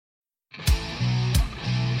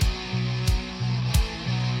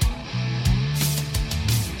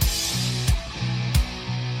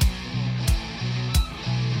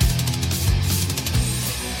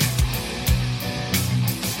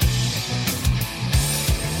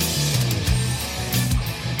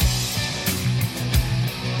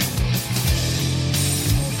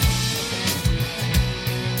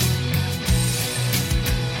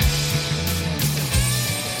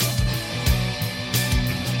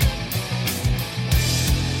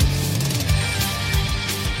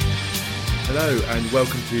Hello and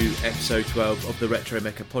welcome to episode 12 of the Retro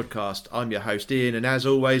Mecha podcast. I'm your host Ian, and as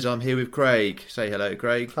always I'm here with Craig. Say hello,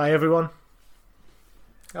 Craig. Hi everyone.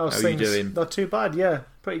 How are you doing? Not too bad, yeah,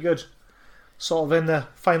 pretty good. Sort of in the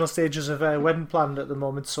final stages of wedding planning at the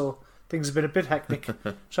moment, so things have been a bit hectic.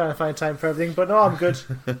 Trying to find time for everything, but no, I'm good.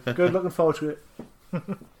 Good, looking forward to it.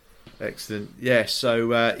 Excellent. Yes,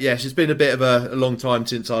 so it's been a bit of a long time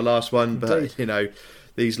since our last one, but Indeed. you know,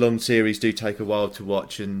 these long series do take a while to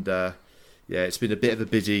watch, and it's been a bit of a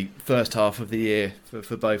busy first half of the year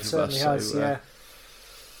for both of us. Certainly has, yeah.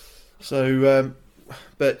 So,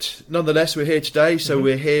 but nonetheless, we're here today. So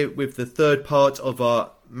we're here with the third part of our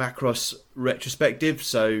Macross retrospective.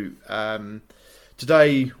 So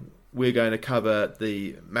today we're going to cover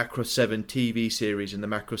the Macross 7 TV series and the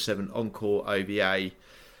Macross 7 Encore OVA.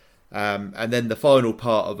 And then the final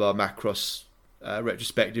part of our Macross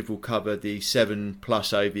retrospective will cover the 7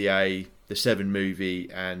 Plus OVA, the 7 movie,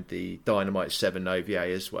 and the Dynamite 7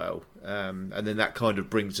 OVA as well. And then that kind of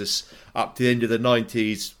brings us up to the end of the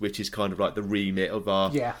 90s, which is kind of like the remit of our,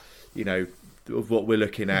 of what we're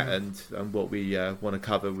looking at and what we want to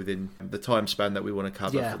cover within the time span that we want to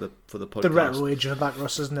cover for the podcast. The retro age of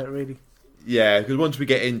Macross, isn't it, really? Yeah, because once we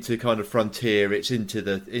get into kind of Frontier, it's into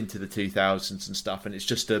the 2000s and stuff, and it's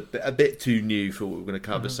just a bit too new for what we're going to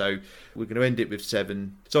cover. So we're going to end it with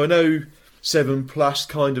 7. So I know 7 Plus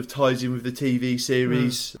kind of ties in with the TV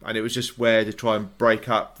series, and it was just where to try and break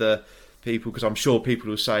up the people, because I'm sure people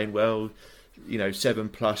were saying, well, 7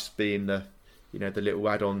 Plus being the the little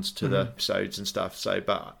add-ons to the episodes and stuff. So,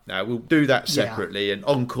 but no, we'll do that separately. And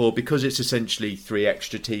Encore, because it's essentially 3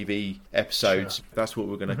 extra TV episodes, that's what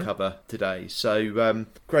we're going to cover today. So,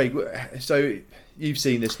 Craig, so you've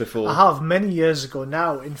seen this before? I have, many years ago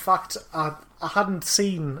now. In fact, I hadn't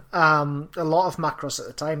seen a lot of Macross at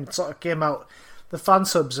the time. It sort of came out, the fan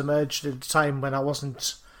subs emerged at a time when I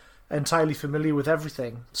wasn't entirely familiar with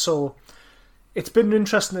everything. So it's been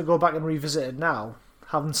interesting to go back and revisit it now.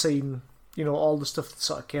 Haven't seen all the stuff that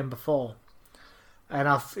sort of came before, and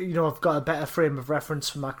I've got a better frame of reference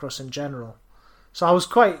for Macross in general. So I was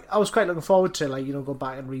quite looking forward to go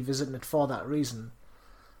back and revisiting it for that reason,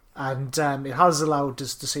 and it has allowed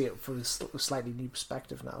us to see it from a slightly new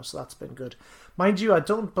perspective now. So that's been good. Mind you, I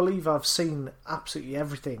don't believe I've seen absolutely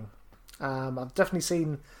everything. I've definitely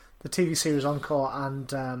seen the TV series Encore and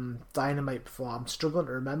Dynamite before. I'm struggling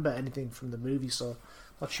to remember anything from the movie, so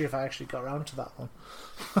not sure if I actually got around to that one.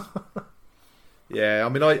 Yeah, I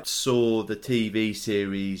mean, I saw the TV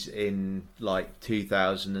series in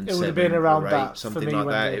 2007. It would have been around or 8, that something for me like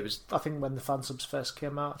when that. It was. I think when the fan subs first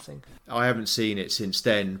came out. I think I haven't seen it since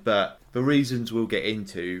then, but for reasons we'll get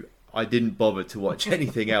into, I didn't bother to watch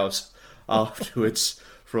anything else afterwards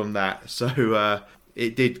from that. So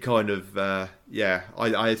it did kind of I've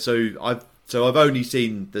only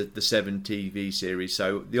seen the 7 TV series.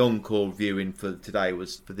 So the Encore viewing for today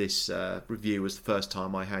for this review was the first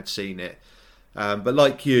time I had seen it. But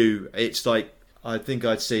like you, it's I think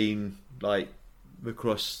I'd seen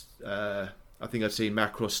Macross. I think I'd seen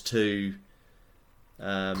Macross 2.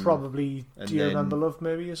 Probably Do You Remember Love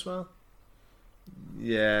maybe as well?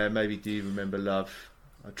 Yeah, maybe Do You Remember Love.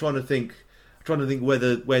 I'm trying to think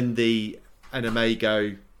whether when the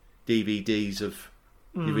Animego DVDs of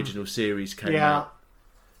the original series came out,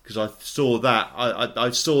 because I saw that.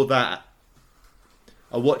 I saw that.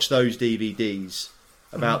 I watched those DVDs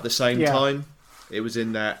about the same time. It was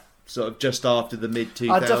in that sort of just after the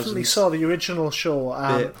mid-2000s. I definitely saw the original show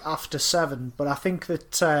after 7, but I think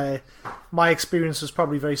that my experience was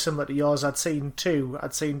probably very similar to yours. I'd seen 2.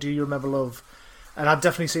 I'd seen Do You Remember Love, and I'd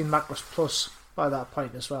definitely seen Macross Plus by that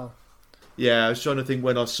point as well. Yeah, I was trying to think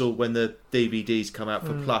when the DVDs come out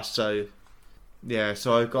for Plus. So yeah,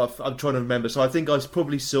 so I'm trying to remember. So I think I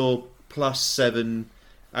probably saw Plus 7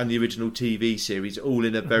 and the original TV series all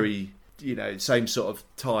in a very same sort of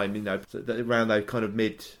time. Around those kind of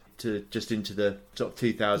mid to just into the sort of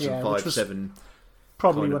 2005-7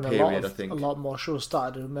 probably kind of when period. a lot more shows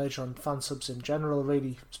started to emerge on fan subs in general,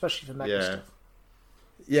 really, especially for Mecha stuff.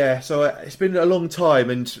 Yeah, so it's been a long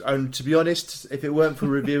time, and to be honest, if it weren't for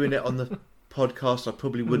reviewing it on the podcast, I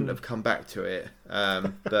probably wouldn't have come back to it.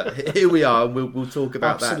 But here we are, and we'll talk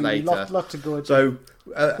about that later. Lot to go into.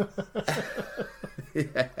 So,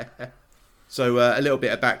 So a little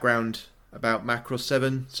bit of background about Macross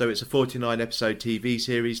 7. So it's a 49-episode TV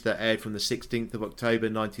series that aired from the 16th of October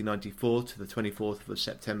 1994 to the 24th of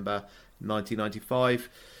September 1995.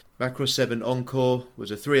 Macross 7 Encore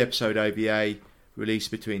was a 3-episode OVA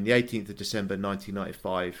released between the 18th of December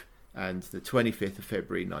 1995 and the 25th of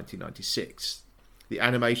February 1996. The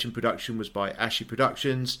animation production was by Ashi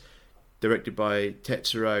Productions, directed by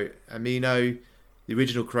Tetsuro Amino, The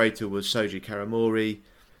original creator was Shoji Karamori.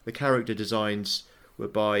 The character designs were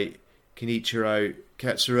by Kenichiro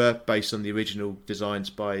Katsura, based on the original designs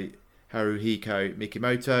by Haruhiko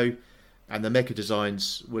Mikimoto. And the mecha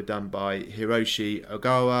designs were done by Hiroshi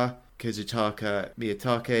Ogawa, Kazutaka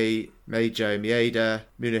Miyatake, Meijo Maeda,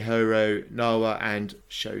 Munehiro Nawa, and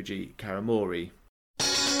Shoji Karamori.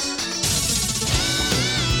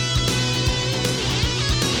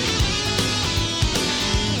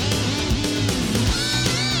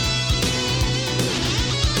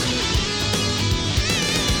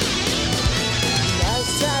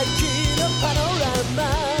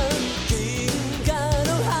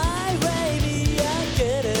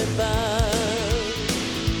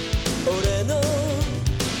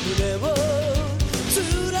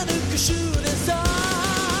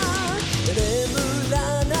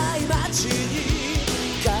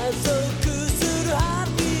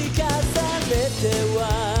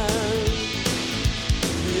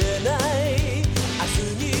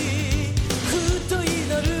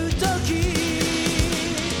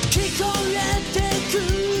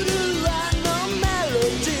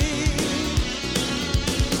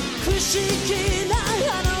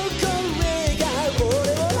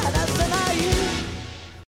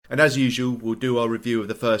 And as usual, we'll do our review of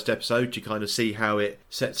the first episode to kind of see how it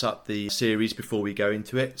sets up the series before we go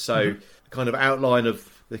into it. So, kind of outline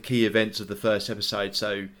of the key events of the first episode.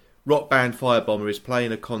 So, rock band Firebomber is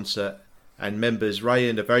playing a concert, and members Ray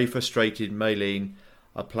and a very frustrated Maylene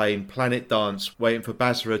are playing Planet Dance, waiting for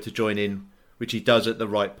Basara to join in, which he does at the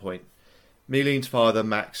right point. Maylene's father,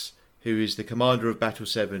 Max, who is the commander of Battle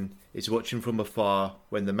 7, is watching from afar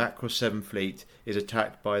when the Macross 7 fleet is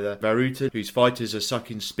attacked by the Varuta, whose fighters are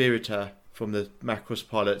sucking Spiritor from the Macross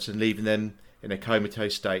pilots and leaving them in a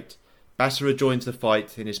comatose state. Basara joins the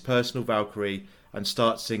fight in his personal Valkyrie and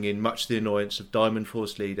starts singing, much to the annoyance of Diamond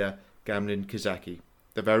Force leader Gamlin Kazaki.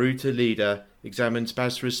 The Varuta leader examines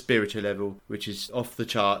Basara's Spiritor level, which is off the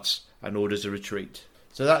charts, and orders a retreat.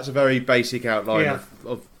 So that's a very basic outline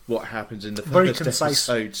of what happens in the first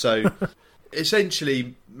episode. So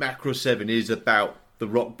essentially, Macross 7 is about the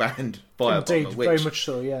rock band Firebomber. Indeed, which, very much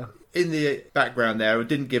so, yeah. In the background there, I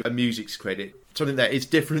didn't give a music's credit. Something that is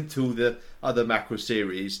different to all the other Macross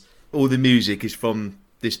series. All the music is from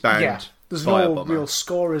this band. Yeah, there's Firebomber. no real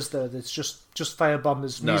score, is there? It's just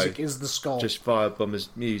Firebomber's music is the score. Just Firebomber's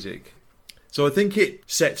music. So I think it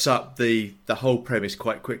sets up the whole premise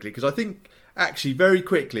quite quickly, because I think actually very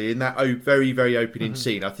quickly in that very, very opening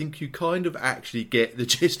scene, I think you kind of actually get the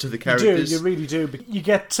gist of the characters. You really do. But you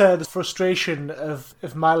get the frustration of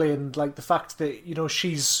Miley, and like the fact that, you know,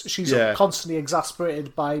 she's constantly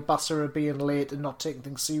exasperated by Basara being late and not taking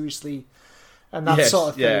things seriously, and that sort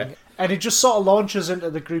of thing. Yeah. And it just sort of launches into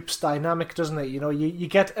the group's dynamic, doesn't it? You know, you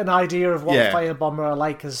get an idea of what Firebomber are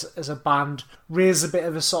like as a band, raise a bit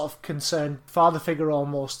of a sort of concerned father figure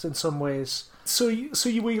almost in some ways. So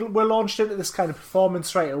we're launched into this kind of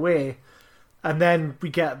performance right away, and then we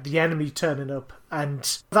get the enemy turning up,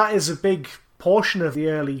 and that is a big portion of the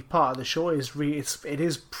early part of the show. It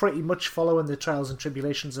is pretty much following the trials and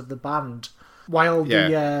tribulations of the band, while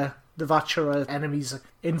the Vachara enemies are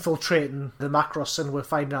infiltrating the Macross, and we're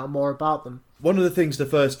finding out more about them. One of the things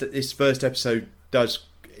this first episode does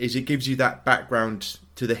is it gives you that background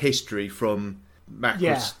to the history from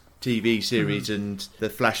Macross TV series and the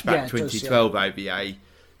flashback 2012 OVA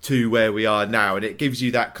to where we are now, and it gives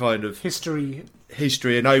you that kind of history,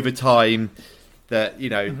 and over time that, you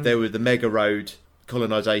know, there were the Mega Road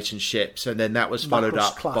colonization ships, and then that was followed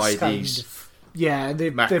up by these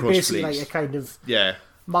they're basically fleets. like a kind of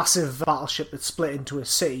massive battleship that's split into a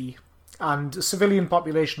city and a civilian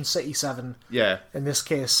population, City 7 in this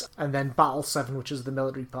case, and then Battle 7, which is the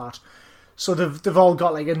military part. So they've all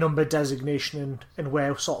got like a number designation, and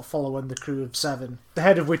we're sort of following the crew of 7. The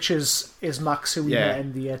head of which is Max, who we met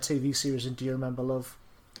in the TV series in Do You Remember Love?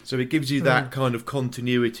 So it gives you that kind of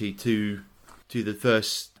continuity to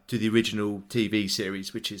the original TV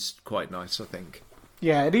series, which is quite nice, I think.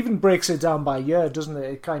 Yeah, it even breaks it down by year, doesn't it?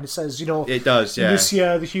 It kind of says, you know, it does. Yeah. This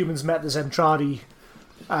year the humans met the Zentradi,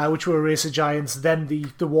 which were a race of giants. Then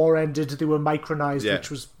the war ended. They were micronized, which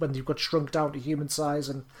was when they got shrunk down to human size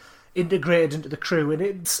and integrated into the crew, and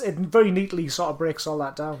it very neatly sort of breaks all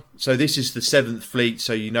that down. So this is the 7th fleet,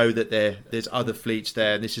 so you know that there's other fleets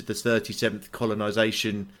there, and this is the 37th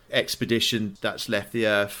colonization expedition that's left the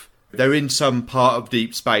Earth. They're in some part of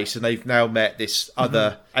deep space, and they've now met this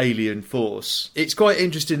other alien force. It's quite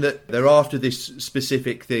interesting that they're after this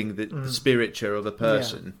specific thing, the spiriture of a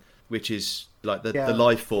person, which is like the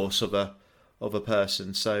life force of a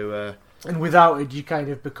person. So and without it, you kind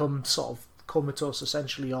of become sort of comatose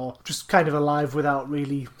essentially, or just kind of alive without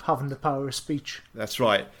really having the power of speech. That's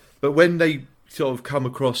right. But when they sort of come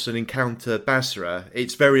across and encounter Basra,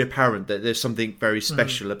 it's very apparent that there's something very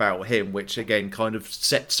special about him, which again kind of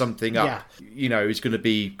sets something up. Is going to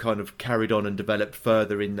be kind of carried on and developed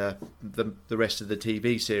further in the rest of the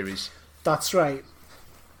TV series. That's right.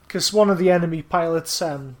 Because one of the enemy pilots,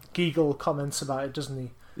 Geagle, comments about it, doesn't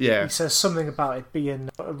he? Yeah. He says something about it being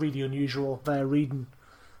a really unusual reading,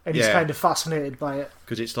 and he's kind of fascinated by it.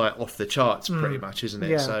 Because it's like off the charts pretty much, isn't it?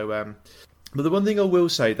 Yeah. So, but the one thing I will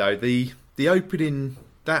say though, the opening,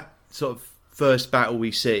 that sort of first battle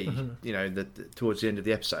we see, towards the end of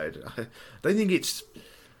the episode, I don't think it's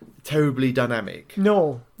terribly dynamic.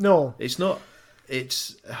 No. It's not. It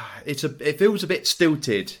feels a bit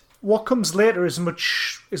stilted. What comes later is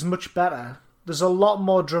much better. There's a lot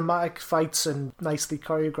more dramatic fights and nicely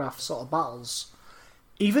choreographed sort of battles,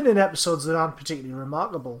 even in episodes that aren't particularly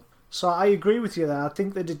remarkable. So I agree with you there. I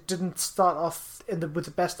think that it didn't start off with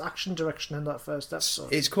the best action direction in that first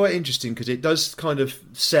episode. It's quite interesting because it does kind of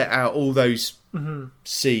set out all those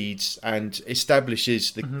seeds and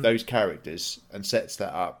establishes those characters and sets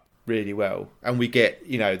that up really well. And we get,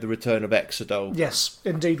 the return of Exodol. Yes,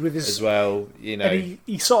 indeed, with his... As well, And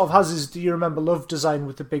he sort of has his Do You Remember Love design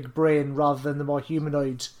with the big brain rather than the more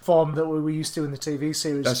humanoid form that we were used to in the TV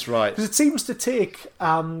series. That's right. Because it seems to take...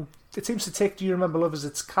 Do You Remember Love as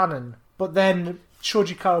its canon, but then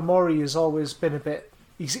Shoji Kawamori has always been a bit...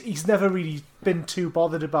 He's never really been too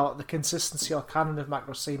bothered about the consistency or canon of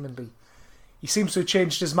Macross, seemingly. He seems to have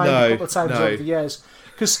changed his mind a couple of times over the years.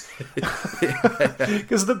 But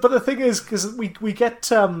the thing is, because we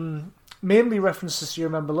get mainly references to You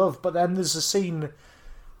Remember Love, but then there's a scene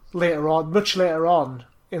much later on,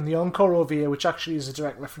 in the Encore OVA, which actually is a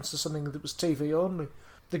direct reference to something that was TV only.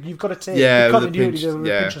 That you've got to take the continuity with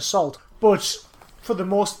a pinch of salt. But for the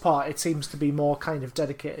most part, it seems to be more kind of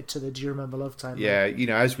dedicated to the Do You Remember Love time. Yeah,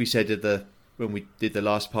 as we said when we did the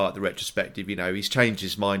last part of the retrospective, he's changed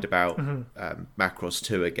his mind about Macross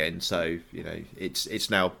 2 again. So it's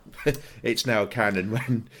now it's now canon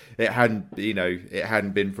when it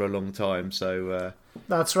hadn't been for a long time. So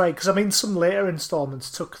that's right. Because some later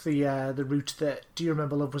installments took the route that Do You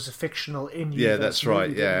Remember Love was a fictional in-universe. Yeah, that's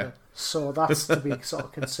right. Yeah. So that's to be sort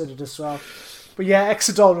of considered as well. But yeah,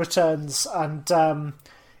 Exodol returns and.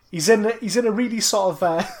 He's in a really sort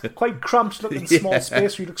of quite cramped looking small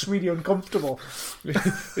space where he looks really uncomfortable.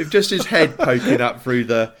 With just his head poking up through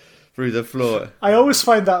the floor. I always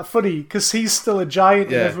find that funny because he's still a giant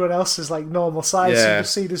and everyone else is like normal size. So you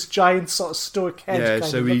see this giant sort of stoic head. Yeah,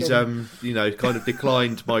 so he's kind of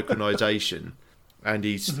declined micronization, and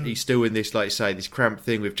he's still in this, like you say, this cramped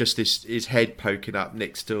thing with just his head poking up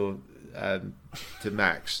next to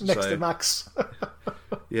Max. To Max.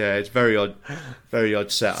 Yeah, it's very odd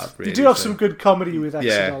setup. Really. You do have some good comedy with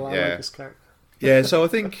Exodol. I like this character. Yeah, so I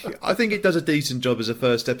think it does a decent job as a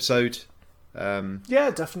first episode.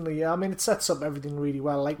 Yeah, definitely. Yeah, it sets up everything really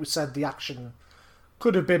well. Like we said, the action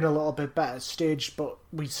could have been a little bit better staged, but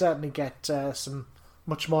we certainly get some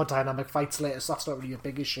much more dynamic fights later. So that's not really a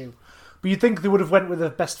big issue. But you'd think they would have went with the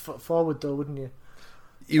best foot forward, though, wouldn't you?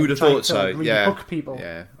 You would have thought so. Really hook people.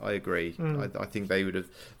 Yeah, I agree. I think they would have.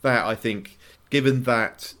 I think, given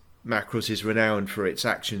that Macross is renowned for its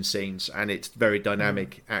action scenes and its very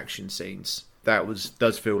dynamic action scenes, that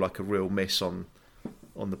does feel like a real miss on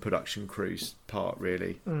the production crew's part,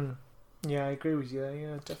 really. Yeah, I agree with you.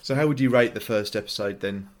 Yeah, definitely. So, how would you rate the first episode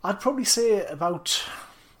then? I'd probably say about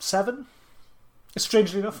 7.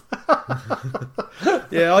 Strangely enough.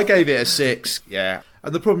 Yeah, I gave it a 6. Yeah,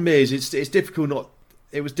 and the problem is, it's difficult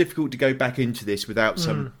It was difficult to go back into this without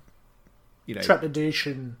some,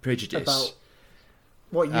 trepidation, prejudice about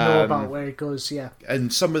what you know about where it goes. Yeah,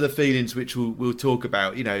 and some of the feelings which we'll talk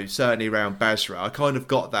about, certainly around Basra, I kind of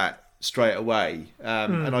got that straight away,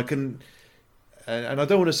 and I can, and I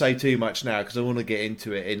don't want to say too much now because I want to get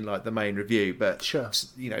into it in like the main review. But sure,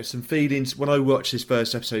 some feelings when I watched this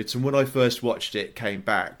first episode, and when I first watched it, came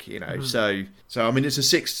back. So it's a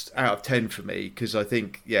 6 out of 10 for me because I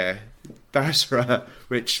think Basra,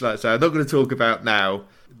 which, like I say, I'm not going to talk about now,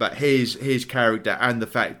 but his character and the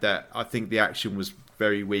fact that I think the action was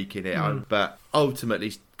very weak in it, but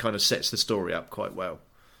ultimately kind of sets the story up quite well.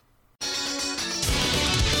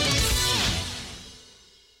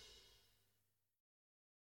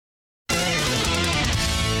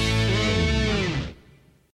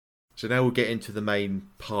 So now we'll get into the main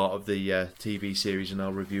part of the TV series and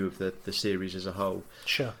our review of the series as a whole.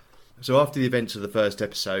 Sure. So after the events of the first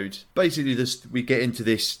episode, basically we get into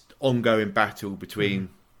this ongoing battle between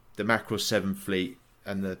the Macross 7th Fleet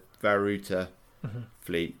and the Varuta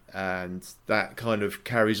fleet, and that kind of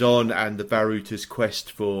carries on, and the Varuta's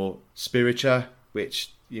quest for Spiricha,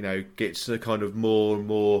 which gets a kind of more and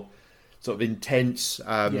more sort of intense.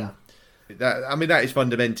 That is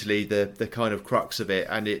fundamentally the kind of crux of it,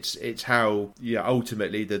 and it's how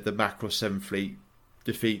ultimately the Macross 7 fleet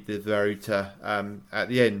defeat the Varuta at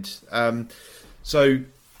the end. So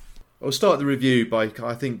I'll start the review by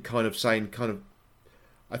I think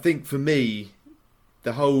for me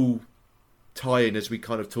the whole tie-in, as we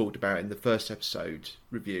kind of talked about in the first episode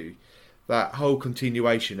review, that whole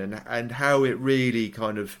continuation and how it really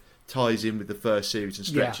kind of ties in with the first series and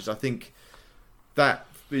stretches. I think that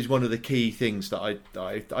is one of the key things that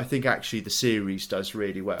I think actually the series does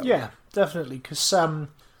really well. Yeah, definitely, because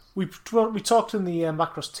we talked in the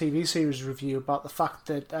Macross TV series review about the fact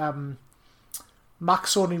that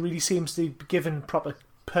Max only really seems to be given proper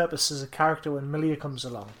purpose as a character when Milia comes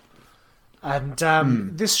along. And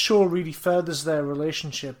this show really furthers their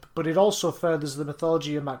relationship, but it also furthers the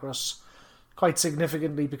mythology of Macross quite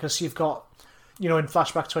significantly, because you've got, in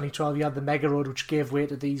Flashback 2012, you had the Mega Road, which gave way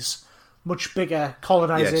to these much bigger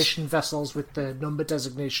colonization vessels with the number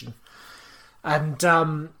designation. And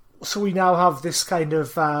so we now have this kind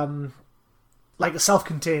of like a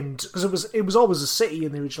self-contained, because it was always a city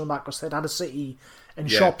in the original Macross. They'd had a city and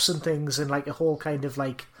shops and things, and like a whole kind of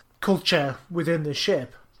like culture within the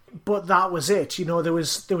ship. But that was it. There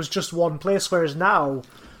was just one place, whereas now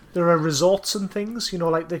there are resorts and things.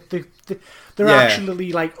 Like there are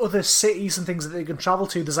actually like other cities and things that they can travel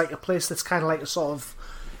to. There's like a place that's kind of like a sort of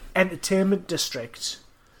entertainment district.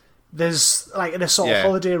 There's like a sort of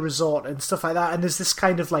holiday resort and stuff like that. And there's this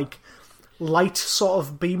kind of like light sort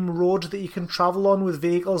of beam road that you can travel on with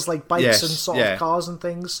vehicles like bikes and sort of cars and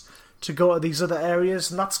things to go to these other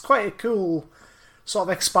areas. And that's quite a cool sort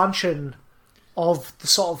of expansion of the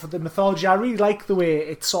sort of the mythology. I really like the way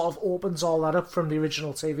it sort of opens all that up from the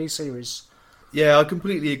original TV series. Yeah, I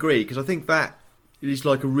completely agree, because I think that is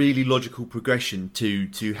like a really logical progression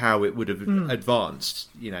to how it would have advanced.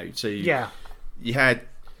 So you had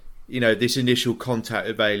this initial contact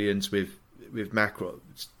of aliens with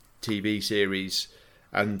Macross TV series,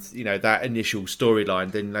 and that initial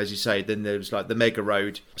storyline. Then, as you say, then there was like the Mega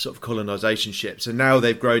Road sort of colonization ships, and now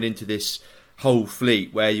they've grown into this whole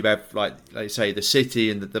fleet where you have like say the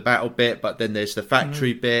city and the battle bit, but then there's the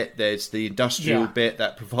factory bit, there's the industrial bit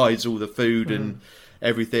that provides all the food and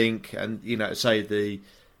everything, and say the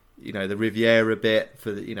Riviera bit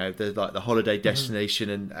for the holiday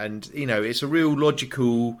destination, and it's a real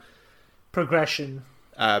logical progression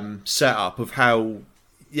setup of how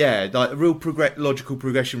like a real logical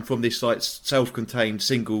progression from this like self-contained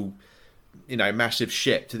single massive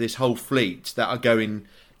ship to this whole fleet that are going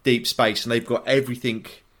deep space, and they've got everything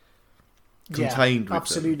contained with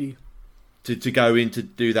absolutely them to go in to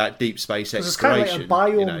do that deep space exploration. It's kind of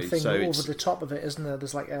like a biome thing over the top of it, isn't there?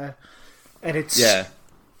 There's like and it's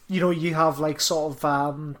you have like sort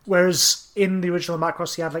of whereas in the original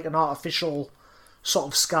Macross you had like an artificial sort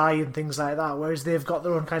of sky and things like that, whereas they've got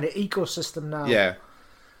their own kind of ecosystem now. Yeah,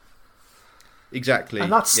 exactly,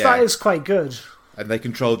 and that is quite good. And they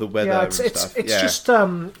control the weather and stuff. It's just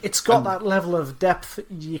it's got that level of depth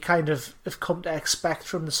you kind of have come to expect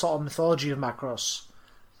from the sort of mythology of Macross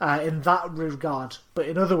in that regard. But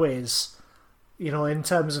in other ways, in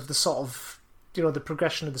terms of the sort of the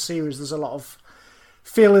progression of the series, there's a lot of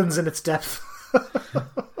failings in its depth,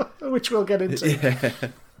 which we'll get into. Yeah.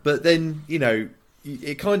 But then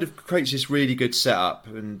it kind of creates this really good setup,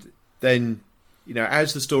 and then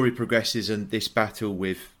as the story progresses and this battle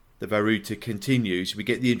with the Varuta continues, we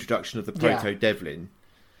get the introduction of the Proto-Devlin,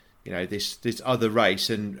 this other race,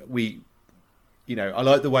 and I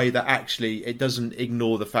like the way that actually it doesn't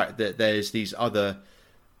ignore the fact that there's these other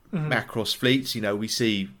Macross fleets. We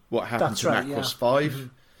see what happened to Macross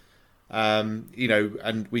 5,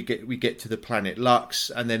 and we get to the planet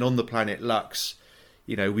Lux, and then on the planet Lux,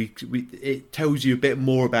 it tells you a bit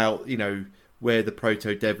more about where the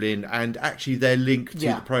Proto-Devlin and actually their link to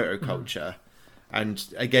the proto-culture. And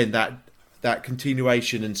again, that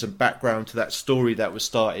continuation and some background to that story that was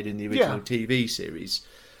started in the original TV series.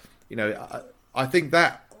 I think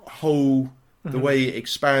that whole the way it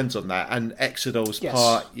expands on that, and Exodol's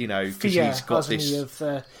part, because he's got this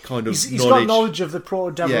kind of he's got knowledge of the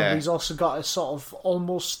Proto-Devlin, but he's also got a sort of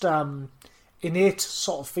almost innate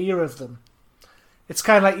sort of fear of them. It's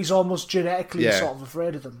kind of like he's almost genetically sort of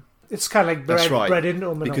afraid of them. It's kind of like bred into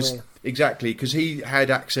him in a way. Exactly, because he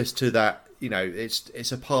had access to that.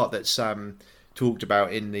 It's a part that's talked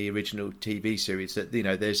about in the original TV series, that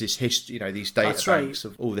there's this history, these data banks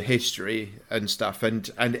of all the history and stuff, and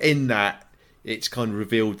in that it's kind of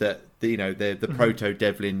revealed that the proto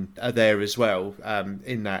Devlin are there as well,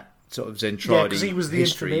 in that sort of Zentradi. Yeah, because he was the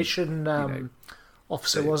history, information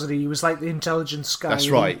officer, wasn't he? He was like the intelligence guy. That's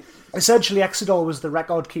right. Essentially, Exodus was the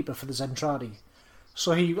record keeper for the Zentradi.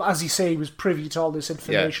 So he, as you say, he was privy to all this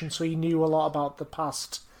information, so he knew a lot about the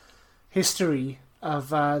past history of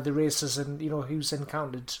the races and, who's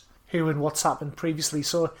encountered who and what's happened previously.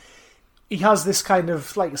 So he has this kind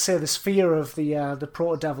of, like I say, this fear of the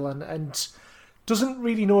Proto-Devil and doesn't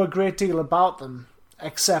really know a great deal about them,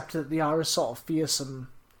 except that they are a sort of fearsome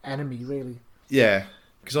enemy, really. Yeah,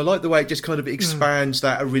 because I like the way it just kind of expands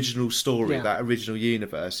that original story, that original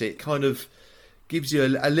universe. It kind of gives you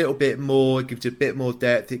a little bit more, it gives you a bit more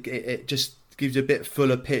depth. It just gives you a bit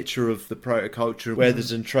fuller picture of the proto-culture, where the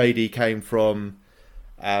Zentradi came from,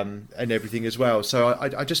 and everything as well. So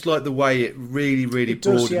I just like the way it really, really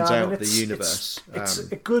broadens out the universe. It's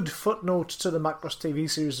a good footnote to the Macross TV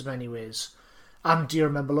series in many ways. And Do You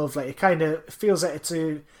Remember Love? Like, it kind of feels like it's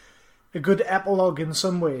a good epilogue in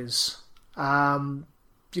some ways.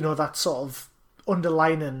 That sort of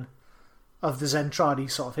underlining of the Zentradi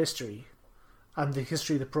sort of history and the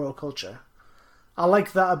history of the proto-culture. I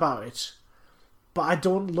like that about it, but I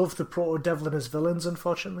don't love the Proto-Devlin as villains,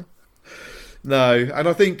 unfortunately. No, and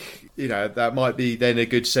I think, that might be then a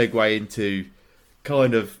good segue into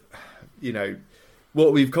kind of,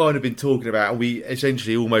 what we've kind of been talking about, and we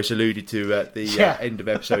essentially almost alluded to at the end of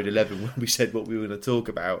episode 11 when we said what we were going to talk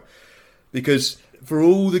about. Because for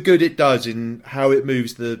all the good it does in how it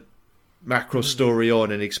moves the Macross story on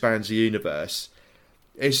and expands the universe,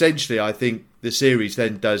 essentially I think the series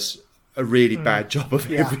then does a really bad job of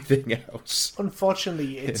everything else.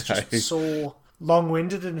 Unfortunately, it's just so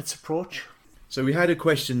long-winded in its approach. So we had a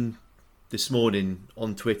question this morning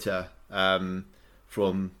on Twitter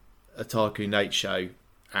from Otaku Nate Show,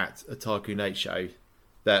 at Otaku Nate Show,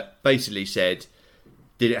 that basically said,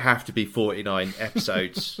 did it have to be 49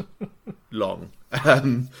 episodes long?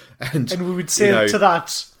 And we would say to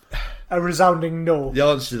that a resounding no. The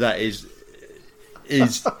answer to that is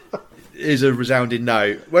a resounding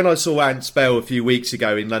no. When I saw Ant Spell a few weeks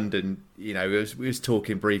ago in London, we was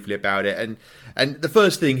talking briefly about it, and the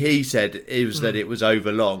first thing he said is that it was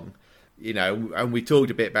over long, and we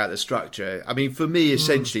talked a bit about the structure. I mean, for me,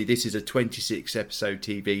 essentially, this is a 26 episode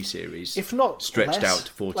TV series, if not stretched less. out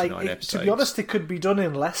to 49 episodes. To be honest, it could be done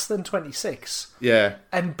in less than 26. Yeah,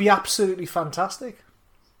 and be absolutely fantastic.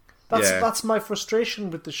 That's my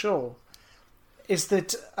frustration with the show, is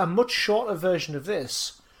that a much shorter version of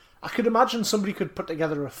this, I could imagine somebody could put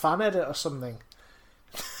together a fan edit or something.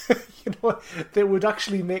 That would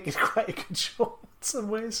actually make it quite a good show in some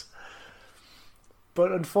ways.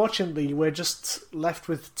 But unfortunately, we're just left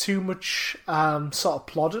with too much sort of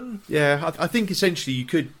plodding. Yeah, I think essentially you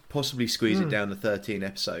could possibly squeeze it down to 13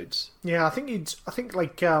 episodes. Yeah, I think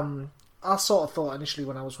I sort of thought initially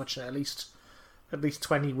when I was watching it, at least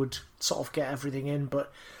 20 would sort of get everything in.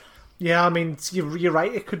 But yeah, I mean, you're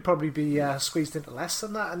right. It could probably be squeezed into less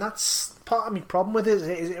than that, and that's part of my problem with it.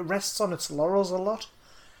 It rests on its laurels a lot.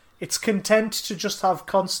 It's content to just have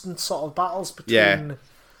constant sort of battles between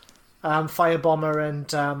Firebomber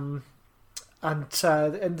and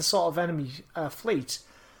the sort of enemy fleet,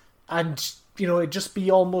 and it'd just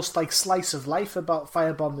be almost like slice of life about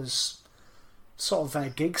Firebomber's sort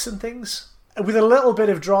of gigs and things, with a little bit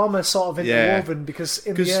of drama sort of interwoven, because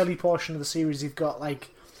in the early portion of the series you've got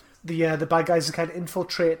like the bad guys are kind of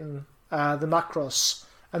infiltrating the Macross,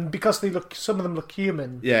 and because some of them look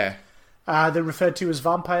human. Yeah. They're referred to as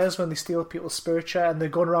vampires when they steal people's spiritia, and they're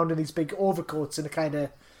going around in these big overcoats in a kind of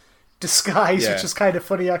disguise, which is kind of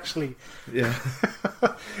funny actually. Yeah.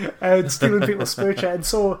 And stealing people's spiritia, and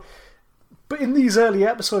so. But in these early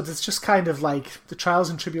episodes, it's just kind of like the trials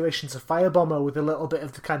and tribulations of Firebomber with a little bit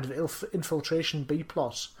of the kind of infiltration B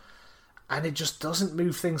plot, and it just doesn't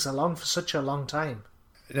move things along for such a long time.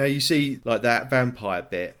 Now you see, like that vampire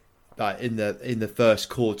bit, like in the first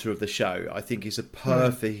quarter of the show, I think is a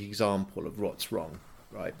perfect example of what's wrong,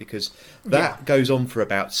 right? Because that goes on for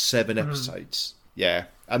about 7 episodes,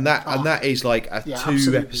 and that is like a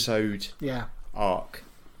 2 episode arc,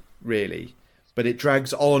 really, but it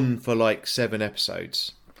drags on for like 7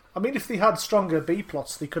 episodes. I mean, if they had stronger B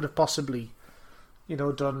plots, they could have possibly,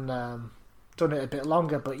 done it a bit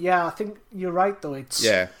longer. But yeah, I think you're right though.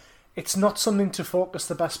 It's not something to focus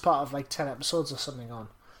the best part of like 10 episodes or something on.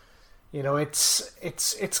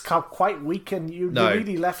 It's quite weak, and you're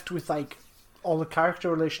really left with like all the character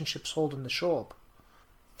relationships holding the show up.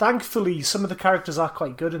 Thankfully, some of the characters are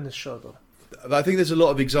quite good in this show, though. I think there's a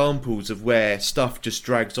lot of examples of where stuff just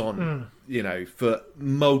drags on, for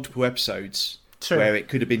multiple episodes, where it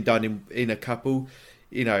could have been done in a couple.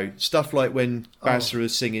 You know, stuff like when Basra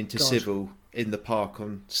is singing to God. Civil in the park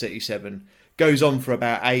on City 7 goes on for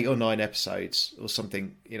about 8 or 9 episodes or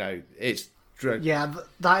something. You know, it's... Yeah,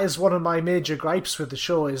 that is one of my major gripes with the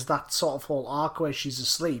show, is that sort of whole arc where she's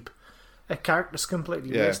asleep. A character's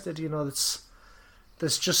completely wasted, you know,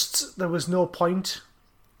 there was no point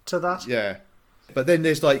to that. Yeah. But then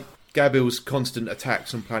there's like Gabil's constant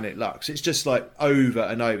attacks on Planet Lux. It's just like over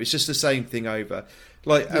and over. It's just the same thing over.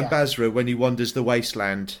 Like, and Basra, when he wanders the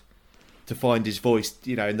wasteland to find his voice,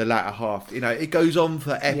 you know, in the latter half, you know, it goes on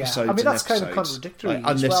for episodes. I mean, that's and episodes, kind of contradictory like,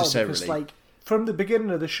 as unnecessarily. well, because, like, from the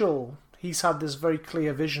beginning of the show, he's had this very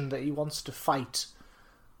clear vision that he wants to fight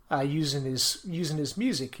using his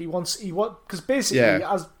music. Because basically,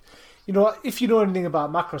 as you know, if you know anything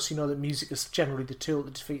about Macross, you know that music is generally the tool to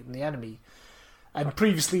defeating the enemy. And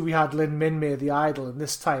previously we had Lin Minmay the Idol, and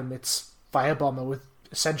this time it's Firebomber with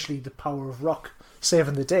essentially the power of rock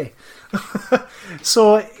saving the day.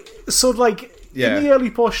 so like in the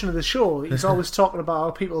early portion of the show, he's always talking about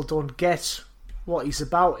how people don't get what he's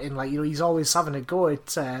about, and like, you know, he's always having a go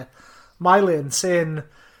at Miley and saying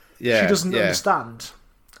she doesn't understand.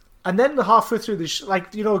 And then halfway through the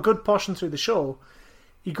like, you know, a good portion through the show,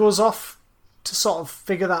 he goes off to sort of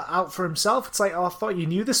figure that out for himself. It's like, oh, I thought you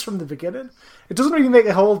knew this from the beginning. It doesn't really make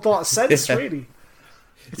a whole lot of sense, really.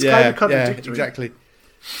 It's kind of contradictory. Yeah, exactly.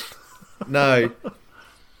 No.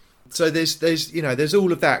 So there's you know, there's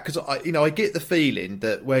all of that, because I get the feeling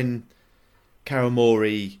that when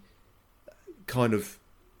Karamori kind of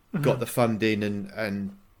got the funding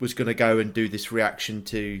and was going to go and do this reaction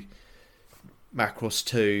to Macross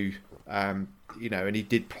 2, you know, and he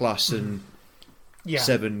did Plus and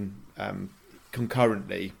 7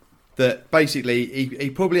 concurrently, that basically he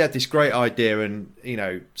probably had this great idea and, you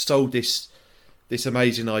know, sold this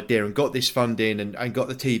amazing idea and got this funding and got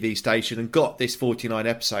the TV station and got this 49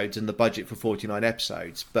 episodes and the budget for 49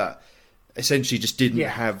 episodes, but essentially just didn't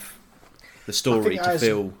have the story to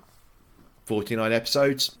fill 49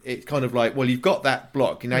 episodes. It's kind of like, well, you've got that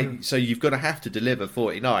block, you know, so you've got to have to deliver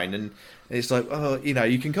 49, and it's like, oh, you know,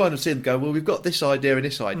 you can kind of see them go, well, we've got this idea and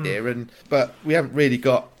this idea, but we haven't really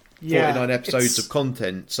got 49 episodes of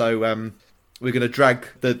content, so we're going to drag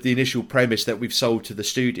the initial premise that we've sold to the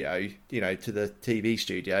studio, you know, to the TV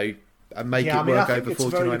studio, and make it work over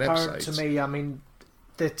 49 episodes. To me, I mean,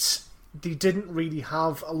 that they didn't really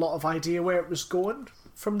have a lot of idea where it was going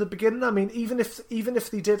from the beginning. I mean, even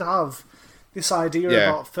if they did have this idea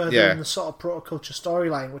about furthering the sort of proto-culture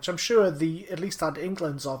storyline, which I'm sure they at least had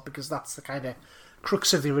inklings of, because that's the kind of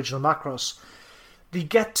crux of the original Macross, they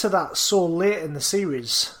get to that so late in the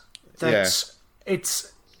series that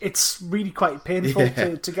it's really quite painful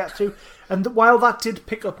to get through. And while that did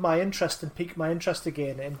pick up my interest and pique my interest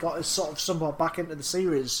again and got us sort of somewhat back into the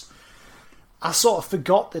series, I sort of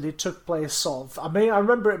forgot that it took place sort of... I mean, I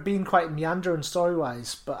remember it being quite meandering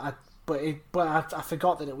story-wise, but I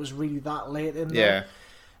forgot that it was really that late in there.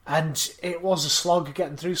 And it was a slog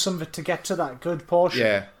getting through some of it to get to that good portion.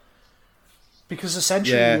 Yeah. Because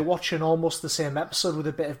essentially you're watching almost the same episode with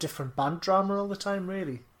a bit of different band drama all the time,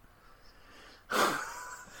 really.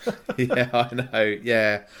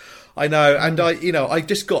 I know, and I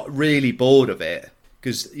just got really bored of it,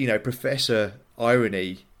 because, you know, Professor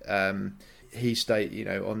Irony, he stated, you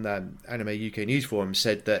know, on the Anime UK News Forum,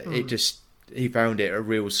 said that he found it a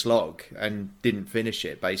real slog and didn't finish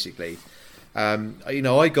it, basically. You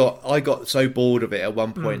know, I got so bored of it at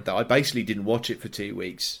one point that I basically didn't watch it for 2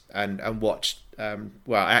 weeks and watched, I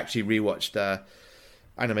actually rewatched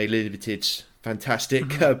Anime Limited's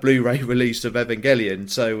fantastic Blu-ray release of Evangelion.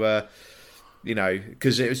 So, you know,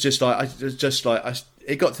 because it was just like,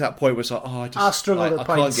 it got to that point where it's like, oh, I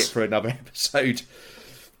can't get through another episode.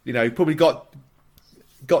 You know, probably got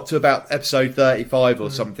to about episode 35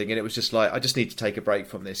 or something, and it was just like, I just need to take a break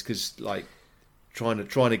from this, because like trying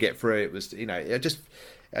to get through it was, you know,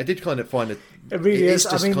 I did kind of find it really is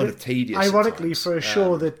just kind of tedious. Ironically, for a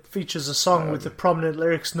show that features a song with the prominent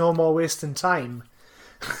lyrics "No more wasting time,"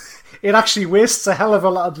 it actually wastes a hell of a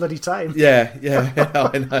lot of bloody time. Yeah,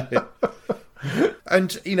 I know.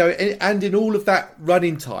 And, you know, and in all of that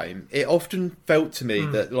running time, it often felt to me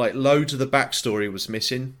that like loads of the backstory was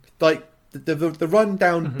missing. Like the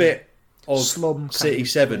rundown bit of City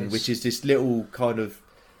 7, which is this little kind of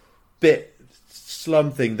bit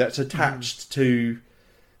slum thing that's attached to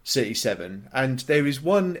City 7, and there is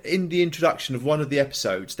one in the introduction of one of the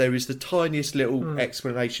episodes, there is the tiniest little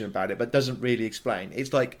explanation about it, but doesn't really explain.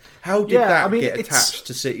 It's like, how did that get attached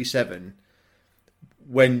to City 7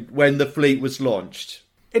 when the fleet was launched?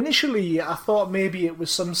 Initially, I thought maybe it was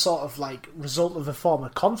some sort of like result of a former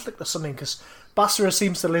conflict or something, because Basra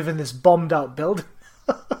seems to live in this bombed out building.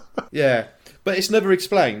 Yeah, But it's never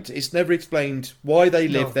explained. It's never explained why they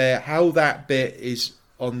live No. there, how that bit is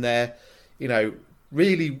on there. You know,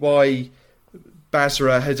 really why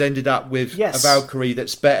Basra has ended up with Yes. a Valkyrie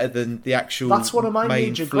that's better than the actual That's one of my main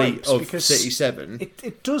major fleet gripes, of because City 7.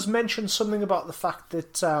 It does mention something about the fact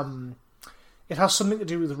that it has something to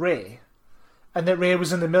do with Rey, and that Rey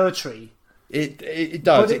was in the military. It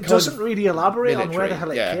does. But it kind doesn't of really elaborate on where the military,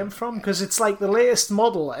 hell it yeah. came from, because it's like the latest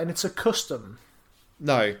model and it's a custom.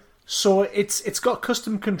 No. So it's got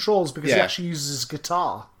custom controls because he Yeah. actually uses his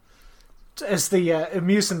guitar as the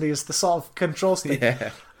amusingly as the sort of control stick.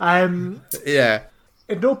 Yeah.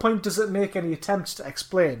 At no point does it make any attempt to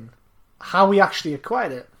explain how he actually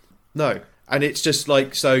acquired it. No. And it's just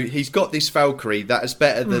like, so he's got this Valkyrie that is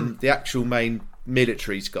better Hmm. than the actual main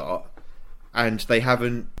military's got, and they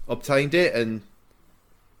haven't obtained it and,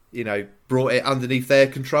 you know, brought it underneath their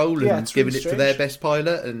control and Yeah, it's given really it to their strange. best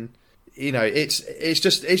pilot. And, you know,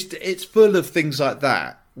 it's full of things like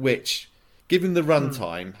that, which, given the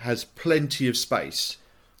runtime, has plenty of space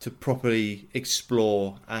to properly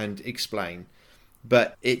explore and explain.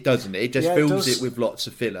 But it doesn't. It just Yeah, it fills does. it with lots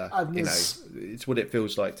of filler. And You know, there's- it's what it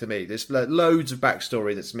feels like to me. There's loads of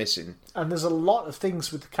backstory that's missing. And there's a lot of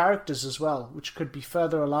things with the characters as well, which could be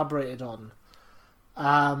further elaborated on.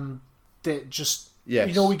 That just, Yes,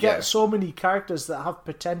 you know, we get yeah. so many characters that have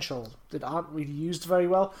potential that aren't really used very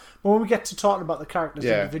well. But when we get to talking about the characters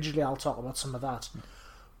Yeah. individually, I'll talk about some of that.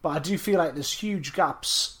 But I do feel like there's huge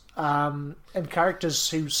gaps and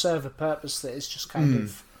characters who serve a purpose that is just kind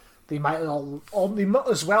of, they might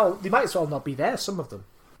as well not be there. Some of them.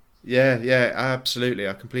 Yeah, absolutely.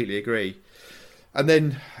 I completely agree. And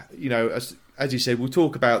then, you know, as you said, we'll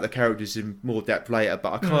talk about the characters in more depth later,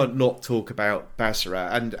 but I can't not talk about Basra.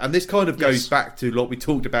 And this kind of goes Yes. back to what we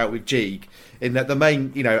talked about with Jeeg, in that the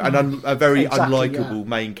main, you know, a very Exactly, unlikable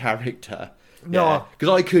main character. No.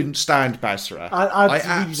 Because I couldn't stand Basra. I really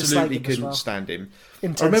absolutely dislike him as couldn't well. stand him.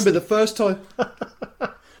 Intensely. I remember the first time.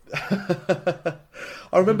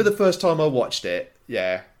 I remember the first time I watched it,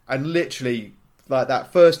 yeah, and literally like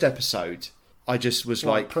that first episode, I just was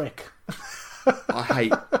What a like, prick. I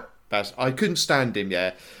hate Baz. I couldn't stand him.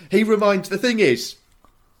 Yeah, he reminds. The thing is,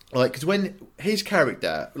 like, because when his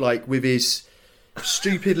character, like, with his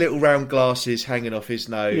stupid little round glasses hanging off his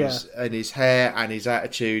nose and his hair and his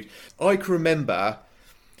attitude, I can remember,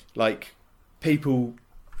 like, people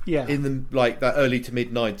Yeah. in the like the early to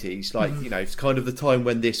mid 90s, like you know, it's kind of the time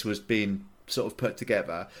when this was being sort of put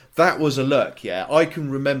together. That was a look. Yeah, I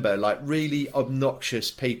can remember like really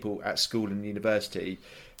obnoxious people at school and university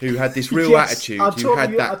who had this real Yes, attitude, I who had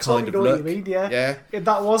totally- that I kind totally of know what you look. mean, yeah. Yeah.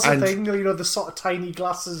 That was a And- thing, you know, the sort of tiny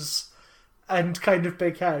glasses and kind of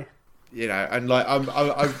big hair. You know, and like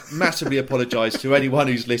I massively apologise to anyone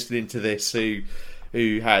who's listening to this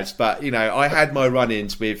who has, but you know, I had my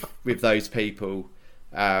run-ins with those people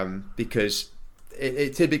because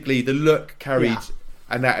it typically the look carried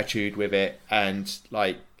an attitude with it, and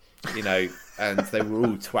like, you know, and they were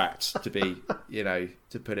all twats, to be, you know,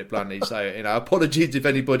 to put it bluntly. So, you know, apologies if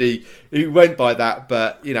anybody who went by that,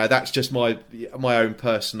 but you know, that's just my own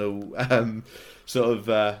personal sort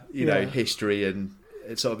of you know, history and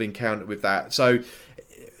sort of encounter with that. So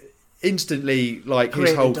instantly, like, his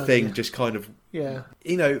Greatly whole done, thing yeah. just kind of, Yeah.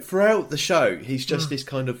 you know, throughout the show, he's just this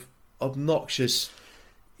kind of obnoxious,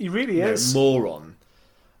 He really you know, is. moron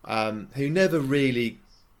who never really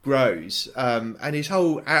grows, and his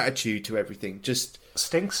whole attitude to everything just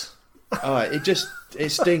Stinks.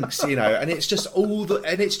 it stinks, you know. And it's just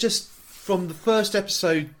it's just from the first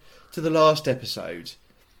episode to the last episode,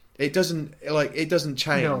 it doesn't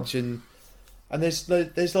change. No. And there's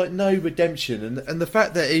like no redemption, and the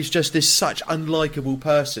fact that he's just this such unlikable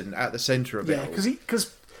person at the centre of Yeah, it all,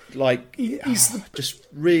 because like he's just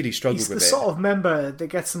really struggled he's the with it. sort of member that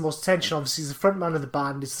gets the most attention. Obviously, he's the front man of the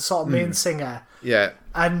band. He's the sort of main singer. Yeah,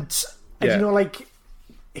 And Yeah. you know, like,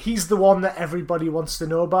 he's the one that everybody wants to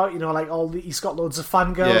know about. You know, like he's got loads of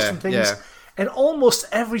fangirls Yeah, and things. yeah. And almost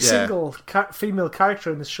every Yeah. single female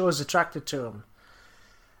character in the show is attracted to him.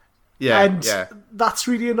 yeah, And yeah. that's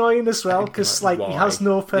really annoying as well, because like he why? has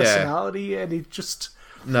no Yeah. personality, and he just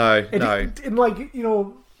No, and no. and like, you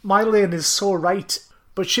know, Mylene is so right,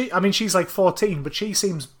 but she's like 14, but she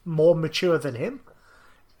seems more mature than him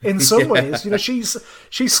in some ways. You know,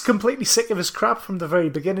 she's completely sick of his crap from the very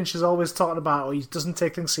beginning. She's always talking about, oh, he doesn't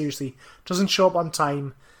take things seriously, doesn't show up on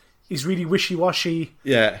time, he's really wishy-washy.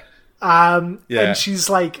 Yeah, Yeah. Yeah. And she's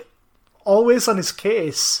like always on his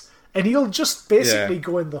case, and he'll just basically Yeah.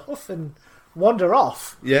 go in the huff and wander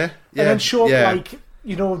off, yeah, yeah. and then show up yeah. like,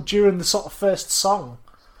 you know, during the sort of first song.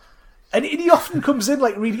 And he often comes in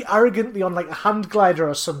like really arrogantly on like a hand glider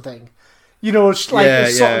or something, showing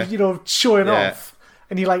off,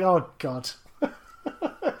 and you're like, oh god.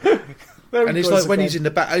 And it's like when he's in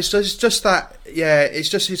the back, it's just that, it's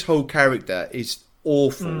just his whole character is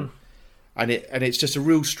awful, and it's just a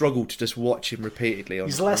real struggle to just watch him repeatedly.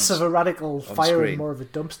 He's less of a radical fire screen. and more of a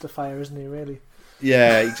dumpster fire, isn't he? Really?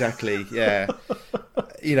 Yeah, exactly. Yeah,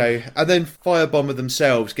 and then Firebomber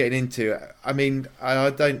themselves getting into it. I mean,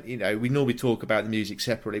 I don't, we normally talk about the music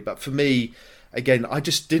separately, but for me, again, I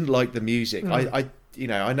just didn't like the music. I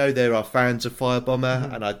know there are fans of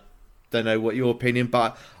Firebomber, and I don't know what your opinion,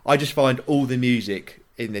 but I just find all the music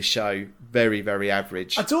in this show very, very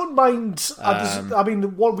average. I don't mind.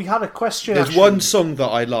 We had a question. There's one song that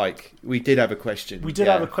I like. We did have a question. We did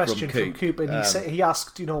have a question from Coop, and he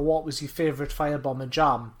asked, what was your favourite Firebomber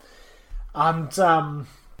jam? And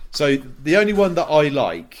so the only one that I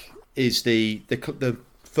like is the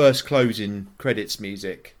first closing credits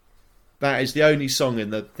music. That is the only song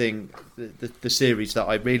in the series that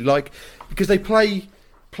I really like, because they play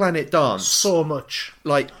Planet Dance so much,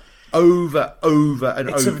 like over and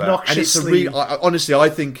it's over, obnoxiously... and it's a really, honestly, I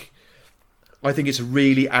think it's a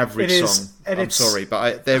really average song. I'm sorry,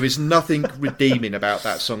 but there is nothing redeeming about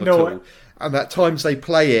that song at all. And at times they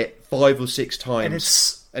play it 5 or 6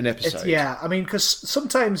 times an episode. Because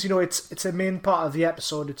sometimes it's a main part of the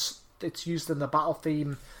episode. It's used in the battle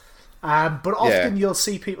theme. But often you'll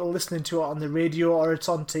see people listening to it on the radio, or it's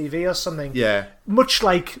on TV or something. Yeah. Much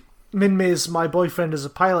like Min May's My Boyfriend is a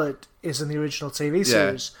Pilot is in the original TV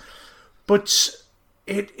series. But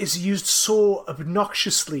it is used so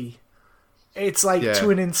obnoxiously. It's like to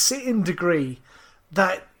an insane degree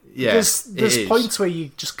that there's points where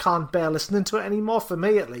you just can't bear listening to it anymore, for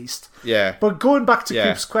me at least. Yeah. But going back to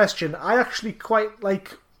Coop's question, I actually quite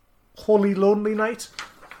like Holy Lonely Night.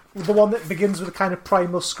 The one that begins with a kind of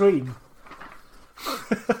primal scream.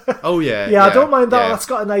 Oh yeah, I don't mind that. That's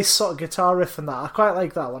got a nice sort of guitar riff in that. I quite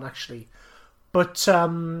like that one actually. But a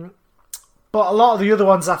lot of the other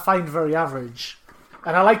ones I find very average.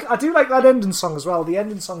 And I do like that ending song as well. The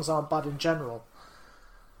ending songs aren't bad in general.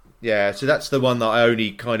 Yeah, so that's the one that I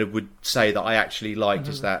only kind of would say that I actually liked,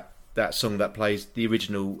 is that song that plays the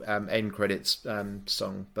original end credits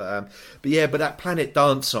song. But that Planet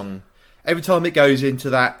Dance song, every time it goes into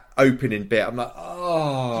that opening bit, I'm like,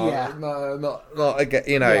 no, not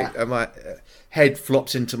again. And my head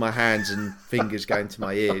flops into my hands and fingers go into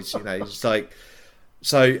my ears. It's like,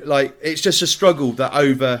 so like it's just a struggle that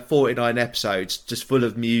over 49 episodes, just full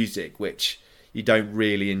of music, which you don't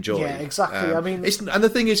really enjoy. Yeah, exactly. And the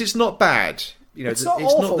thing is, it's not bad. It's not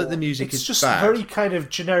that the music is bad. It's just very kind of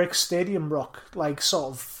generic stadium rock, like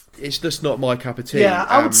sort of. It's just not my cup of tea. Yeah,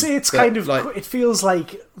 I would say it's kind of like, it feels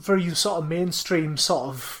like very sort of mainstream sort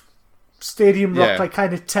of stadium rock, like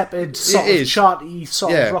kind of tepid sort of charty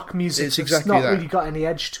sort of rock music. It's exactly not really got any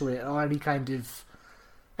edge to it, or any kind of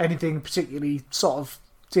anything particularly sort of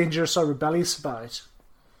dangerous or rebellious about it.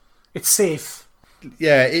 It's safe.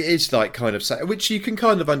 Yeah, it is like kind of, which you can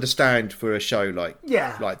kind of understand for a show like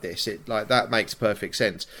this. It like that makes perfect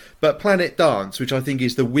sense. But Planet Dance, which I think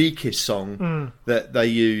is the weakest song that they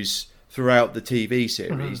use throughout the TV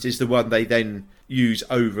series, is the one they then use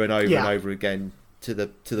over and over and over again to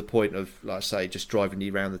the point of, like I say, just driving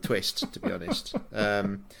you around the twist. To be honest,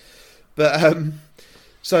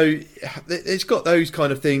 so it's got those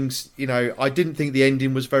kind of things. I didn't think the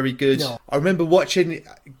ending was very good. No. I remember watching it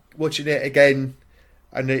again.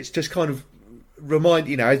 And it's just kind of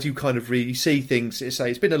as you kind of really see things,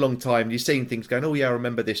 it's been a long time, you've seen things going, oh yeah, I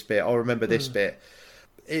remember this bit, I remember this bit.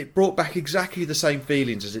 It brought back exactly the same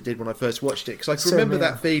feelings as it did when I first watched it, because I can remember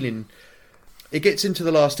that feeling. It gets into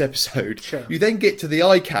the last episode, you then get to the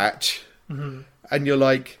eye catch, and you're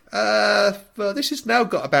like, well, this has now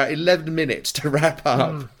got about 11 minutes to wrap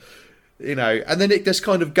up. And then it just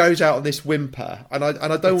kind of goes out on this whimper, and I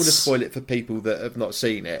don't want to spoil it for people that have not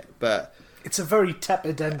seen it, but it's a very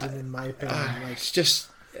tepid ending, in my opinion. It's just,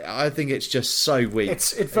 I think it's just so weak. It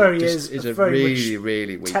is. It's a very really,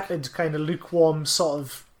 really weak, tepid, kind of lukewarm sort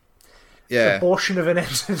of abortion of an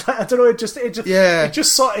ending. I don't know. It does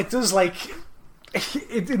like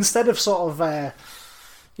it instead of sort of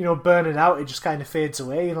burning out, it just kind of fades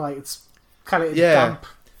away. Like it's kind of damp,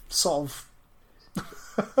 sort of.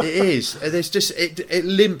 It is. There's just it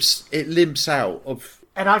limps out of.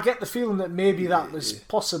 And I get the feeling that maybe that was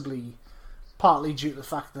possibly partly due to the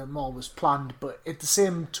fact that more was planned, but at the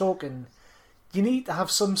same token, you need to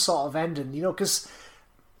have some sort of ending, because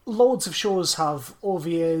loads of shows have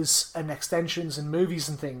OVAs and extensions and movies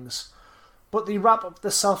and things, but they wrap up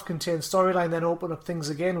the self-contained storyline, then open up things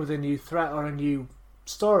again with a new threat or a new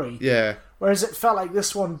story. Yeah. Whereas it felt like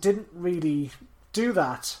this one didn't really do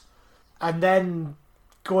that, and then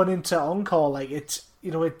going into Encore, like it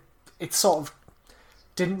sort of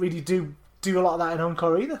didn't really do a lot of that in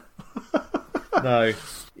Encore either. No,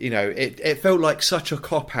 it felt like such a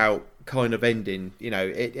cop out kind of ending.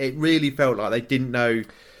 It really felt like they didn't know,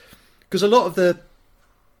 because a lot of the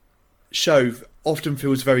show often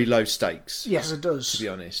feels very low stakes. Yes, it does. To be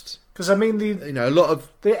honest, because I mean a lot of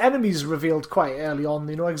the enemies revealed quite early on.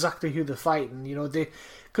 They know exactly who they're fighting.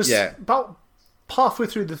 About halfway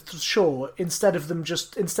through the show, instead of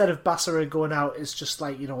Basara going out, it's just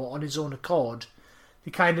like on his own accord.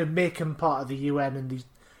 They kind of make him part of the UN, and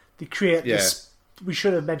they create this. We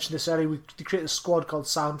should have mentioned this earlier. They create a squad called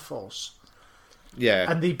Sound Force.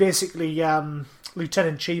 Yeah, and they basically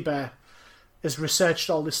Lieutenant Chiba has researched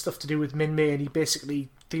all this stuff to do with Minmay, and he basically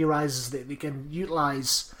theorizes that they can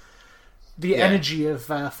utilize the energy of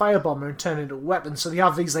Firebomber and turn it into a weapon. So they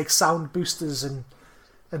have these like sound boosters and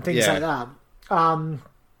things like that.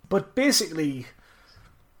 But basically,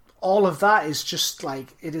 all of that is just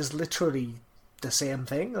like, it is literally the same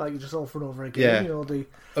thing, like just over and over again.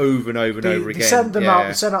 Over and over and over again. They send them out.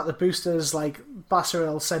 They send out the boosters. Like Basara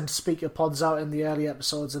will send speaker pods out in the early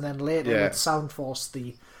episodes, and then later with Sound Force,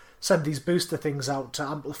 they send these booster things out to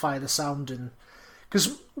amplify the sound. And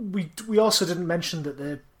because we also didn't mention that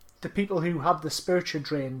the people who have the spiritual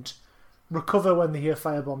drained recover when they hear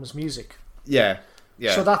Firebomber's music. Yeah.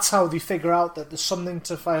 So that's how they figure out that there's something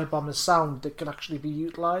to Firebomber's sound that can actually be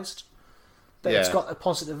utilised. That it's got a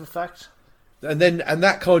positive effect. And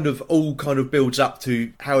that kind of all builds up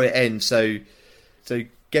to how it ends. So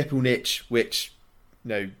Gepelnich, which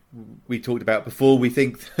we talked about before, we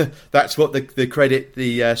think that's what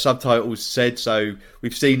the subtitles said. So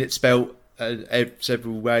we've seen it spelt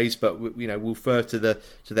several ways, but we'll refer to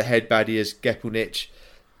the head baddie as Gepelnich.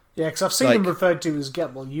 Yeah, because I've seen him referred to as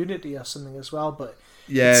Gepel Unity or something as well, but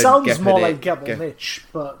it sounds more like Gepelnich.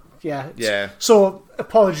 But so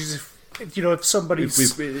apologies if somebody's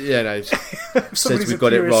says we've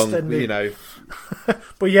got it wrong,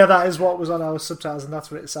 But yeah, that is what was on our subtitles, and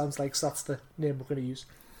that's what it sounds like. So that's the name we're going to use.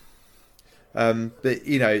 But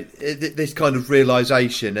this kind of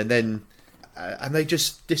realization, and then they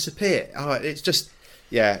just disappear. It's just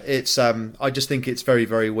it's I just think it's very,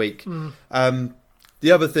 very weak.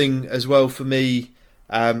 The other thing as well for me,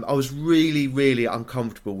 I was really, really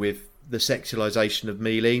uncomfortable with the sexualization of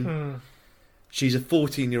Meilin. She's a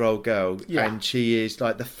 14-year-old girl, and she is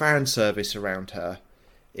like, the fan service around her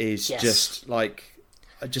is just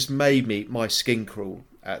made my skin crawl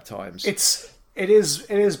at times. It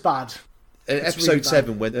is bad. Episode really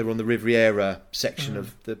 7, when they're on the Riviera section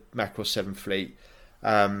of the Macross 7 fleet,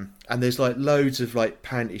 and there's like loads of like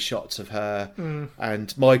panty shots of her,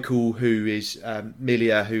 and Michael, who is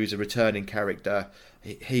Milia, who is a returning character.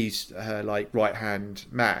 He's her like right hand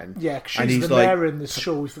man. Yeah, cause she's the mayor in this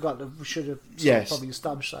show. We should have probably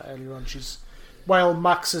established that earlier on. While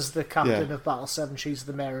Max is the captain of Battle 7, she's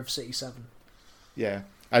the mayor of City 7. Yeah,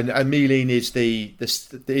 and Meilin is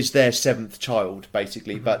is their 7th child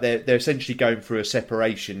basically, but they're essentially going through a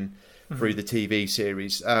separation through the TV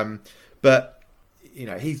series. But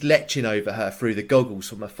he's leching over her through the goggles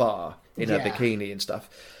from afar in her bikini and stuff.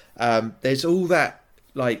 There's all that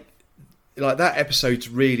like that episode's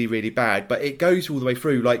really, really bad, but it goes all the way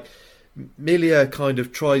through. Like, Milia kind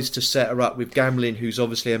of tries to set her up with Gamlin, who's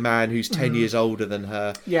obviously a man who's 10 years older than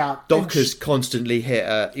her. Yeah. Docker's constantly hit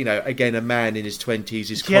her. Again, a man in his 20s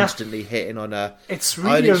is constantly hitting on her. It's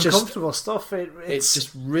really uncomfortable stuff. It's just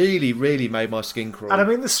really, really made my skin crawl. And I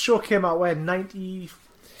mean, this show came out when,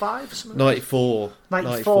 95? Something 94.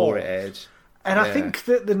 94 it aired. And I think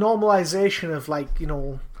that the normalisation of, like,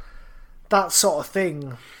 that sort of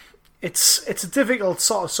thing, it's a difficult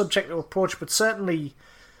sort of subject to approach, but certainly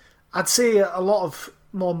I'd say a lot of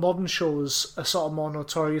more modern shows are sort of more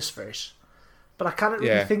notorious for it. But I can't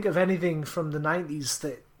really think of anything from the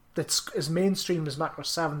 90s that's as mainstream as Macross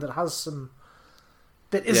 7 that has some...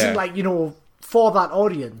 that isn't like, for that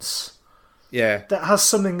audience. Yeah. That has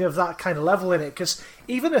something of that kind of level in it. Because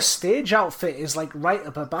even a stage outfit is like right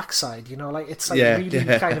up her backside, like it's like really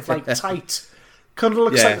kind of like tight. Kind of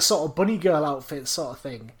looks like a sort of bunny girl outfit sort of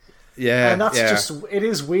thing. Yeah, and that's just, it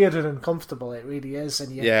is weird and uncomfortable. It really is.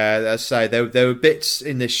 And I'd say there were bits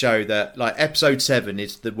in this show that, like, episode 7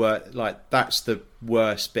 is the worst. Like, that's the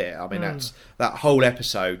worst bit. I mean, that whole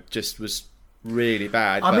episode just was really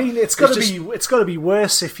bad. I mean, it's got to be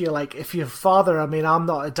worse if you're father. I mean, I'm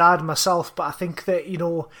not a dad myself, but I think that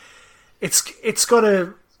it's got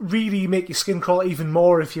to really make your skin crawl even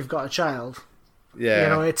more if you've got a child.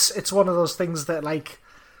 Yeah, it's one of those things that, like,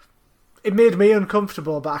 it made me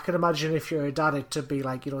uncomfortable, but I can imagine if you're a dad, it to be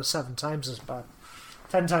like 7 times as bad,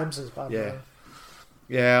 10 times as bad. Yeah,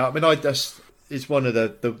 yeah. I mean, is one of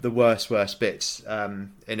the worst bits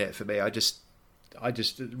in it for me. I just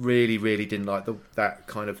really didn't like that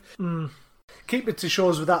kind of. Keep it to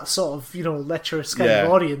shows with that sort of, lecherous kind of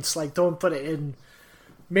audience. Like, don't put it in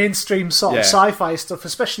mainstream sort of sci-fi stuff,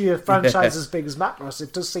 especially a franchise as big as Macross.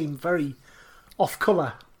 It does seem very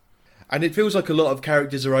off-colour. And it feels like a lot of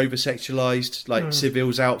characters are over-sexualised, like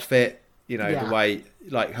Civil's outfit, the way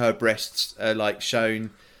like her breasts are like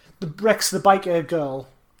shown. The Rex the biker girl,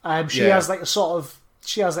 she has like a sort of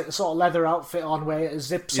leather outfit on where it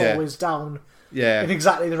zips always down in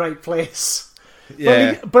exactly the right place.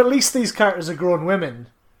 Yeah. But at least these characters are grown women.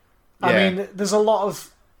 I mean, there's a lot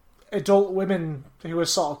of adult women who are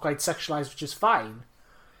sort of quite sexualised, which is fine.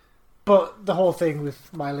 But the whole thing with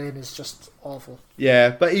Mylene is just awful. Yeah,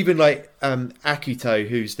 but even like Akito,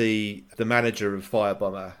 who's the manager of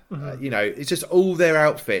Firebomber, it's just all their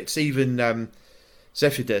outfits. Even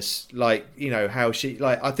Zephyrus, like, how she,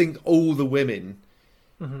 like, I think all the women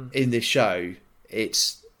in this show,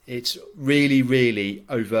 it's really, really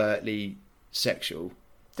overtly sexual.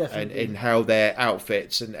 Definitely. And in how their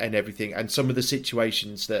outfits and everything, and some of the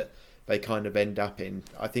situations that they kind of end up in.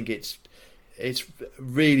 I think it's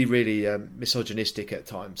really, really misogynistic at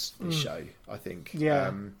times, this show, I think.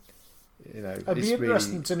 Yeah. It'd be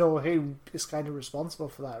interesting to know who is kind of responsible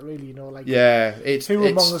for that, really, it's who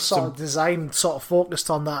among the sort of design sort of focused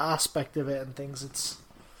on that aspect of it and things.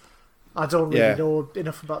 I don't really know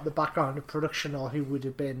enough about the background of production or who would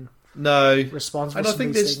have been responsible and I for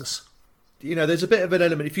think these things. There's a bit of an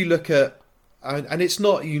element, if you look at, and it's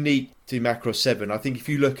not unique to Macross 7, I think if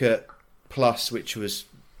you look at Plus, which was,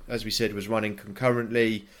 as we said, was running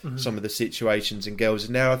concurrently, some of the situations and girls,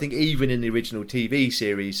 and now I think even in the original TV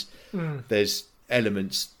series, there's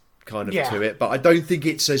elements kind of to it, but I don't think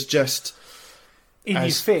it's as just in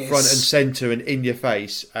your face, front and centre and in your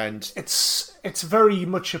face, and it's very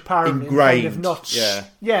much apparent, ingrained, kind of not,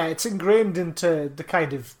 it's ingrained into the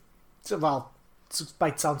kind of, well, it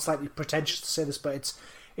might sound slightly pretentious to say this, but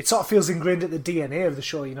it sort of feels ingrained at the DNA of the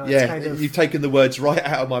show, It's kind of, you've taken the words right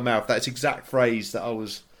out of my mouth. That's the exact phrase that I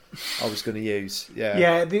was going to use.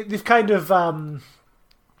 Yeah, they've kind of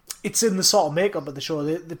it's in the sort of makeup of the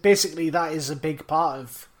show. Basically, that is a big part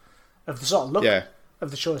of the sort of look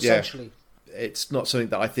of the show. Essentially, it's not something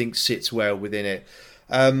that I think sits well within it.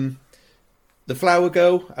 The Flower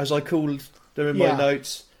Girl, as I called them in my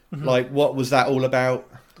notes, like, what was that all about?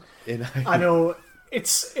 I know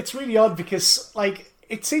it's really odd because, like,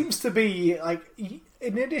 it seems to be like,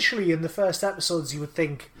 initially in the first episodes you would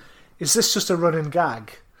think, is this just a running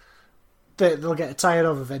gag that they'll get tired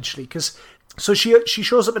of eventually? So she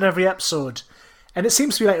shows up in every episode, and it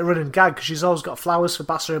seems to be like a running gag because she's always got flowers for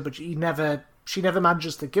Basra, but she never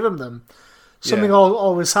manages to give him them. Something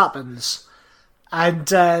always happens, and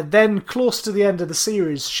then close to the end of the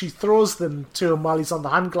series, she throws them to him while he's on the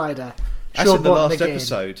hand glider. That's in the last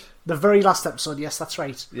episode. The very last episode, yes, that's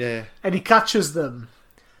right. Yeah. And he catches them.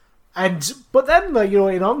 But then,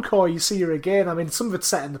 in Encore, you see her again. I mean, some of it's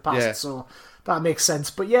set in the past, so that makes sense.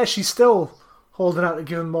 But yeah, she's still holding out to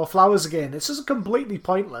give him more flowers again. It's just a completely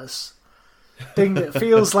pointless thing that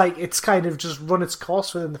feels like it's kind of just run its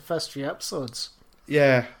course within the first few episodes.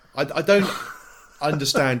 Yeah. I don't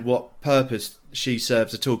understand what purpose she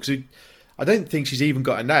serves at all, because I don't think she's even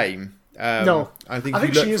got a name. No, I think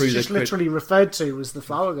she is just literally referred to as the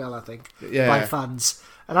Flower Girl, I think, by fans.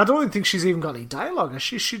 And I don't think she's even got any dialogue. Does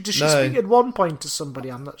she speak at one point to somebody?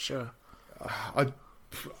 I'm not sure. I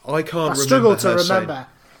can't. I struggle to remember.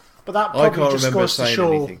 But that probably just goes to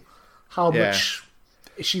show anything. How much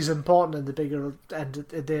she's important in the bigger and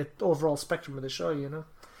the overall spectrum of the show,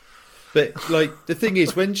 But, like, the thing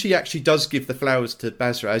is, when she actually does give the flowers to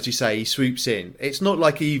Basra, as you say, he swoops in. It's not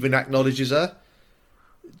like he even acknowledges her.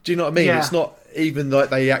 Do you know what I mean? Yeah. It's not even like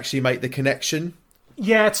they actually make the connection.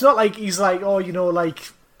 Yeah, it's not like he's like, oh, like,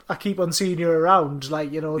 I keep on seeing you around.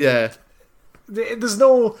 Like, Yeah. There's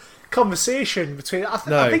no conversation between... I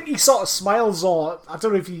think he sort of smiles, or I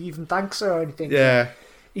don't know if he even thanks her or anything. Yeah.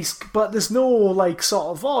 But there's no, like,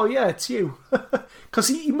 sort of, oh, yeah, it's you. Because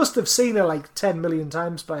he must have seen her, like, 10 million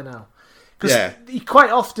times by now. Because she quite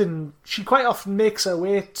often makes her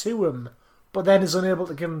way to him, but then is unable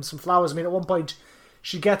to give him some flowers. I mean, at one point,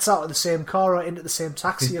 she gets out of the same car or into the same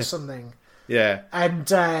taxi or something. Yeah. And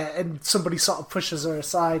somebody sort of pushes her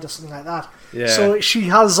aside or something like that. Yeah. So she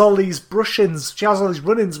has all these brush-ins, she has all these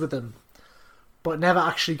run-ins with him, but never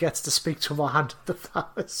actually gets to speak to him or hand him the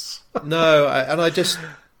flowers. No, and I just,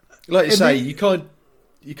 like you say, you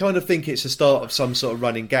kind of think it's the start of some sort of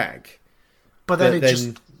running gag. But then it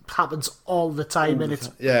just happens all the time, and it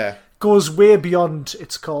Yeah. goes way beyond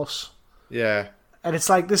its course. Yeah. And it's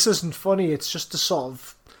like, this isn't funny, it's just to sort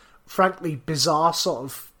of frankly bizarre sort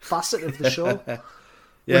of facet of the show.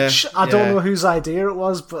 Yeah, which I don't know whose idea it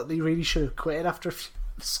was, but they really should have quit after a few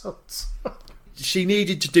episodes. She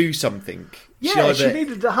needed to do something. Yeah, she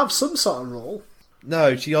needed to have some sort of role.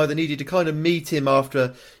 No, she either needed to kind of meet him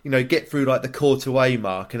after, get through like the quarter way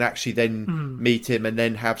mark and actually then meet him and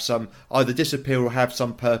then have some, either disappear or have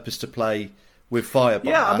some purpose to play with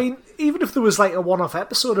Fireball. Yeah, I mean, even if there was like a one-off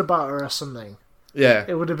episode about her or something, yeah,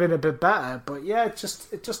 it would have been a bit better. But yeah, it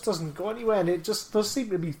just doesn't go anywhere, and it just does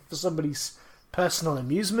seem to be for somebody's personal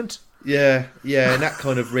amusement. Yeah, and that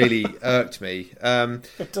kind of really irked me.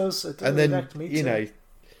 It does. It and then irked me too.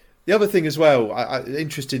 The other thing as well,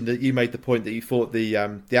 interesting that you made the point that you thought the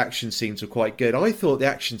action scenes were quite good. I thought the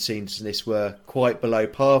action scenes in this were quite below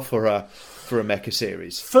par for a mecha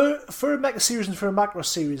series. For a mecha series and for a Macross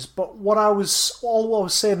series, but all I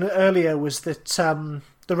was saying earlier was that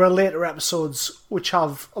there are later episodes which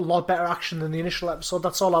have a lot better action than the initial episode.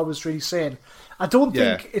 That's all I was really saying. I don't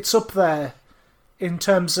think it's up there in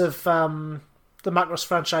terms of the Macross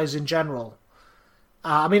franchise in general.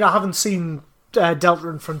 I mean, I haven't seen Delta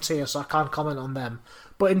and Frontier, so I can't comment on them.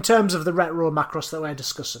 But in terms of the retro Macross that we're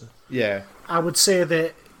discussing, I would say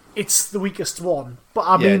that it's the weakest one. But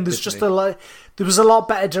I mean, there's definitely. There was a lot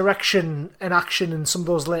better direction and action in some of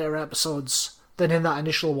those later episodes than in that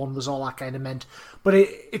initial one, was all I kind of meant. But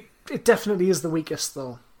it definitely is the weakest,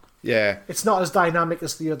 though. Yeah. It's not as dynamic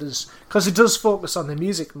as the others, because it does focus on the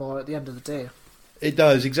music more at the end of the day. It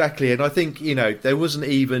does, exactly. And I think, there wasn't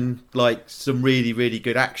even like some really, really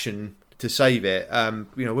good action to save it.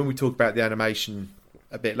 When we talk about the animation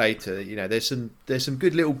a bit later, there's some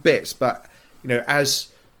good little bits, but as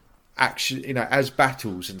action, as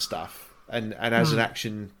battles and stuff, and as an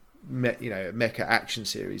action, mecha action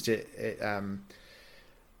series, I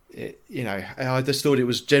just thought it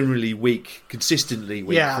was generally weak, consistently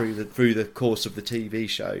weak through the course of the TV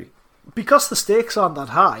show. Because the stakes aren't that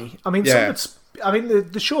high. I mean,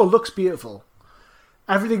 the show looks beautiful.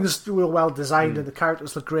 Everything's real well designed and the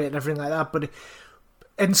characters look great and everything like that.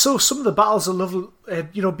 And so some of the battles are lovely,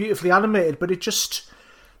 beautifully animated. But it just,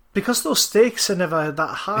 because those stakes are never that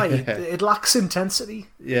high, it lacks intensity.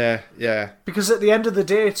 Yeah. Because at the end of the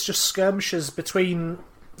day, it's just skirmishes between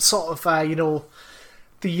sort of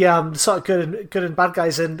the sort of good and bad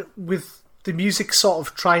guys, and with the music sort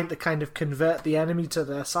of trying to kind of convert the enemy to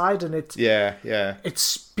their side, and it's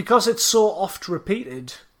because it's so oft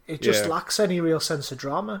repeated, it just lacks any real sense of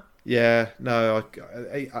drama. Yeah, no,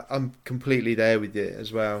 I'm completely there with you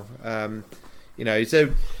as well. So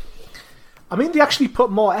I mean, they actually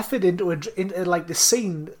put more effort into like the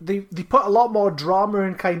scene. They put a lot more drama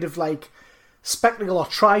and kind of like spectacle, or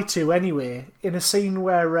try to anyway, in a scene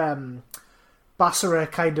where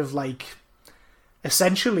Basara kind of like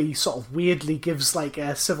essentially sort of weirdly gives like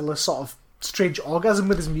a similar sort of strange orgasm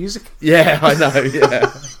with his music. Yeah, I know,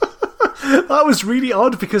 yeah. That was really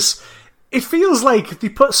odd, because it feels like they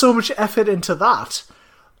put so much effort into that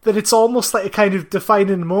it's almost like a kind of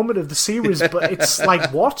defining moment of the series, but it's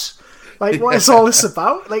like, what? Like, what is all this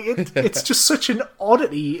about? Like, it's just such an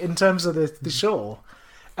oddity in terms of the show.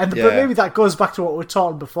 But maybe that goes back to what we were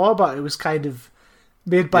talking before about it was kind of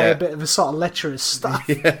made by a bit of a sort of lecherous staff.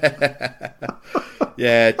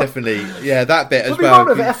 Yeah, definitely. Yeah, that bit as well. well.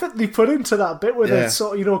 The amount of effort they put into that bit with it,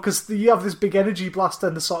 sort of, because you have this big energy blast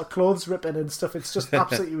and the sort of clothes ripping and stuff. It's just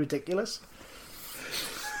absolutely ridiculous.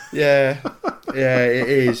 Yeah, it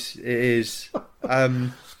is. It is. But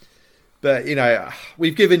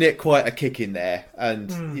we've given it quite a kick in there,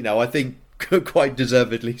 and I think quite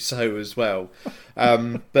deservedly so as well.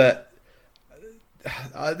 But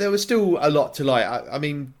there was still a lot to like. I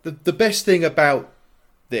mean, the best thing about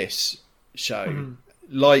this show,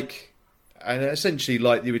 and essentially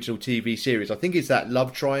like the original TV series, I think, is that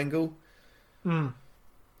love triangle. Between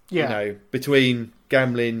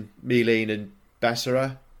Gamlin, Meline, and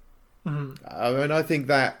Basara. And I think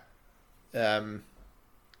that,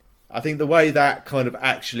 I think the way that kind of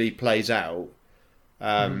actually plays out,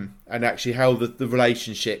 and actually how the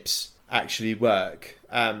relationships actually work,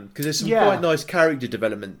 because there's some quite nice character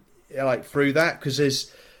development like through that, because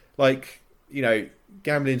there's like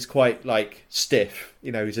Gamlin's quite like stiff,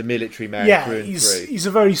 he's a military man through and through. He's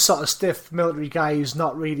a very sort of stiff military guy who's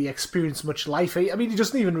not really experienced much life. I mean, he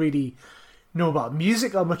doesn't even really know about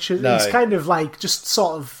music or much. No. He's kind of like just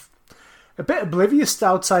sort of a bit oblivious to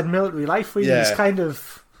outside military life. Really, he's kind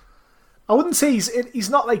of. I wouldn't say he's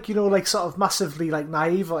not like like sort of massively like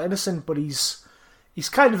naive or innocent, but he's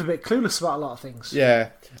kind of a bit clueless about a lot of things. Yeah,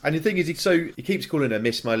 and the thing is, he keeps calling her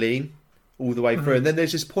Miss Mylene all the way through, and then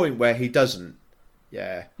there's this point where he doesn't.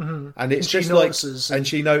 Yeah, and it's just like, and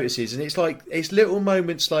she notices, and it's like it's little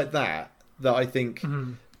moments like that I think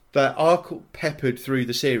that are peppered through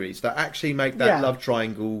the series that actually make that love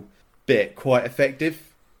triangle bit quite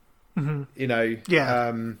effective. Mm-hmm. You know,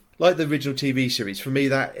 Yeah. Like the original TV series, for me,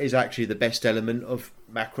 that is actually the best element of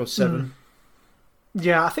Macross 7.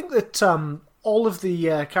 Yeah, I think that all of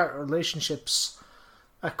the character relationships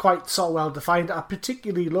are quite sort of well defined. I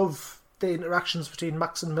particularly love the interactions between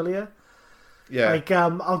Max and Milia. Yeah. Like,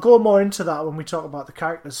 I'll go more into that when we talk about the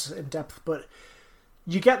characters in depth, but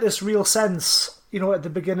you get this real sense, you know, at the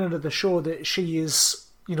beginning of the show that she is,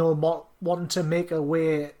 you know, wanting to make her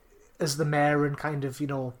way as the mayor and kind of, you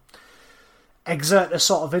know, exert a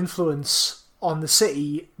sort of influence on the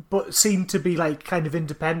city, but seem to be like kind of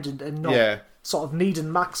independent and not sort of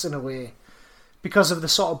needing Max in a way because of the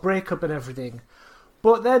sort of breakup and everything.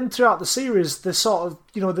 But then throughout the series, the sort of,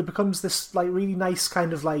 you know, there becomes this like really nice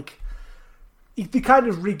kind of like, they kind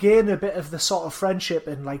of regain a bit of the sort of friendship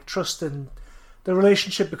and like trust, and the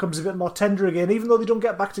relationship becomes a bit more tender again, even though they don't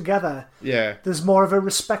get back together. Yeah. There's more of a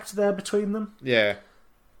respect there between them. Yeah.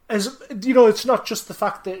 As you know, it's not just the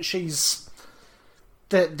fact that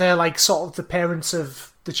they're like sort of the parents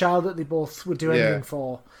of the child that they both would do anything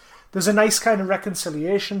for. There's a nice kind of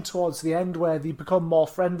reconciliation towards the end where they become more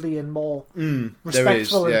friendly and more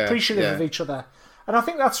respectful and appreciative of each other. And I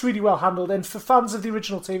think that's really well handled. And for fans of the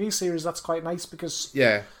original TV series, that's quite nice because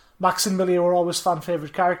Max and Milia were always fan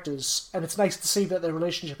favourite characters, and it's nice to see that their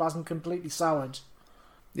relationship hasn't completely soured.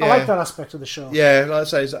 I like that aspect of the show. Yeah,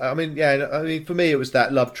 like I say, I mean, for me, it was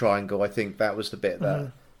that love triangle. I think that was the bit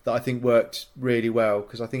that I think worked really well,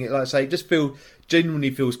 because I think it, like I say, just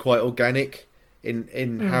genuinely feels quite organic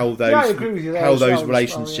in how those I agree with you there those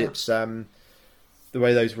relationships, the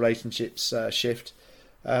way those relationships shift.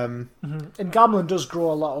 And Gamlen does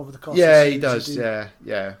grow a lot over the course. Yeah, he does.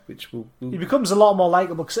 Yeah. Which he becomes a lot more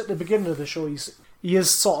likable, because at the beginning of the show, he is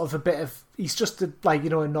sort of a bit of, he's just like, you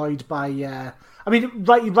know, annoyed by. I mean,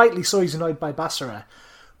 rightly so, he's annoyed by Basara,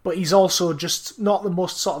 but he's also just not the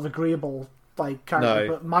most sort of agreeable like character.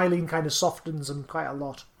 No. But Mylene kind of softens him quite a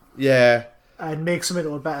lot. Yeah, and makes him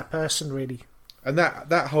into a better person, really. And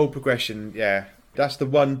that whole progression, that's the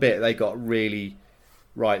one bit they got really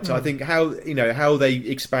right. So I think how they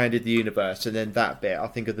expanded the universe, and then that bit, I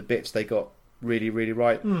think, are the bits they got really, really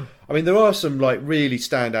right. I mean, there are some like really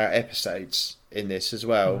standout episodes in this as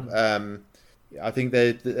well. I think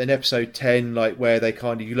in episode 10, like where they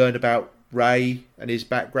you learn about Ray and his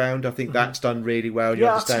background. I think that's done really well. You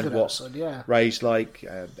understand what Ray's like.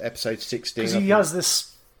 Episode 16, because he has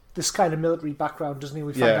this kind of military background, doesn't he?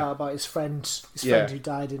 We find out about his friend who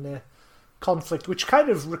died in a conflict, which kind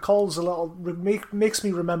of recalls a little, makes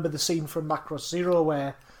me remember the scene from Macross Zero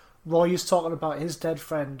where Roy is talking about his dead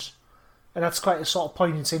friend, and that's quite a sort of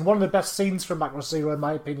poignant scene. One of the best scenes from Macross Zero, in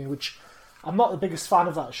my opinion, which I'm not the biggest fan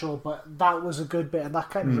of that show, but that was a good bit, and that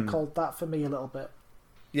kind of recalled that for me a little bit.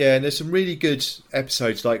 Yeah, and there's some really good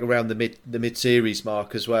episodes like around the mid series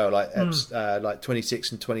mark as well, like like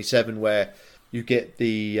 26 and 27, where you get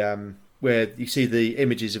the where you see the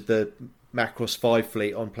images of the Macross 5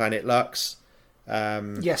 fleet on planet Lux.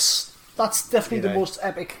 Yes, that's definitely the most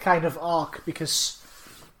epic kind of arc, because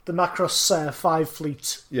the Macross 5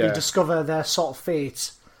 fleet, they discover their sort of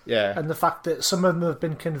fate. Yeah, and the fact that some of them have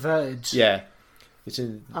been converted. Yeah, it's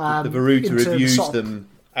in the Varuta have used them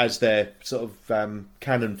as their sort of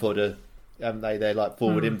cannon fodder. They're like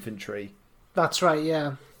forward infantry. That's right.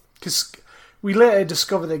 Yeah, because we later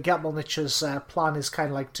discover that Gatmelnich's plan is kind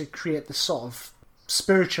of like to create this sort of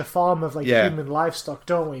spiritual form of like human livestock,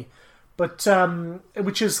 don't we? But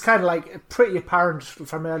which is kind of like pretty apparent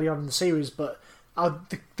from early on in the series, but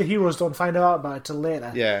the heroes don't find out about it till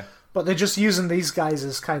later. Yeah. But they're just using these guys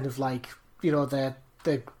as kind of like, you know, they're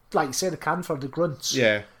like you say, the cannon fodder, the grunts.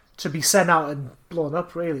 Yeah. To be sent out and blown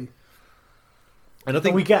up, really. And I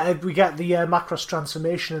think we get the Macross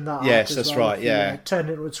transformation in that. Yes, that's right. Turned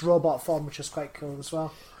into its robot form, which is quite cool as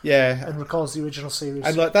well. Yeah, and recalls the original series.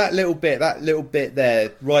 And like that little bit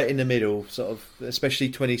there, right in the middle, sort of, especially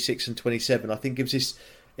 26 and 27. I think gives this.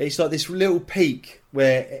 It's like this little peak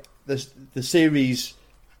where the series,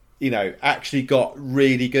 you know, actually got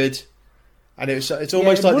really good, and it's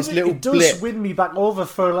almost like this little blip. It does win me back over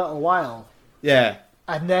for a little while. Yeah.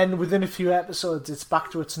 And then within a few episodes, it's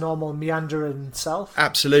back to its normal meandering self.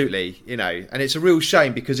 Absolutely, you know, and it's a real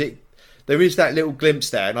shame because there is that little glimpse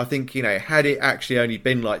there, and I think, you know, had it actually only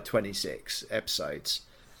been like 26 episodes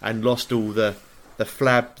and lost all the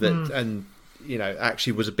flab that, and you know,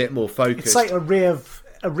 actually was a bit more focused. It's like a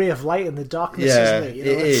ray of light in the darkness, isn't it? You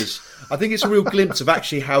know, it is. I think it's a real glimpse of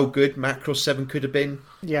actually how good Macross 7 could have been.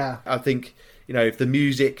 Yeah, I think, you know, if the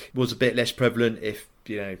music was a bit less prevalent, if,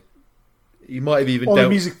 you know, you might have even the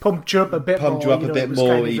music pumped you up a bit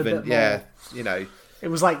more, even, you know, It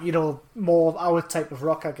was like, more of our type of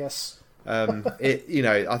rock, I guess. I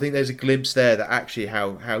think there's a glimpse there that actually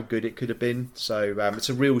how good it could have been. So it's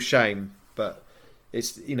a real shame, but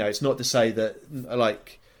it's not to say that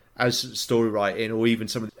like as story writing or even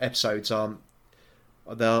some of the episodes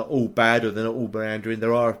they're all bad or they're not all meandering.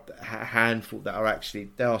 There are a handful that are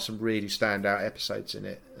there are some really standout episodes in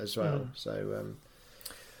it as well. So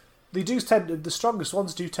they do the strongest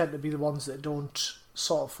ones do tend to be the ones that don't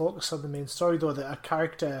sort of focus on the main story, though, that are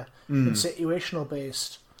character and situational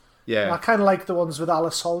based. Yeah, and I kind of like the ones with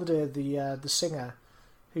Alice Holiday, the singer,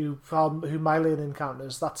 who Mylan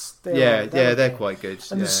encounters. They're quite good.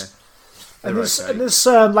 And there's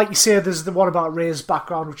like you say, there's the one about Ray's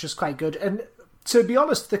background, which is quite good. And to be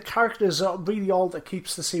honest, the characters are really all that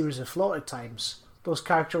keeps the series afloat at times. Those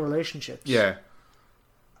character relationships. Yeah.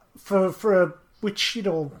 For which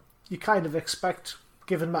you kind of expect,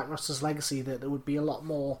 given Macross's legacy, that there would be a lot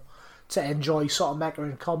more to enjoy, sort of mecha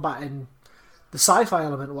and combat and the sci-fi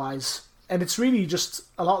element wise. And it's really just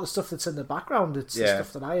a lot of the stuff that's in the background. It's the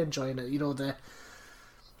stuff that I enjoy in it.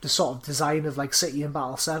 The sort of design of like City and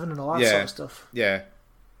Battle 7 and all that sort of stuff. Yeah.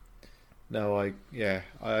 No, I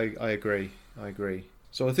agree. I agree.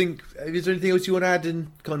 So I think, is there anything else you want to add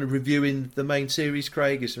in kind of reviewing the main series,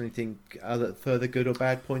 Craig? Is there anything other further good or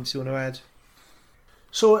bad points you want to add?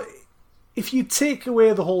 So if you take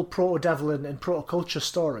away the whole proto-Devlin and proto-culture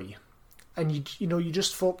story, and you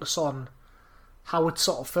just focus on how it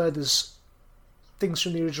sort of furthers things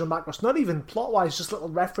from the original Macross, not even plot-wise, just little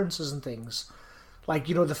references and things. Like,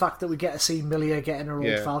 the fact that we get to see Milia getting her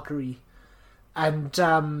old Valkyrie. And,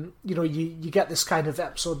 you get this kind of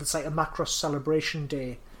episode that's like a Macross celebration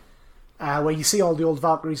day, where you see all the old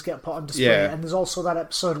Valkyries get put on display. Yeah. And there's also that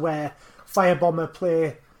episode where Firebomber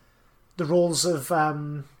play the roles of...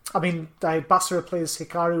 Basara plays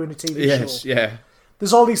Hikaru in a TV show. Yes, yeah.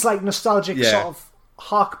 There's all these like nostalgic sort of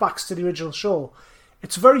harkbacks to the original show.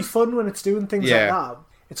 It's very fun when it's doing things like that.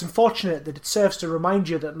 It's unfortunate that it serves to remind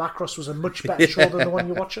you that Macross was a much better show than the one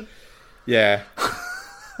you're watching. Yeah.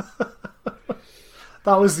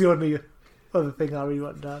 That was the only other thing I really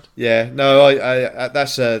wanted to add. Yeah, no, I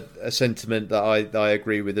that's a sentiment that I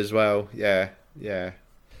agree with as well. Yeah.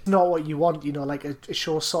 Not what you want, like a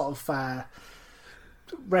show sort of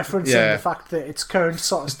referencing the fact that its current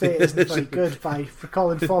sort of state isn't very good by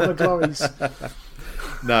recalling former glories.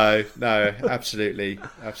 No, absolutely,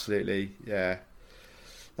 yeah.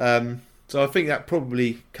 So I think that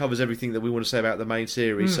probably covers everything that we want to say about the main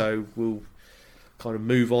series. So we'll kind of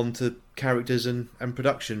move on to characters and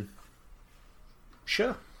production.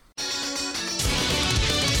 Sure.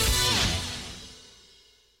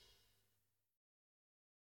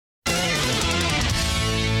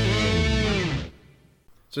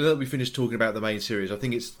 So now that we finished talking about the main series, I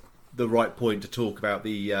think it's the right point to talk about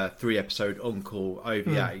the 3-episode Encore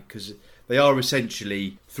OVA, because they are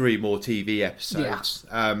essentially 3 more TV episodes.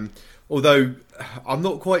 Yeah. Although I'm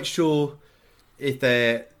not quite sure if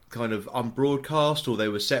they're kind of unbroadcast or they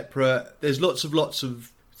were separate. There's lots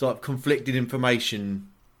of sort of conflicting information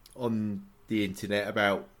on the internet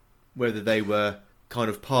about whether they were kind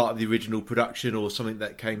of part of the original production or something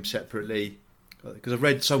that came separately. Because I've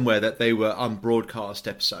read somewhere that they were unbroadcast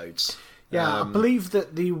episodes. Yeah, I believe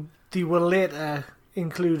that they were later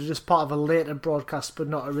included as part of a later broadcast, but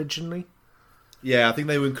not originally. Yeah, I think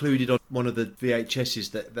they were included on one of the VHSs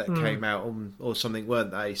that came out on, or something, weren't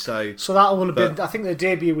they? So that would have been... I think the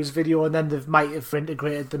debut was video, and then they might have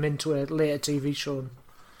integrated them into a later TV show.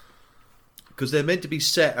 Because they're meant to be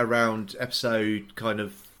set around episode kind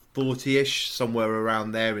of 40-ish, somewhere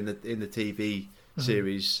around there in the TV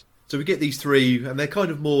series. So we get these 3, and they're kind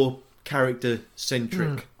of more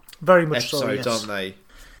character-centric very much episodes, so, yes. Aren't they?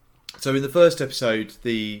 So in the first episode,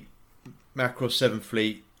 the Macross 7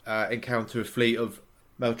 fleet encounter a fleet of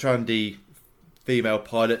Maltrandi female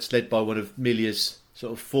pilots led by one of Milia's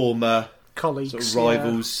sort of former colleagues, sort of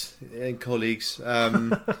rivals and colleagues.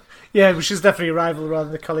 Yeah, but she's definitely a rival rather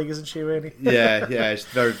than a colleague, isn't she, really? yeah, it's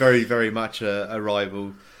very, very, very much a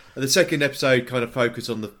rival. And the second episode kind of focused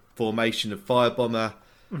on the formation of Firebomber,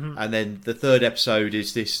 and then the third episode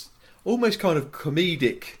is this almost kind of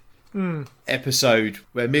comedic episode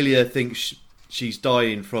where Milia thinks she's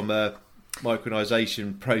dying from a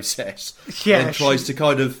micronization process and tries to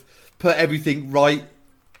kind of put everything right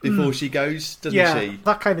before she goes, doesn't she? Yeah,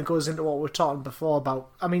 that kind of goes into what we were talking before about...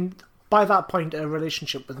 I mean, by that point, her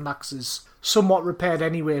relationship with Max is somewhat repaired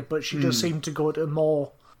anyway, but she does seem to go to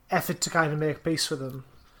more effort to kind of make peace with him.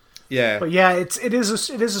 Yeah. But yeah, it is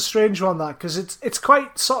a strange one, that, because it's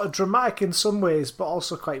quite sort of dramatic in some ways, but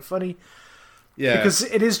also quite funny. Yeah. Because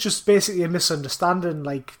it is just basically a misunderstanding.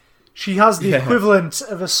 Like, She has the equivalent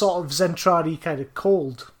of a sort of Zentradi kind of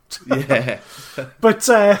cold. Yeah. but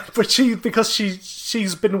because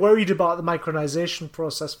she's been worried about the micronization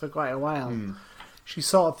process for quite a while. She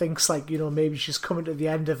sort of thinks like, maybe she's coming to the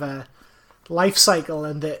end of a life cycle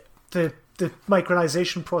and that the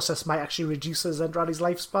micronization process might actually reduce Zentradi's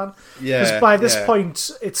lifespan. Yeah. Because by this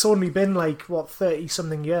point, it's only been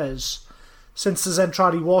 30-something years since the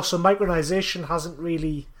Zentradi War, so micronization hasn't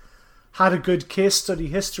really had a good case study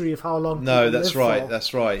history of how long. No, that's right.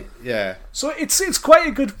 That's right. Yeah. So it's quite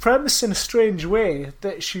a good premise in a strange way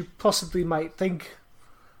that she possibly might think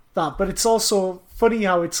that, but it's also funny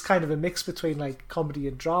how it's kind of a mix between comedy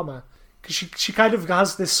and drama, because she kind of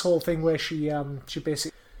has this whole thing where she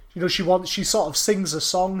basically she sort of sings a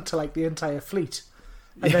song to the entire fleet,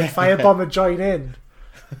 and then Firebomber join in.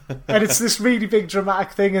 And it's this really big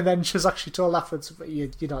dramatic thing, and then she's actually told afterwards, but you're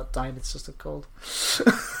not dying, it's just a cold.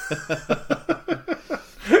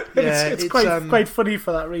 It's quite funny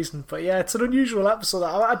for that reason. But yeah, it's an unusual episode.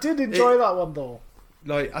 I did enjoy that one though.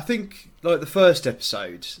 I think the first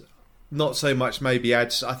episode, not so much maybe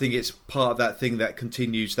adds. I think it's part of that thing that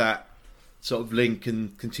continues that sort of link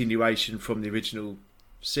and continuation from the original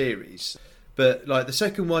series. But the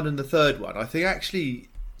second one and the third one, I think actually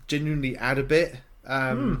genuinely add a bit.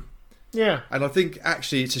 Yeah. And I think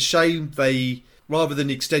actually it's a shame they, rather than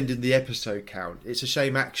extending the episode count, it's a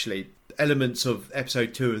shame actually elements of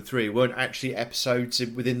episode 2 and 3 weren't actually episodes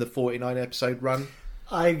within the 49 episode run.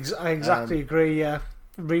 I exactly agree, yeah.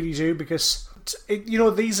 Really do, because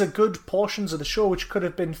these are good portions of the show which could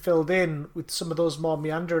have been filled in with some of those more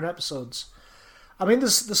meandering episodes. I mean,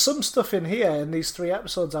 there's some stuff in here in these 3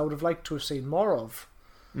 episodes I would have liked to have seen more of,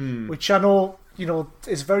 which I know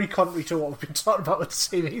is very contrary to what we've been talking about with the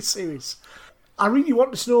TV series. I really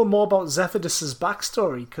wanted to know more about Zephyrus'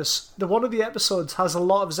 backstory, because one of the episodes has a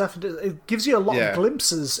lot of Zephyrus. It gives you a lot of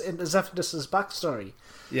glimpses into Zephyrus' backstory.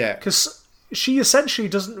 Yeah. Because she essentially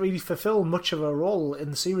doesn't really fulfill much of a role in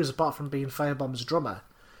the series apart from being Firebomb's drummer.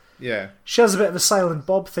 Yeah. She has a bit of a Silent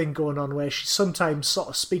Bob thing going on where she sometimes sort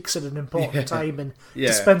of speaks at an important time and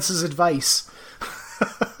dispenses advice.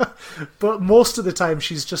 But most of the time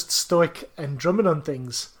she's just stoic and drumming on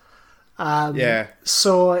things.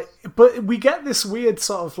 So, but we get this weird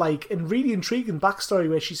sort of and really intriguing backstory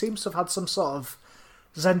where she seems to have had some sort of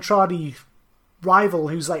Zentradi rival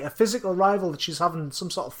who's a physical rival that she's having some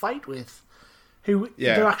sort of fight with, who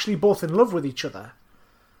they're actually both in love with each other.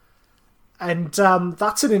 And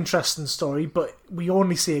that's an interesting story, but we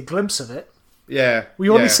only see a glimpse of it. Yeah. We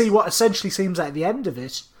only see what essentially seems like the end of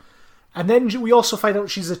it. And then we also find out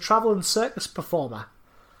she's a travelling circus performer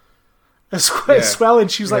as well,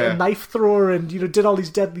 and she's a knife thrower and did all these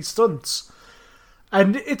deadly stunts.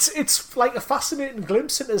 And it's a fascinating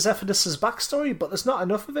glimpse into Zephyrus' backstory, but there's not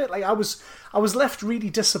enough of it. I was left really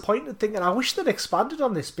disappointed, thinking I wish they'd expanded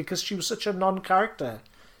on this because she was such a non-character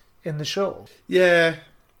in the show. Yeah,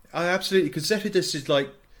 I absolutely, because Zephyrus is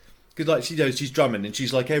because she's drumming and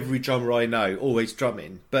she's like every drummer I know, always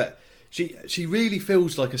drumming, but she really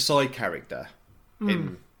feels like a side character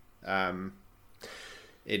in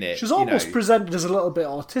it. She's almost presented as a little bit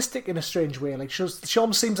autistic in a strange way. She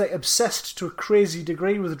almost seems obsessed to a crazy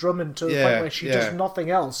degree with drumming to the point where she does nothing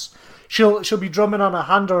else. She'll be drumming on her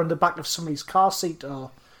hand or on the back of somebody's car seat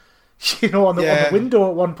or on the window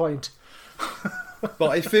at one point. But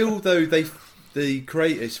I feel though the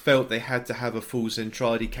creators felt they had to have a full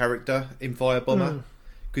Zentradi character in Firebomber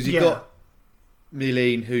because you've got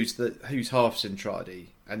Milene who's half Zentradi,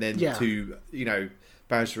 and then two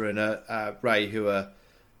Bowser and Ray who are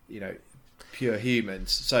pure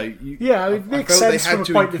humans. So it makes sense from a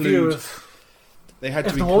point of view of the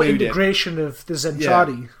whole integration of the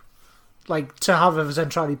Zentradi. To have a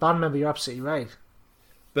Zentradi band member, you're absolutely right.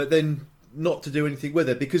 But then not to do anything with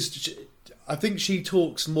her, because I think she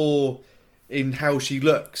talks more in how she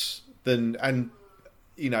looks and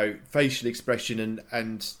facial expression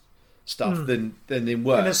and stuff than in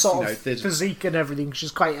words. And a sort of physique and everything.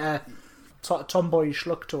 She's quite a sort of tomboyish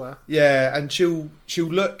look to her. Yeah, and she'll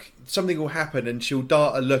look, something will happen and she'll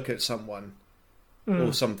dart a look at someone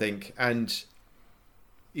or something, and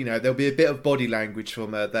there'll be a bit of body language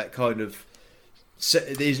from her that kind of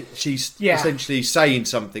she's essentially saying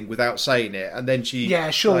something without saying it, and then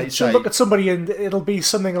she'll look at somebody and it'll be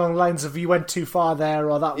something along the lines of "you went too far there"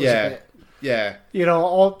 or "that was a bit."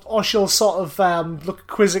 Or she'll sort of look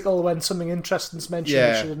quizzical when something interesting's mentioned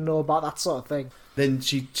that she didn't know about, that sort of thing. Then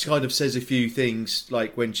she kind of says a few things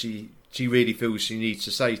when she really feels she needs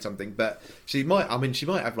to say something, but she might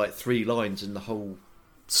have 3 lines in the whole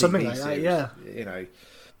something like series, that.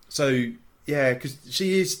 So because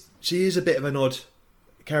she is a bit of an odd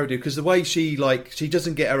character, because the way she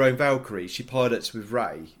doesn't get her own Valkyrie, she pilots with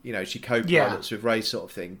Rey. You know, she co-pilots with Rey, sort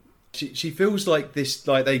of thing. She feels like this,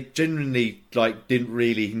 like they genuinely didn't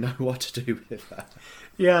really know what to do with her.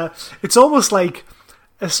 Yeah, it's almost like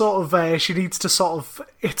a sort of she needs to sort of.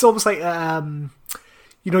 It's almost like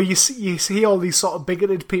you know, you see all these sort of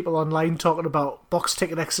bigoted people online talking about box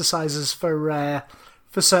ticket exercises for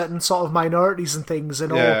certain sort of minorities and things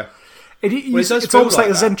and all. It's almost like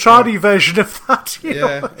a Zentradi version of that, you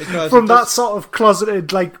know, from that sort of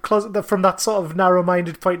closeted, from that sort of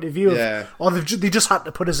narrow-minded point of view. Or they just had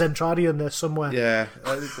to put a Zentradi in there somewhere. Yeah,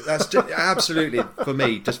 that's just, absolutely, for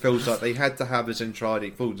me, just feels like they had to have a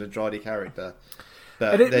full Zentradi character.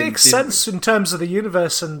 But and it makes sense in terms of the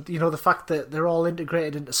universe and, you know, the fact that they're all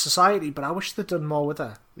integrated into society, but I wish they'd done more with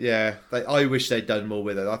her. Yeah, I wish they'd done more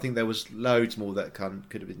with her. I think there was loads more that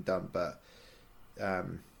could have been done, but...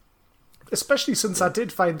 especially since I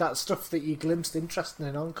did find that stuff that you glimpsed interesting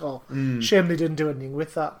in Encore. Shame they didn't do anything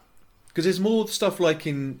with that. Because there's more stuff like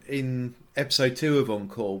in episode 2 of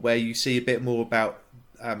Encore where you see a bit more about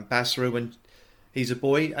Basra when he's a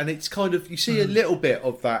boy, and it's kind of, you see a little bit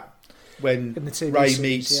of that when Rey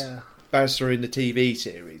meets Basra in the TV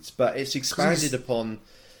series, but it's expanded upon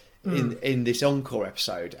in this Encore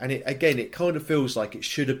episode, and it kind of feels like it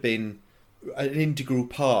should have been an integral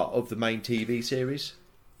part of the main TV series.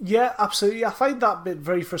 Yeah, absolutely. I find that bit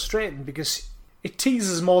very frustrating because it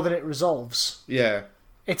teases more than it resolves. Yeah.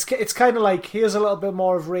 It's kind of like, here's a little bit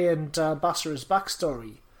more of Rey and Basra's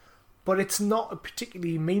backstory, but it's not a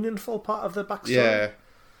particularly meaningful part of the backstory. Yeah.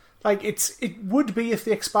 Like, it would be if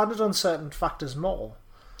they expanded on certain factors more,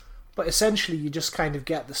 but essentially you just kind of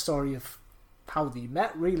get the story of how they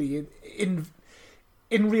met, really, in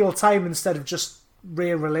real time instead of just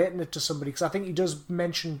Rey relating it to somebody, because I think he does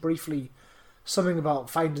mention briefly something about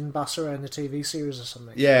finding Basra in the TV series or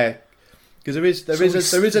something. Yeah, because there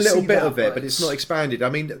is a little bit of it, but it's not expanded.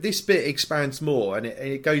 I mean, this bit expands more, and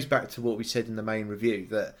it goes back to what we said in the main review,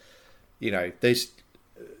 that, you know, there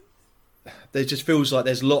just feels like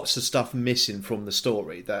there's lots of stuff missing from the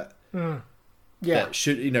story that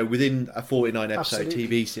should, you know, within a 49 episode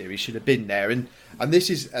TV series should have been there, and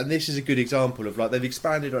this is a good example of, like, they've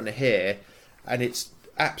expanded on it here, and it's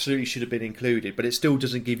absolutely should have been included, but it still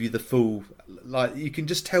doesn't give you the full, like, you can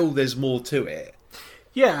just tell there's more to it.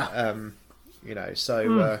 Yeah. You know,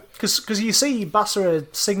 so... Because you see Basra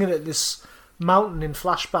singing at this mountain in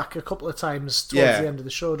flashback a couple of times towards the end of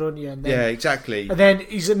the show, don't you? And then, exactly. And then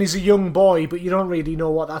he's a young boy, but you don't really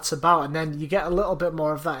know what that's about, and then you get a little bit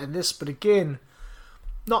more of that in this, but again,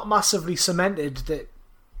 not massively cemented that,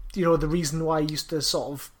 you know, the reason why he used to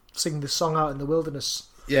sort of sing this song out in the wilderness.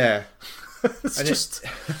 Yeah.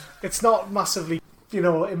 It's not massively, you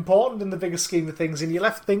know, important in the bigger scheme of things, and you're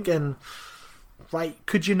left thinking, right,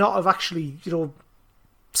 could you not have actually, you know,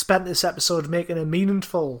 spent this episode making a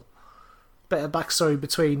meaningful bit of backstory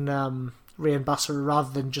between Rey and Basra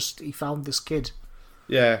rather than just he found this kid?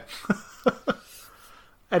 Yeah.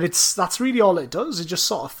 And that's really all it does. It just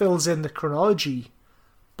sort of fills in the chronology,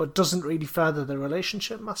 but doesn't really further the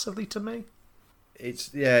relationship massively to me. It's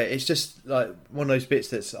just like one of those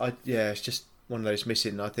bits it's just one of those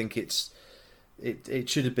missing. I think it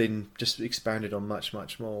should have been just expanded on much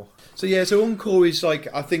more. So Encore is like,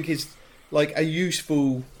 I think is like a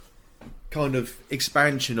useful kind of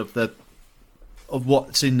expansion of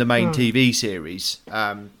what's in the main TV series.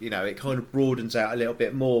 You know, it kind of broadens out a little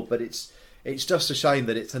bit more, but it's just a shame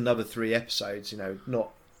that it's another 3 episodes. You know,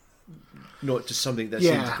 not just something that's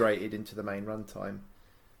integrated into the main runtime.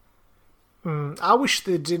 I wish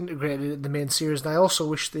they'd integrated it in the main series, and I also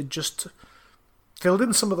wish they'd just filled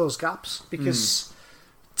in some of those gaps, because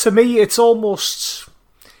to me it's almost,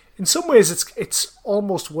 in some ways it's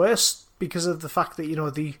almost worse because of the fact that, you know,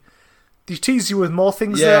 they tease you with more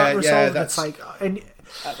things that aren't resolved. It's like, and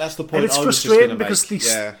that's the point. And it's frustrating because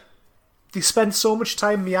they spend so much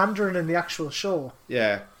time meandering in the actual show.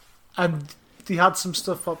 Yeah, and they had some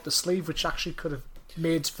stuff up the sleeve which actually could have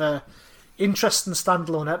made for interesting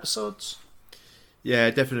standalone episodes.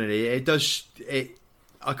 Yeah, definitely. It does.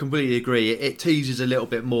 I completely agree. It teases a little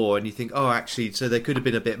bit more, and you think, oh, actually, so there could have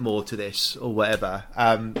been a bit more to this, or whatever.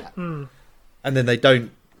 And then they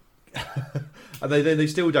don't, and they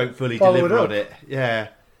still don't fully deliver on it. Yeah,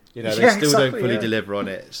 you know, they still don't fully deliver on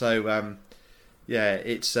it. So,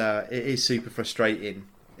 it is super frustrating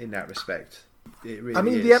in that respect. It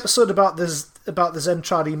really is. The episode about the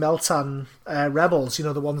Zentradi Meltan rebels, you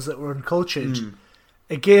know, the ones that were uncultured.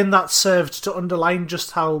 Again, that served to underline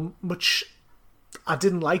just how much I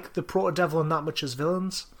didn't like the Proto-Devil that much as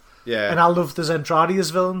villains. Yeah. And I love the Zentradi as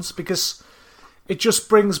villains, because it just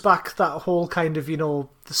brings back that whole kind of, the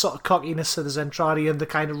sort of cockiness of the Zentradi and the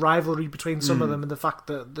kind of rivalry between some of them, and the fact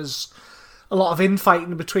that there's a lot of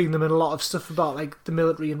infighting between them and a lot of stuff about like the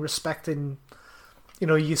military and respecting,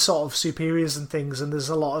 your sort of superiors and things, and there's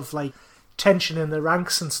a lot of like tension in the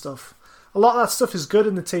ranks and stuff. A lot of that stuff is good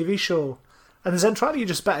in the TV show, and the Zentradi are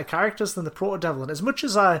just better characters than the Proto-Devil. And as much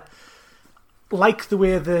as I like the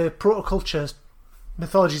way the Proto-Culture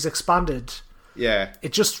mythology's expanded,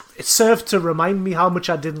 it served to remind me how much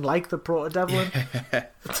I didn't like the Proto-Devil.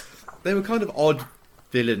 They were kind of odd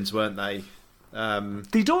villains, weren't they?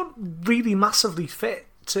 They don't really massively fit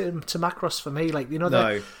to Macross for me. Like,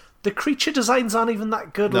 no. The creature designs aren't even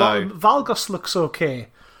that good. No. Valgos looks okay,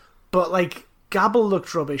 but like Gabble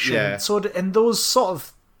looked rubbish. Yeah. And those sort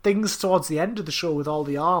of things towards the end of the show with all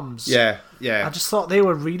the arms. Yeah. I just thought they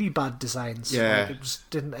were really bad designs. Yeah. Like, I just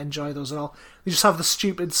didn't enjoy those at all. They just have the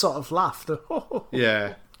stupid sort of laugh.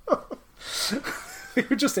 Yeah. They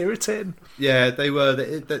were just irritating. Yeah, they were.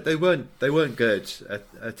 They weren't good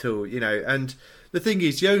at all. And the thing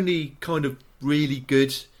is, the only kind of really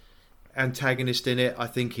good antagonist in it, I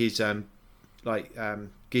think, is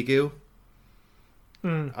Gigil.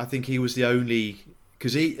 I think he was the only,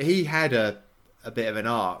 because he had a bit of an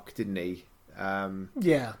arc, didn't he?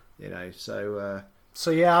 Yeah. So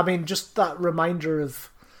yeah, I mean, just that reminder of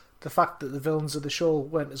the fact that the villains of the show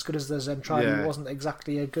weren't as good as the Zentradi wasn't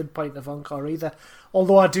exactly a good point of encore either.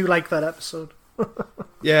 Although I do like that episode.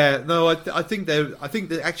 Yeah, no, I think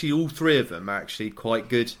that actually all three of them are actually quite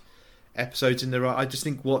good episodes in there. I just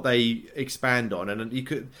think what they expand on, and you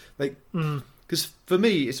could because for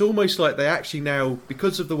me it's almost like they actually now,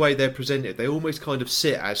 because of the way they're presented, they almost kind of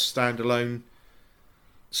sit as standalone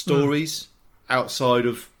stories outside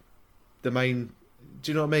of the main.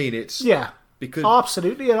 Do you know what I mean? It's because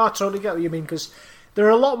absolutely, and I totally get what you mean, because they're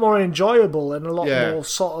a lot more enjoyable and a lot more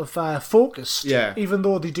sort of focused, even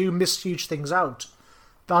though they do miss huge things out,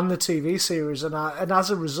 than the TV series. And as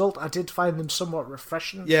a result, I did find them somewhat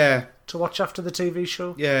refreshing to watch after the TV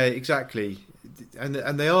show. Yeah, exactly. And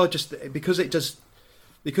they are just, because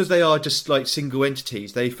they are just like single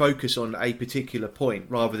entities, they focus on a particular point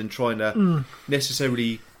rather than trying to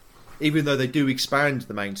necessarily, even though they do expand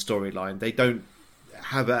the main storyline, they don't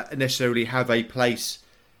necessarily have a place,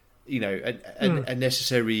 a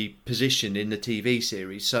necessary position in the TV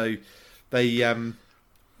series. So they,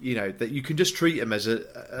 that you can just treat them as a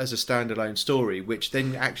standalone story, which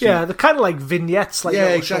then actually they're kind of like vignettes, like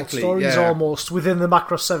little short stories almost within the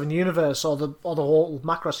Macross 7 universe or the whole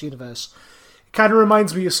Macross universe. It kind of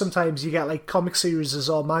reminds me of sometimes you get like comic series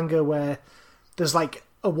or manga where there's like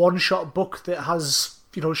a one-shot book that has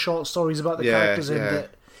short stories about the characters in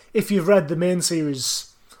that. If you've read the main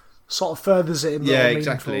series, sort of furthers it in more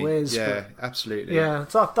meaningful ways. Yeah, absolutely. Yeah,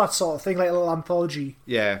 it's that sort of thing, like a little anthology.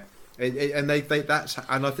 Yeah, and I think that's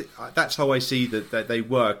how I see that they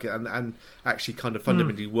work and actually kind of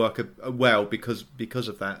fundamentally work well because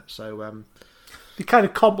of that. So they kind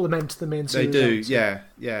of complement the main series. They do,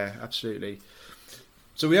 yeah, absolutely.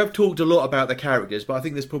 So we have talked a lot about the characters, but I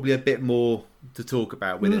think there's probably a bit more to talk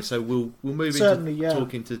about with it. So we'll move into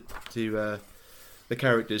talking to the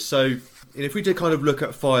characters. So if we did kind of look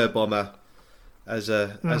at Firebomber as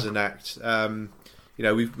an act,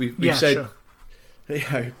 we've said,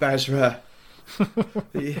 Basra,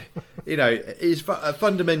 is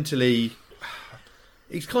fundamentally,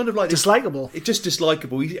 he's kind of like dislikable. It's just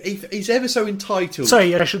dislikable. He's ever so entitled.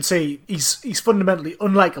 Sorry, I should say he's fundamentally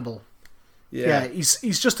unlikable. Yeah, he's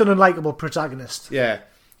just an unlikable protagonist. Yeah,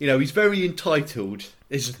 he's very entitled,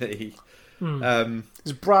 isn't he?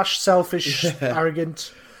 He's brash, selfish,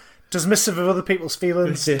 arrogant, dismissive of other people's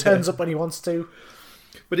feelings, turns up when he wants to.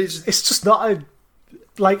 But it's just not a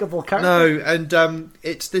likable character. No, and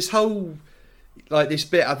it's this whole, like, this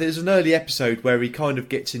bit. There's an early episode where he kind of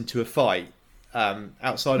gets into a fight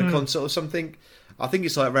outside a concert or something. I think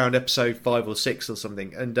it's like around episode 5 or 6 or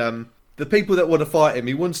something. And the people that want to fight him,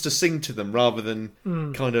 he wants to sing to them rather than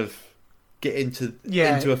kind of get into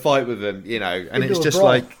a fight with them, And it's just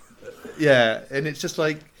like, and it's just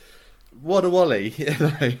like, what a wally.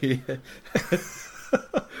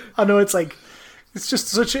 I know, it's like, it's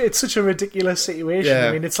such a ridiculous situation.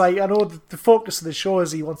 I mean, it's like, I know the focus of the show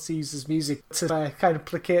is he wants to use his music to kind of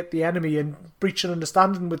placate the enemy and breach an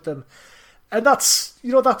understanding with them, and that's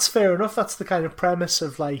that's fair enough. That's the kind of premise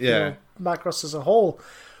of Macross as a whole.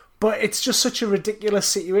 But it's just such a ridiculous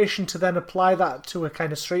situation to then apply that to a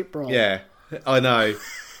kind of street brawl. Yeah, I know.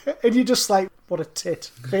 And you're just like, what a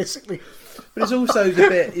tit, basically. But it's also the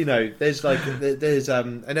bit, there's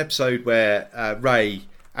an episode where Ray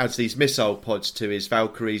adds these missile pods to his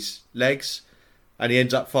Valkyrie's legs, and he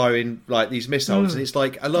ends up firing like these missiles, and it's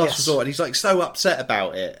like a last resort, and he's like so upset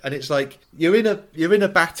about it, and it's like you're in a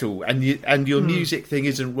battle, and your music thing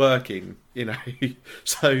isn't working,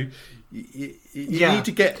 so you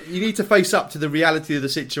need to face up to the reality of the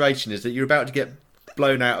situation, is that you're about to get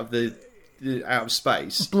blown out of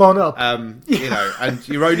space, blown up, and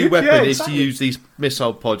your only weapon is to use these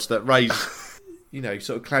missile pods that Ray's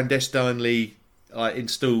sort of clandestinely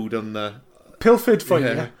installed on the pilfered for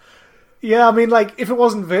you. Yeah, I mean, like, if it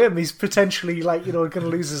wasn't for him, he's potentially, like, going to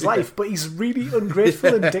lose his life, but he's really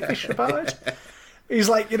ungrateful and dickish about it. He's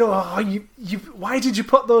like, why did you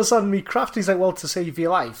put those on me craft? He's like, well, to save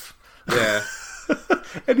your life. Yeah.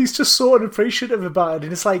 And he's just so unappreciative about it.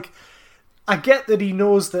 And it's like, I get that he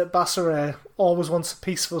knows that Basara always wants a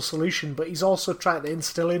peaceful solution, but he's also trying to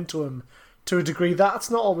instill into him, to a degree,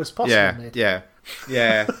 that's not always possible, mate. Yeah.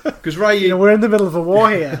 Because Ray... we're in the middle of a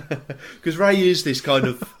war here. Because Ray is this kind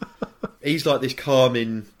of... He's like this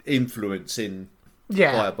calming influence in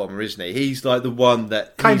Firebomber, isn't he? He's like the one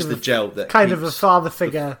that... He's the gel that kind of a father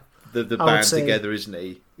figure. The band together, isn't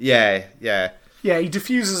he? Yeah. Yeah, he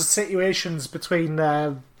diffuses situations between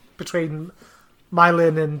Myelin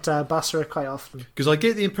and Basara quite often. Because I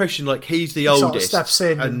get the impression like he's the oldest. Sort of steps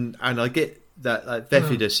in. And I get that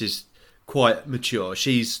Vethidus is quite mature.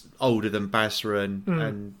 She's older than Basara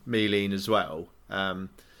and Myelin as well.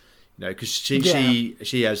 Because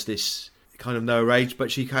she has this kind of no age,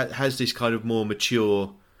 but she has this kind of more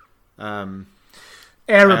mature air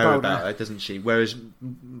about her, doesn't she? Whereas,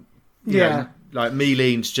 like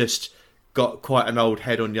Myelin's just got quite an old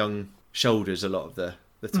head on young shoulders a lot of the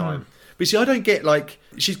time. But see, I don't get, like,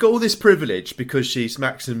 she's got all this privilege because she's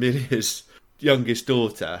Maximilia's youngest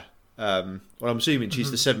daughter. Well, I'm assuming she's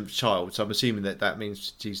the seventh child, so I'm assuming that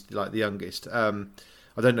means she's like the youngest. I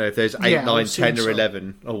don't know if there's 8, 9, 10 or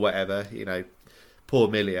 11 or whatever, poor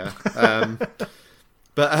Milia.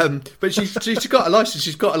 But she's got a license.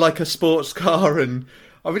 She's got like a sports car, and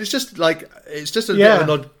I mean it's just a bit of an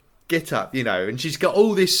odd get up, and she's got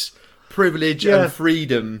all this privilege and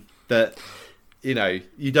freedom that you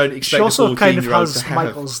don't expect. She also kind of has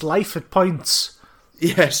Michael's life at points.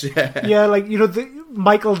 Yes, like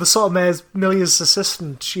Michael, the sort of Milia's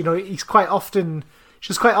assistant. She's quite often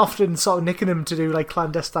sort of nicking him to do like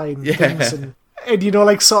clandestine things, and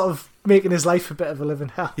like sort of making his life a bit of a living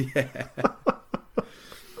hell. Yeah.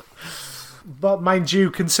 But mind you,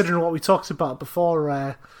 considering what we talked about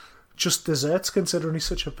before, just desserts, considering he's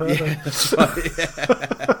such a pervert. Yeah, that's right.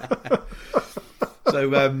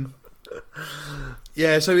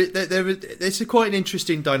 Yeah. So it's quite an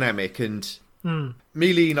interesting dynamic, and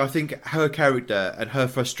Myelin, I think her character and her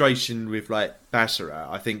frustration with like Basara,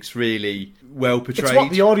 I think is really well portrayed. It's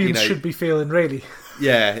what the audience should be feeling, really.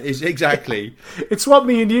 Yeah, exactly. It's what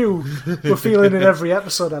me and you were feeling in every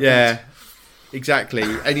episode. Yeah, exactly.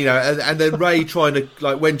 And and then Ray trying to,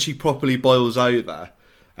 like, when she properly boils over,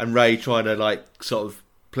 and Ray trying to like sort of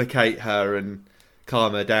placate her and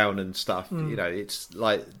calm her down and stuff. It's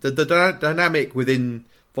like the dynamic within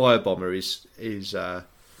Firebomber is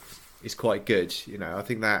quite good. I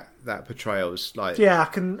think that portrayal's like... Yeah, I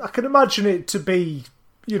can imagine it to be,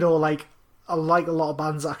 like a lot of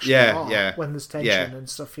bands actually are when there's tension and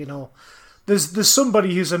stuff, There's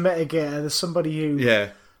somebody who's a mitigator, there's somebody who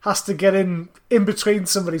has to get in between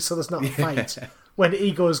somebody so there's not a fight when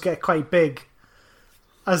egos get quite big,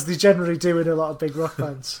 as they generally do in a lot of big rock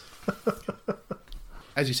bands.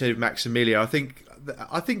 As you said with Max and Milia,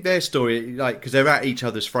 I think their story, like, because they're at each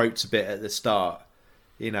other's throats a bit at the start,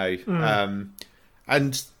 and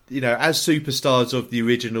as superstars of the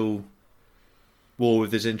original War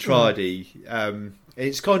with the Zentradi,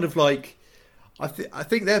 it's kind of like I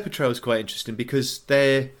think their portrayal is quite interesting, because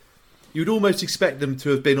you'd almost expect them to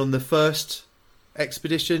have been on the first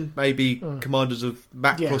expedition, maybe commanders of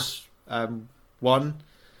Macross 1,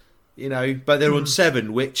 but they're on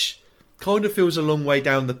 7, which kind of feels a long way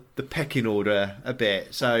down the pecking order a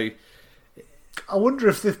bit. So I wonder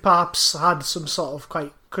if they've perhaps had some sort of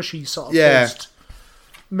quite cushy sort of first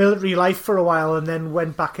military life for a while, and then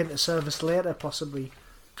went back into service later, possibly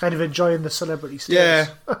kind of enjoying the celebrity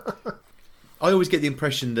status. Yeah. I always get the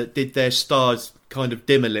impression that did their stars kind of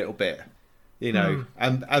dim a little bit, and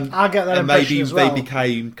I get that and impression maybe as well. They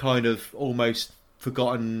became kind of almost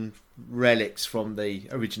forgotten relics from the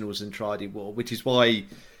original Zentradi War, which is why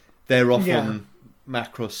they're off on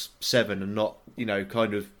Macross 7 and not,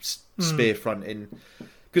 kind of spear fronting.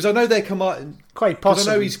 Because I know they're quite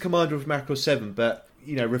possible. I know he's commander of Macross 7, but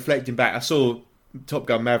reflecting back, I saw Top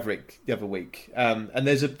Gun Maverick the other week, and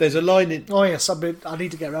there's a line in. Oh yes, I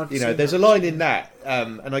need to get around to seeing there's that. a line in that,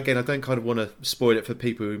 and again, I don't kind of want to spoil it for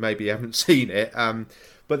people who maybe haven't seen it,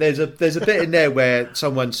 but But there's a bit in there where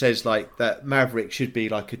someone says like that Maverick should be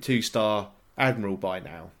like a 2-star admiral by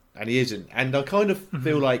now, and he isn't. And I kind of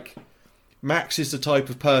feel like Max is the type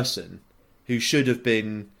of person who should have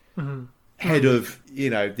been head of,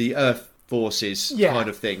 the Earth Forces kind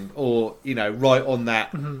of thing, or right on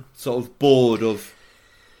that sort of board of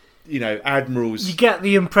admirals. You get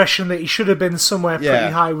the impression that he should have been somewhere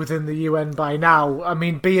pretty high within the UN by now. I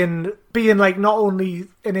mean, being like not only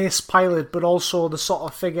an ace pilot, but also the sort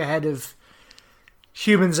of figurehead of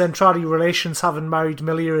human-Zentradi relations, having married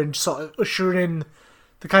Milia and sort of ushering in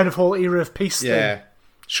the kind of whole era of peace thing,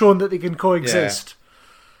 showing that they can coexist.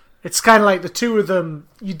 It's kind of like the two of them,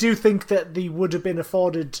 you do think that they would have been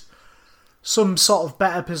afforded some sort of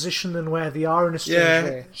better position than where they are in a strange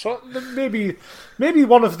way. So maybe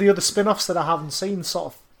one of the other spin-offs that I haven't seen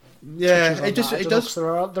sort of it does.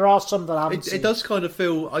 There are some that I haven't seen. It does kind of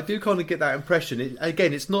feel. I do kind of get that impression.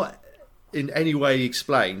 Again, it's not in any way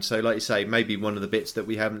explained. So, like you say, maybe one of the bits that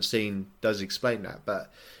we haven't seen does explain that.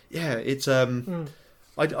 But yeah, it's. I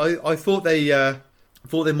thought they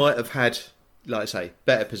might have had, like I say,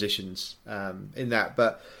 better positions in that,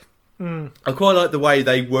 but. I quite like the way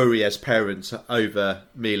they worry as parents over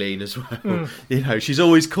Meline as well. She's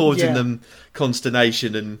always causing them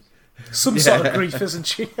consternation and some sort of grief, isn't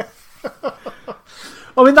she?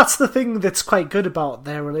 I mean, that's the thing that's quite good about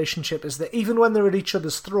their relationship, is that even when they're at each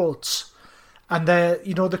other's throats and they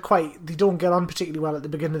don't get on particularly well at the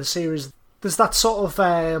beginning of the series, there's that sort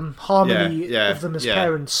of harmony of them as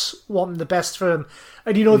parents wanting the best for them.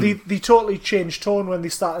 And they totally change tone when they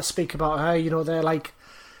start to speak about her. They're like,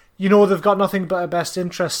 they've got nothing but her best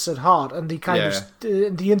interests at heart, and they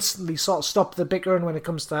they instantly sort of stop the bickering when it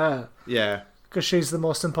comes to her. Yeah. Because she's the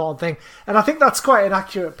most important thing. And I think that's quite an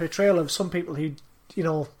accurate portrayal of some people who,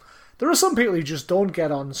 there are some people who just don't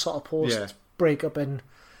get on sort of post-breakup and,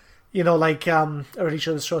 are at each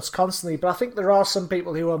other's throats constantly. But I think there are some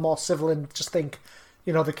people who are more civil and just think,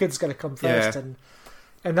 the kid's going to come first. Yeah.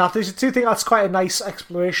 And that, I do think that's quite a nice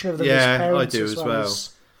exploration of them as parents I do as well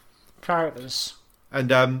as characters.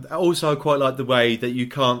 And also I quite like the way that you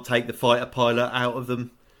can't take the fighter pilot out of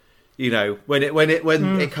them. When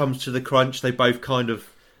it comes to the crunch, they both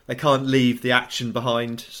they can't leave the action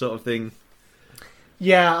behind, sort of thing.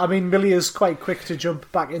 Yeah, I mean, Milia's quite quick to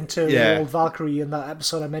jump back into the old Valkyrie in that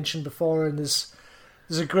episode I mentioned before, and there's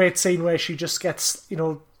a great scene where she just gets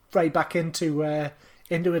right back into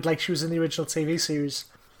it like she was in the original TV series.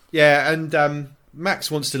 Yeah, and Max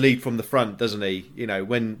wants to lead from the front, doesn't he?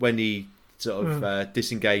 When he sort of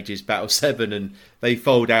disengages Battle 7 and they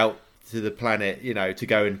fold out to the planet, to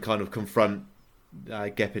go and kind of confront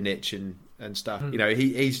Gepenich and stuff.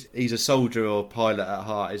 He's a soldier or pilot at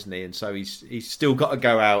heart, isn't he? And so he's still got to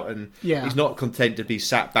go out, and he's not content to be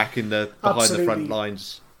sat back behind the front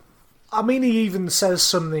lines. I mean, he even says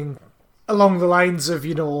something along the lines of,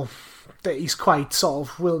 that he's quite sort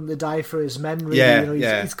of willing to die for his men, really.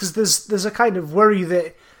 Because there's a kind of worry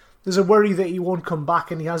that he won't come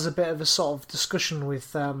back, and he has a bit of a sort of discussion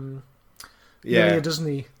with Milia, doesn't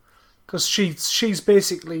he? Because she's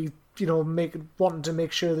basically, wanting to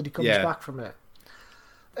make sure that he comes back from it.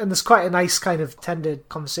 And there's quite a nice kind of tender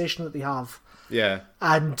conversation that they have. Yeah.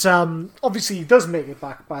 And obviously he does make it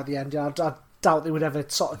back by the end. I doubt they would ever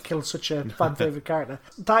sort of kill such a fan favourite character.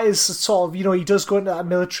 That is sort of, he does go into that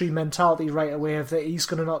military mentality right away of that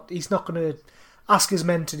he's not going to ask his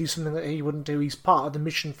men to do something that he wouldn't do. He's part of the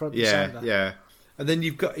mission front and centre. Yeah. And then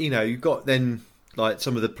you've got then like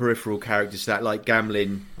some of the peripheral characters that, like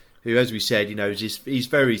Gamlin, who, as we said, he's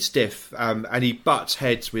very stiff, and he butts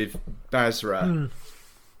heads with Basra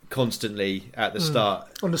constantly at the start.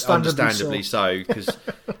 Understandably so, because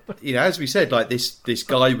as we said, like this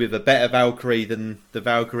guy with a better Valkyrie than the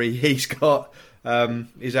Valkyrie he's got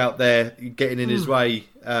is out there getting in his way.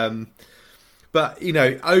 But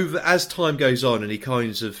over as time goes on, and he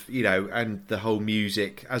kind of and the whole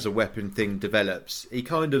music as a weapon thing develops, he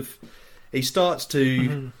starts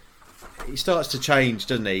to change,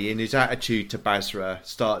 doesn't he? And his attitude to Basra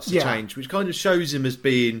starts to change, which kind of shows him as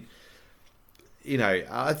being,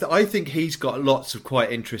 I think he's got lots of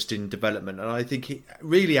quite interesting development, and I think he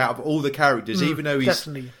really, out of all the characters, even though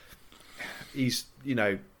he's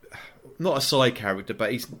not a side character,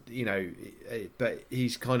 but he's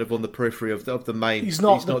kind of on the periphery of the main. He's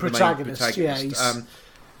not the protagonist. Yeah,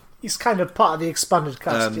 he's kind of part of the expanded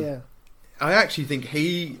cast. I actually think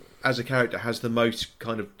he, as a character, has the most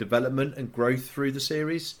kind of development and growth through the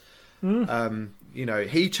series.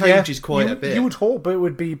 He changes quite a bit. You would hope it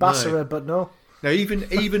would be Basra, but no. No,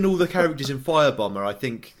 even all the characters in Firebomber, I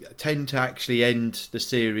think, tend to actually end the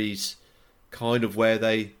series kind of where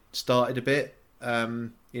they started a bit.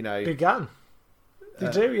 Began.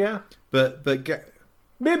 They do, yeah. But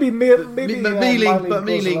Maybe Mealing,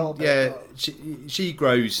 yeah, she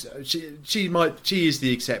grows. She is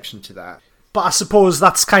the exception to that. But I suppose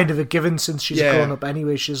that's kind of a given since she's grown up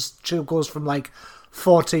anyway. She goes from like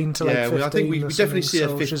 14 to like 15. Well, I think we definitely see her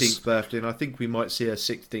so 15th birthday, and I think we might see her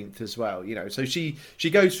 16th as well. You know, so she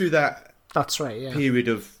goes through that. That's right. Yeah. Period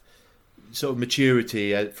of sort of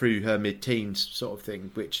maturity through her mid-teens sort of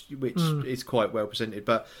thing, which is quite well presented.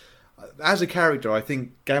 But as a character, I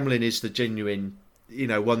think Gamlen is the genuine,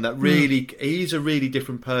 one that really he's a really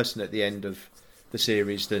different person at the end of the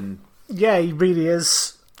series than. Yeah, he really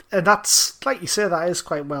is, and that's like you say, that is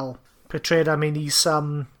quite well portrayed. I mean, he's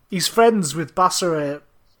friends with Basara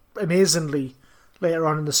amazingly later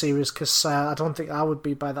on in the series, because I don't think I would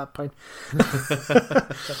be by that point.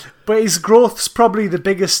 But his growth's probably the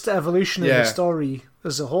biggest evolution in the story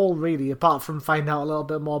as a whole, really, apart from finding out a little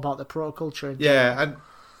bit more about the proto-culture.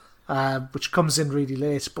 Which comes in really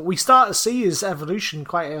late. But we start to see his evolution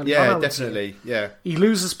quite early on. Yeah, definitely. Yeah. He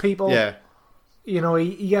loses people. Yeah. He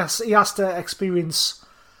has to experience...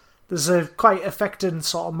 There's a quite affecting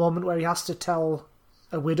sort of moment where he has to tell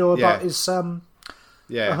a widow about his her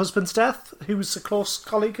husband's death, who was a close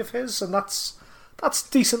colleague of his, and that's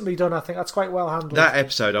decently done. I think that's quite well handled. That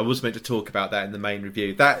episode, I was meant to talk about that in the main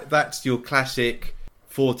review. That's your classic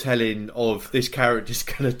foretelling of this character's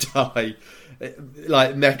going to die,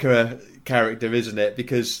 like Mecha character, isn't it?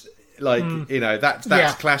 Because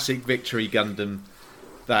that's classic Victory Gundam.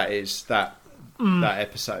 That is that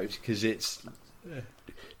episode, because it's.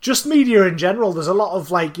 Just media in general, there's a lot of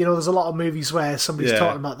there's a lot of movies where somebody's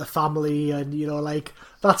talking about the family and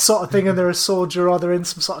that sort of thing, and they're a soldier or they're in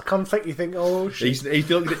some sort of conflict. You think, oh shit, he's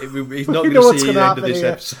not going to see the end of this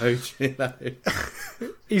episode.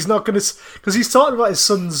 He's not going to, because he's talking about his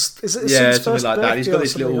son's. Is it his son's first like birthday that? He's got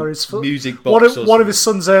this little music box. One of his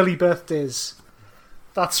son's early birthdays.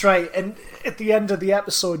 That's right, and at the end of the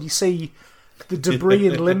episode, you see the debris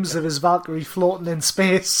and limbs of his Valkyrie floating in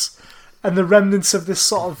space. And the remnants of this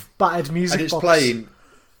sort of battered music and it's box, playing,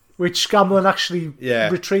 which Gamlen actually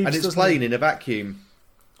retrieves. And it's playing in a vacuum.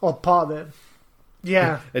 Or part of it.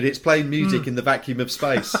 Yeah. And it's playing music in the vacuum of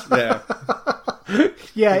space. Yeah.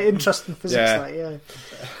 Yeah, interesting physics,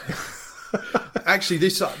 Actually,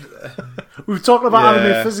 this... We've talked about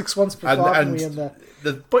anime physics once before, haven't we?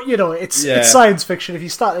 But, it's science fiction. If you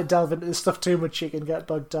start to delve into this stuff too much, you can get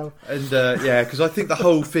bogged down. And, because I think the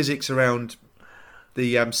whole physics around...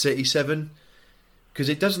 the City 7, because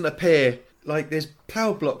it doesn't appear like there's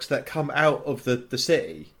power blocks that come out of the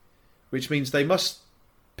city, which means they must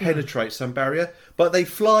penetrate some barrier, but they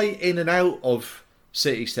fly in and out of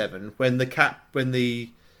City 7 when the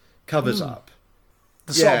cover's up.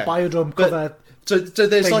 The sort of biodome cover. So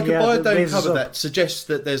there's thing, like a biodome cover that suggests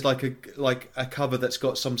that there's like a cover that's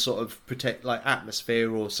got some sort of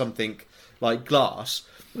atmosphere or something like glass,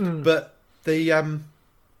 but the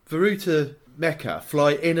Veruta Mecha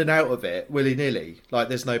fly in and out of it willy-nilly, like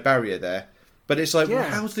there's no barrier there. But it's like, well,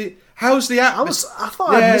 how's the atmosphere? I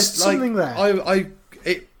thought I missed something there.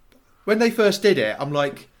 When they first did it, I'm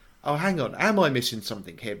like, oh, hang on, am I missing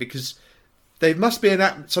something here? Because there must be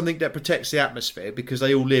something that protects the atmosphere, because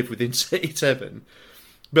they all live within City 7.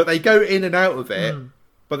 But they go in and out of it,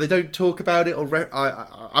 but they don't talk about it.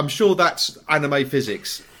 I'm sure that's anime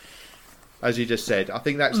physics, as you just said. I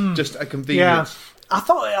think that's just a convenience. Yeah.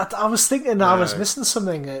 I was thinking I was missing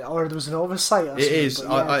something, or there was an oversight. Or it is.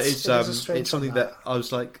 It's something that I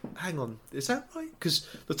was like, hang on, is that right? Because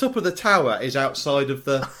the top of the tower is outside of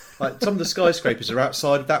the, some of the skyscrapers are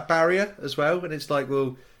outside of that barrier as well, and it's like,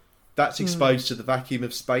 well, that's exposed to the vacuum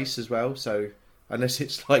of space as well. So unless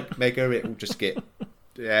it's like Mega, it will just get.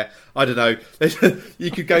 Yeah, I don't know.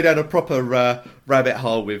 You could go down a proper rabbit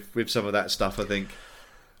hole with some of that stuff, I think.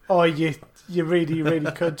 Oh, you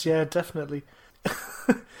really could. Yeah, definitely.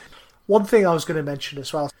 One thing I was going to mention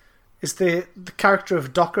as well is the character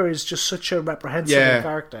of Docker is just such a reprehensible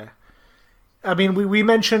character. I mean, we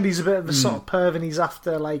mentioned he's a bit of a sort of perv and he's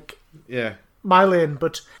after Mylene,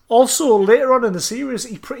 but also later on in the series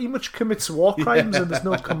he pretty much commits war crimes and there's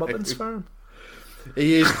no comeuppance for him.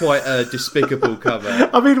 He is quite a despicable cover.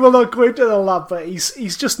 I mean, we'll not go into all that, but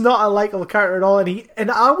he's just not a likeable character at all,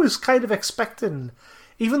 and I was kind of expecting.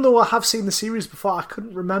 Even though I have seen the series before, I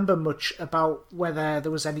couldn't remember much about whether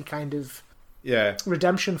there was any kind of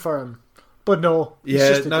redemption for him. But no. He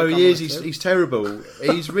is. He's terrible.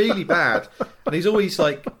 He's really bad. And he's always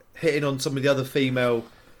hitting on some of the other female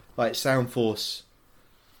Sound Force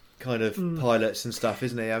kind of pilots and stuff,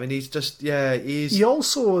 isn't he? I mean, he's just, he is. He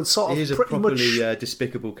also sort of he is a properly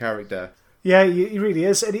despicable character. Yeah, he really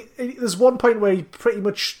is. And there's one point where he pretty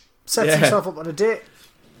much sets himself up on a date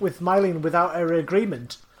with Mylene without her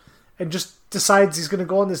agreement, and just decides he's going to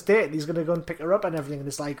go on this date and he's going to go and pick her up and everything. And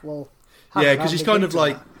it's like, well, yeah, because he's kind of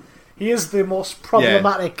like he is the most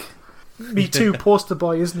problematic Me Too poster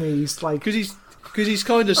boy, isn't he? He's like because he's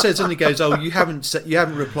kind of said something. Goes, oh, you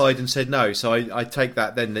haven't replied and said no, so I take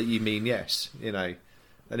that then that you mean yes, you know,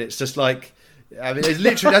 and it's just like. I mean, it's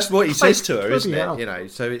literally that's what he says to her, isn't it? You know,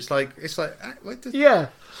 so it's like yeah,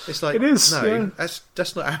 it's like it is. No, yeah.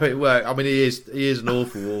 That's not how it works. I mean, he is an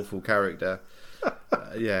awful character.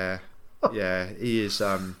 Yeah, he is.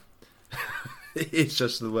 He is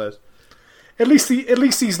just the worst. At least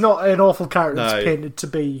he's not an awful character. No. It's painted to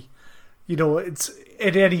be, you know, it's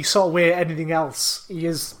in any sort of way. Anything else, he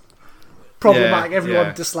is problematic.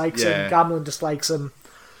 Everyone dislikes him. Gamlin dislikes him.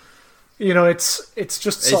 You know, it's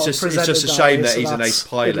just sort of presented. It's just a shame that he's an ace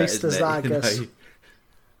pilot, isn't it? That, I guess.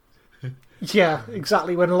 Yeah,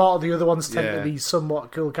 exactly. When a lot of the other ones tend to be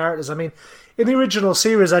somewhat cool characters. I mean, in the original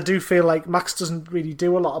series, I do feel like Max doesn't really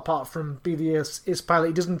do a lot apart from be the ace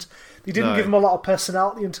pilot. They didn't give him a lot of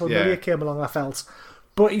personality until Millia came along, I felt.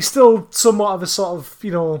 But he's still somewhat of a sort of,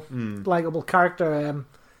 you know, likable character,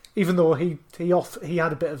 even though he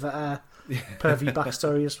had a bit of a pervy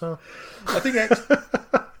backstory as well. I think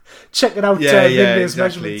checking out Minmay's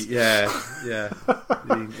exactly. measurements. Yeah.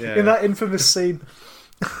 In that infamous scene.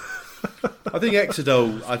 I think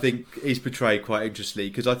Exodol, he's portrayed quite interestingly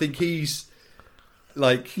because I think he's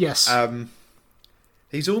like he's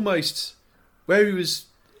almost where he was.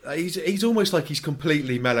 He's almost like he's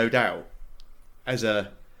completely mellowed out as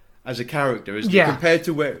a character, isn't he? Compared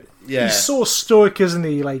to where he's so stoic, isn't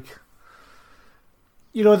he? Like,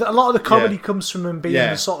 you know, a lot of the comedy comes from him being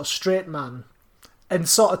a sort of straight man. And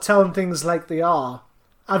sort of telling things like they are.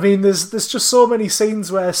 I mean, there's just so many scenes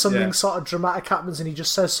where something sort of dramatic happens and he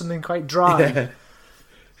just says something quite dry.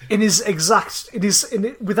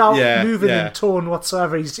 Without moving in tone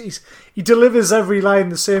whatsoever. He delivers every line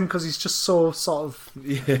the same because he's just so sort of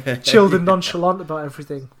chilled and nonchalant about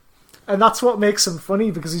everything. And that's what makes him funny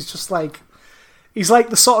because he's like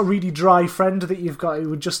the sort of really dry friend that you've got who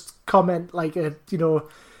would just comment like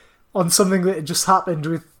on something that had just happened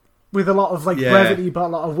with a lot of brevity but a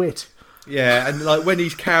lot of wit. Yeah, and like when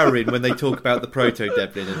he's cowering when they talk about the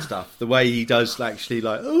Proto-Devlin and stuff, the way he does actually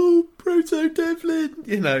like, oh, Proto-Devlin,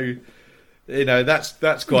 you know,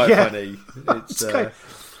 that's quite funny. It's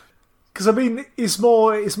because I mean, his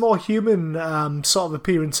more human sort of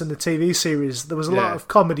appearance in the TV series. There was a lot of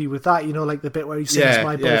comedy with that, you know, like the bit where he sings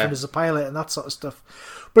 "My Boyfriend is a Pilot" and that sort of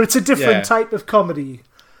stuff. But it's a different type of comedy.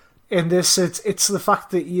 In this, it's the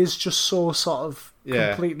fact that he is just so sort of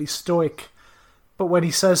completely stoic, but when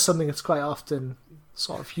he says something, it's quite often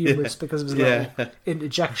sort of humorous because of his little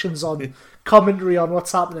interjections on commentary on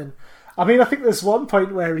what's happening. I mean, I think there's one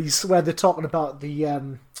point where they're talking about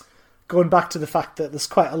the going back to the fact that there's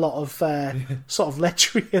quite a lot of sort of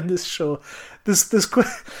lechery in this show. There's this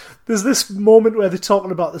moment where they're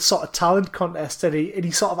talking about the sort of talent contest, and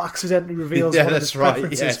he sort of accidentally reveals one of his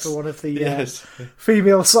preferences for one of the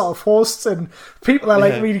female sort of hosts, and people are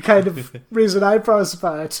like really kind of raising eyebrows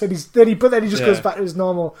about it. And then he just goes back to his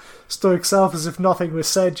normal stoic self as if nothing was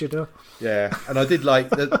said, you know. Yeah, and I did like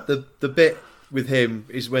the bit with him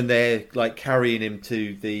is when they're like carrying him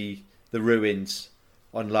to the ruins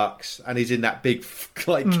on Lux, and he's in that big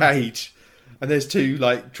cage. And there's two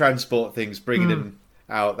like transport things bringing him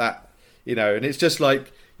out. That, you know, and it's just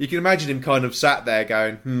like you can imagine him kind of sat there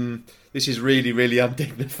going, "This is really, really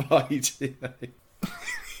undignified." You know?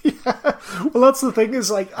 Well, that's the thing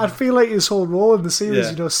is like I feel like his whole role in the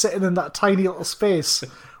series, you know, sitting in that tiny little space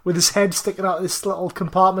with his head sticking out of this little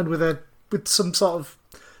compartment with some sort of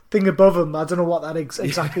thing above him. I don't know what that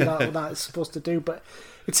exactly that is supposed to do, but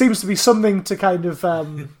it seems to be something to kind of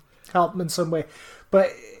help him in some way.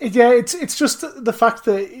 But it's just the fact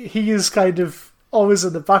that he is kind of always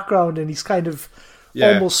in the background and he's kind of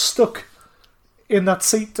almost stuck in that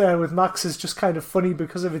seat there with Max is just kind of funny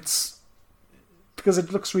because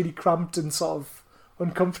it looks really cramped and sort of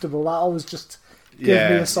uncomfortable. That always just gave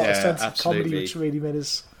me a sort of sense of comedy, which really made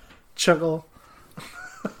us chuckle.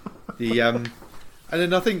 And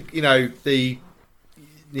then I think, you know, the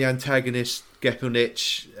antagonist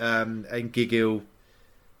Gepelnich and Gigil,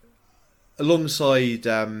 alongside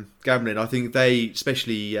Gamlin, I think they,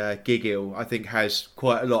 especially Gigil, I think has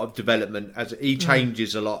quite a lot of development as he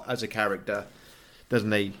changes a lot as a character,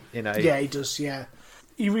 doesn't he? You know. Yeah, he does. Yeah,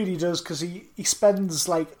 he really does because he spends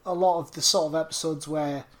like a lot of the sort of episodes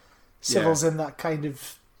where Sybil's in that kind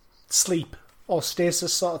of sleep or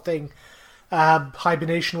stasis sort of thing,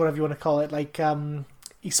 hibernation, whatever you want to call it. Like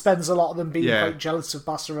he spends a lot of them being quite jealous of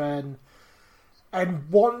Basara And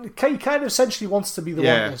he kind of essentially wants to be the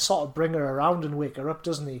Yeah. one to sort of bring her around and wake her up,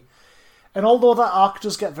 doesn't he? And although that arc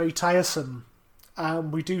does get very tiresome,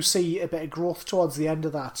 we do see a bit of growth towards the end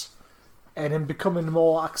of that, and him becoming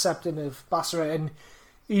more accepting of Basra, and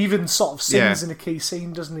he even sort of sings Yeah. in a key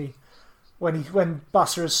scene, doesn't he? When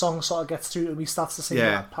Basra's song sort of gets through to him, he starts to sing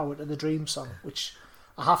Yeah. that "Power to the Dream" song, which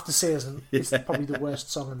I have to say is probably the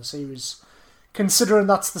worst song in the series, considering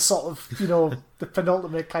that's the sort of, the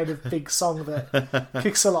penultimate kind of big song that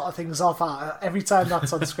kicks a lot of things off. Every time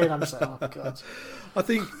that's on screen, I'm just like, oh god. I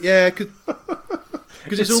think, yeah, because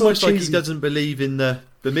it's so almost like he cheesy. doesn't believe in the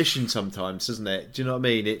mission sometimes, doesn't it? Do you know what I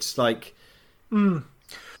mean? It's like,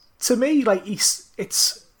 To me, like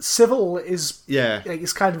it's Civil is yeah, like,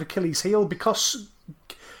 is kind of Achilles' heel because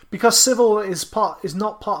Civil is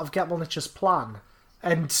not part of Getmelnich's plan,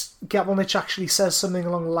 and Getmelnich actually says something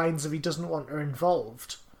along the lines of he doesn't want her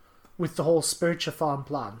involved with the whole Spiritua Farm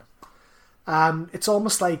plan. It's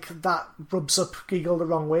almost like that rubs up Giggle the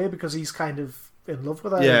wrong way because he's kind of in love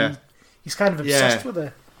with her. Yeah. And he's kind of obsessed Yeah. with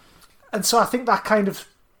her, and so I think that kind of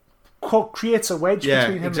creates a wedge yeah,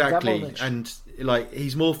 between him exactly. and Getmelnich. And like,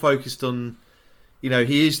 he's more focused on,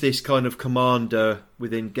 he is this kind of commander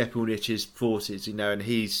within Gepelnich's forces, and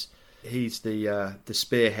he's the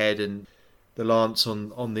spearhead and the lance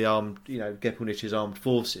on the armed, Gepelnich's armed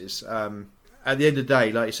forces. At the end of the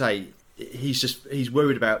day, like you say, he's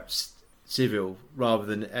worried about Civil rather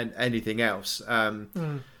than anything else. And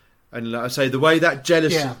like I say, the way that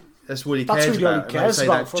jealousy, Yeah. that's what he That's cares really all he about. And like I cares say,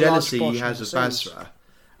 about that for a large jealousy he portion has of of the series. Basra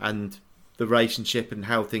and the relationship and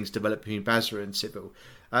how things develop between Basra and Civil,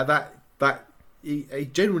 that he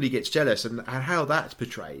generally gets jealous, and how that's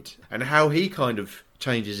portrayed, and how he kind of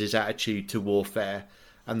changes his attitude to warfare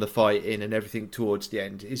and the fighting and everything towards the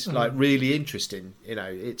end is like really interesting.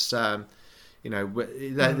 It's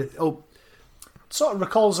Sort of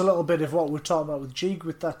recalls a little bit of what we're talking about with Jeeg,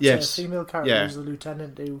 with that Yes. female character Yeah. who's the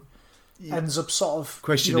lieutenant who ends up sort of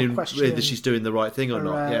questioning questioning whether she's doing the right thing or her,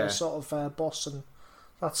 not. Yeah, sort of boss and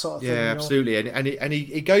that sort of thing. yeah, absolutely. And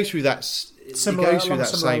he goes through that. Similar- he goes through along that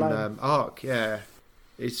similar same line. arc. Yeah,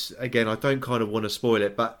 it's again. I don't kind of want to spoil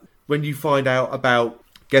it, but when you find out about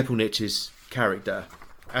Gepelnich's character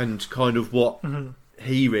and kind of what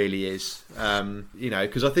he really is,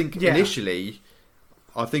 because I think Yeah. initially,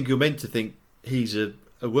 I think you're meant to think he's a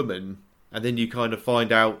woman, and then you kind of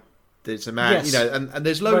find out that it's a man. Yes. And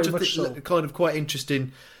there's loads Very of much so. kind of quite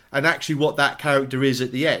interesting, and actually what that character is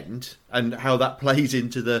at the end, and how that plays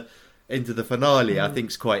into the finale, I think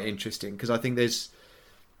is quite interesting, because I think there's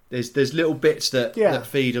little bits that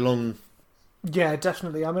feed along. Yeah,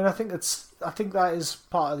 definitely. I mean, I think that is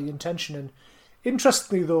part of the intention. And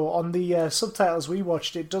interestingly, though, on the subtitles we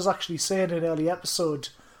watched, it does actually say in an early episode,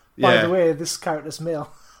 by Yeah. the way, this character's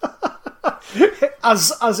male,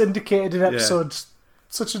 as indicated in episode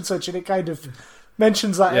such and such, and it kind of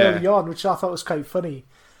mentions that Yeah. early on, which I thought was quite funny.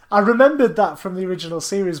 I remembered that from the original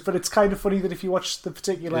series, but it's kind of funny that if you watch the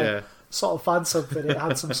particular Yeah. sort of fan sub, that it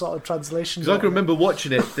had some sort of translation. Because I can remember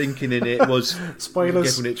watching it, thinking it was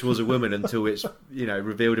Spoilers. Gepelnich was a woman until it's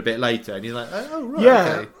revealed a bit later, and you're like, oh right,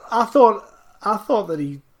 Yeah, okay. I thought that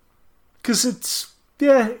he, because it's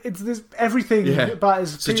there's everything Yeah. about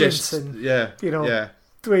his appearance Suggests, and yeah,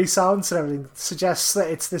 the way he sounds and everything suggests that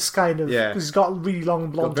it's this kind of, Yeah. because he's got really long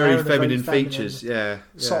blonde got hair very and feminine a very features, yeah,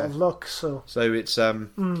 sort of look. So it's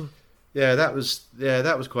that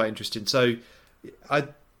was quite interesting. So I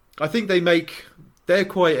think they're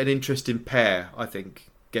quite an interesting pair. I think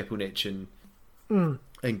Gepelnich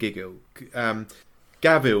and Giggle.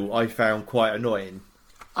 Gavil I found quite annoying.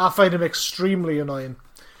 I find him extremely annoying.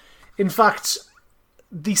 In fact,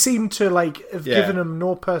 they seem to have given him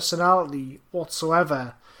no personality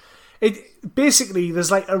whatsoever. It basically, there's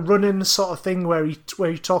like a running sort of thing where he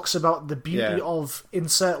talks about the beauty of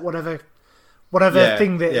insert whatever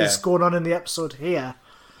thing that is going on in the episode here,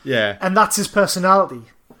 and that's his personality.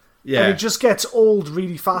 Yeah, And it just gets old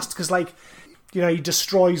really fast because he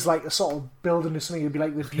destroys like a sort of building or something. It'd be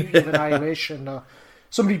like the beauty of annihilation, or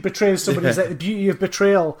somebody betrays somebody. It's like the beauty of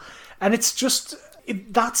betrayal, and it's just.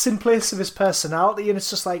 That's in place of his personality, and it's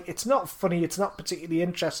just like, it's not funny, it's not particularly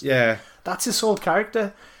interesting. Yeah. That's his whole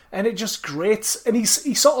character, and it just grates. And he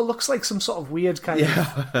sort of looks like some sort of weird kind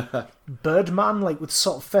of Birdman, like with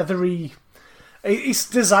sort of feathery. His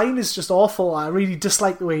design is just awful. I really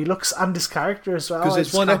dislike the way he looks and his character as well. Because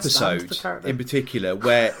there's one can't stand the episode character. in particular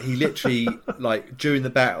where he literally, during the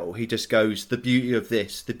battle, he just goes, the beauty of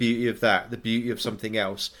this, the beauty of that, the beauty of something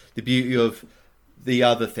else, the beauty of the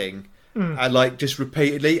other thing. And just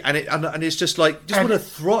repeatedly, and it's just want to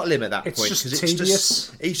throttle him at that point, it's just because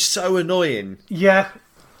tedious. he's so annoying. Yeah,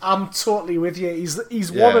 I'm totally with you.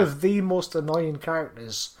 He's one of the most annoying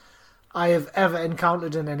characters I have ever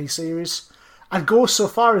encountered in any series. I'd go so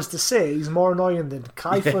far as to say he's more annoying than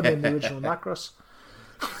Kaifun in the original Macross.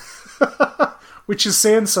 Which is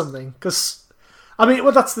saying something, because I mean,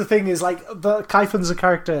 well, that's the thing, is like the Kaifun's a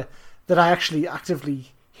character that I actually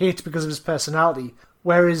actively hate because of his personality,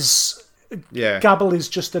 whereas Gabble is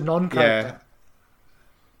just a non-character. Yeah.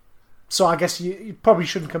 So I guess you probably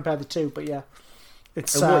shouldn't compare the two, but yeah.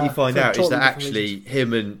 It's, and what you find out totally is that actually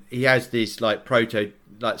reasons. he has this like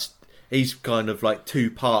he's kind of like two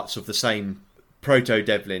parts of the same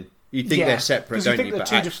Proto-Devlin. You think they're separate, don't you? Think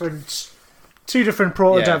they're two different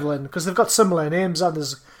Proto-Devlin, because they've got similar names, and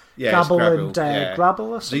there's Gabble and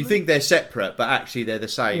Grabble or something. So you think they're separate, but actually they're the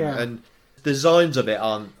same. Yeah. And designs of it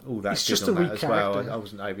aren't all that it's good just on a that weak as well. character. I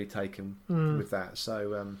wasn't overly taken with that.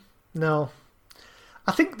 So no.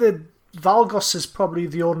 I think the Valgos is probably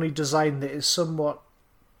the only design that is somewhat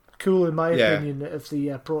cool, in my opinion, of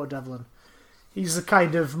the Proto-Devlin. He's the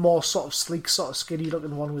kind of more sort of sleek, sort of skinny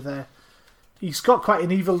looking one with a... He's got quite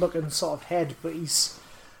an evil looking sort of head, but he's...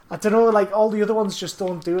 I don't know, like, all the other ones just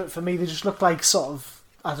don't do it for me. They just look like sort of,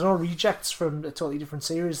 I don't know, rejects from a totally different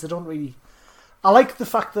series. They don't really... I like the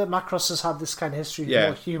fact that Macross has had this kind of history of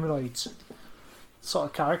more humanoid sort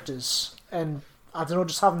of characters, and I don't know,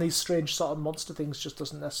 just having these strange sort of monster things just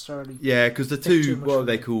doesn't necessarily... Yeah, because the two, what are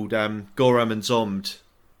they called? Goram and Zomd.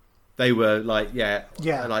 They were like,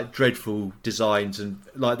 like dreadful designs, and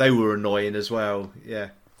like they were annoying as well. Yeah,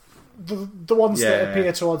 the ones that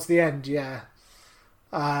appear towards the end,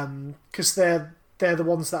 because they're the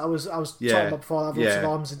ones that I was talking about before. Have lots of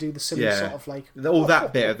arms and do the silly sort of like all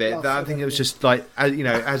that bit of it. I think it was just like, you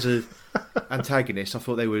know, as a antagonist, I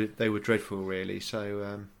thought they were dreadful, really.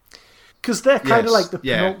 So because they're kind of like the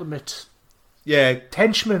penultimate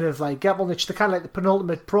henchmen of like Gebelnich. They're kind of like the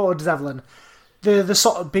penultimate Proto-Devlin. They're the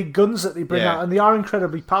sort of big guns that they bring out, and they are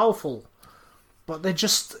incredibly powerful. But they're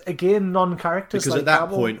just, again, non-characters. Because like at that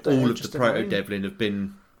Gabble, point, all of the Proto-Devlin have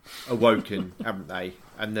been awoken, haven't they?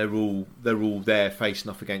 And they're all there facing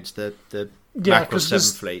off against the Macross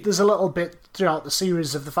 7 fleet. There's a little bit throughout the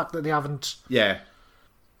series of the fact that they haven't... Yeah,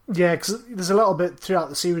 because there's a little bit throughout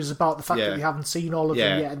the series about the fact that they haven't seen all of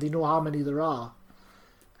them yet, and they know how many there are.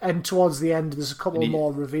 And towards the end, there's a couple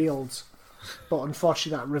more revealed. But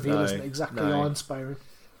unfortunately, that reveal isn't exactly awe-inspiring.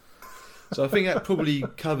 So I think that probably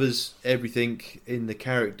covers everything in the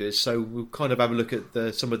characters. So we'll kind of have a look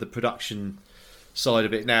at some of the production side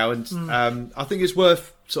of it now. And I think it's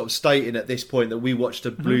worth sort of stating at this point that we watched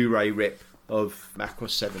a Blu-ray rip of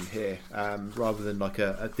Macross 7 here, rather than like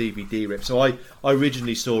a DVD rip. So I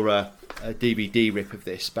originally saw a DVD rip of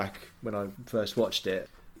this back when I first watched it.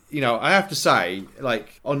 You know, I have to say,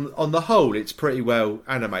 like on the whole, it's pretty well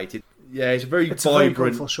animated. Yeah, it's a very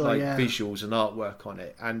vibrant visuals and artwork on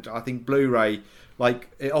it, and I think Blu-ray, like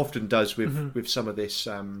it often does with some of this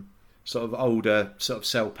sort of older, sort of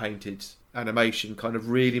cell painted animation, kind of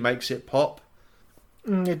really makes it pop.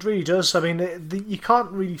 It really does. I mean, you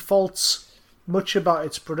can't really fault much about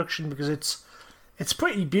its production because it's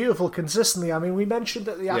pretty beautiful consistently. I mean, we mentioned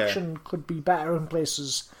that the action could be better in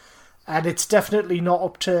places, and it's definitely not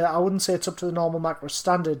up to... I wouldn't say it's up to the normal Macross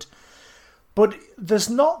standard. But there's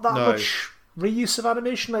not that much reuse of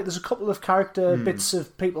animation. Like, there's a couple of character bits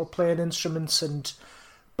of people playing instruments, and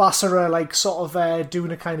Basara, like, sort of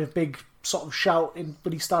doing a kind of big sort of shout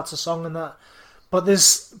when he starts a song and that. But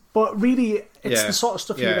really, it's the sort of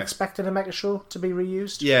stuff you'd expect in a mecha show to be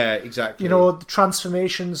reused. Yeah, exactly. You know, the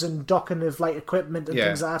transformations and docking of, like, equipment and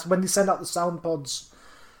things like that. When they send out the sound pods,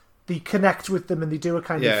 they connect with them and they do a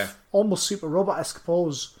kind of almost super robot-esque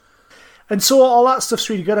pose. And so all that stuff's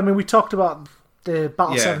really good. I mean, we talked about the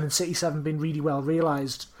Battle 7 and City 7 being really well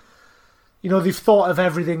realised. You know, they've thought of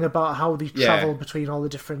everything about how they travel between all the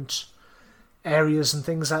different areas and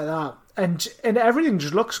things like that. And everything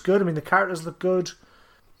just looks good. I mean, the characters look good.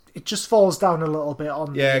 It just falls down a little bit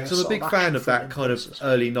on because I'm a big fan of that kind of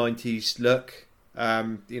early 90s look.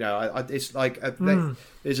 You know, it's like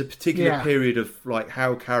there's a particular period of like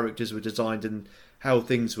how characters were designed and how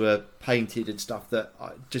things were painted and stuff that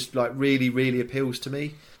just like really, really appeals to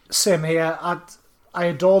me. Same here. I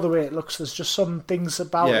adore the way it looks. There's just some things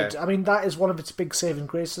about it. I mean, that is one of its big saving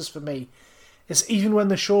graces for me. Is even when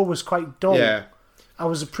the show was quite dull, I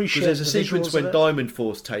was appreciating. Because there's a sequence when Diamond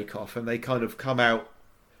Force take off and they kind of come out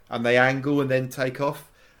and they angle and then take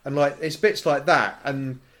off, and like it's bits like that,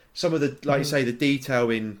 and some of the like you say the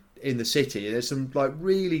detail in the city. There's some like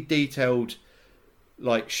really detailed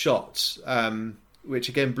like shots. Which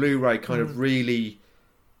again, Blu-ray kind of really,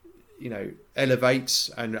 you know,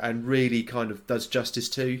 elevates and really kind of does justice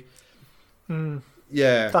to.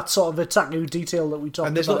 Yeah. that sort of Itaku detail that we talked about.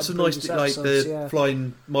 And there's lots of nice, like episodes, the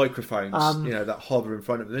flying microphones, that hover in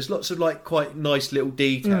front of them. There's lots of like quite nice little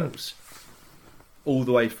details all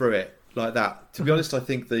the way through it, like that. To be honest, I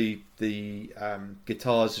think the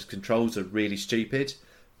guitars as controls are really stupid,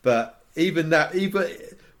 but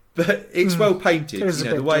but it's well painted.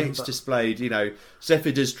 The way it's displayed.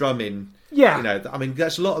 Zephyr does drumming. Yeah. I mean,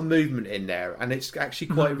 there's a lot of movement in there, and it's actually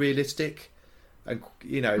quite realistic. And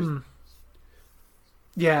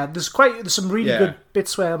yeah, there's some really good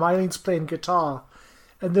bits where Mylene's playing guitar,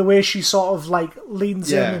 and the way she sort of like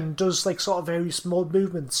leans in and does like sort of very small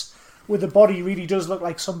movements with the body really does look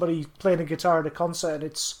like somebody playing a guitar at a concert. And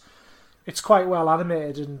it's quite well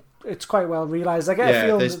animated and it's quite well realised. I get a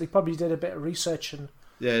feeling that they probably did a bit of research and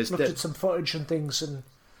looked at some footage and things and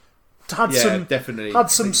had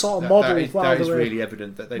some sort of model. That is really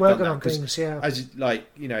evident that they've done that on things. Yeah, as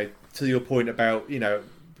to your point about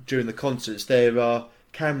during the concerts there are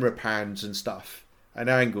camera pans and stuff and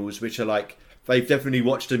angles which are like they've definitely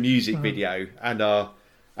watched a music video and are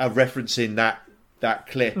referencing that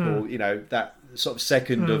clip or that sort of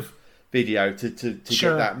second of video to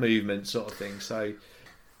get that movement sort of thing. So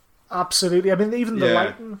absolutely. I mean, even the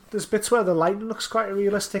lighting, there's bits where the lighting looks quite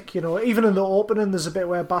realistic, even in the opening there's a bit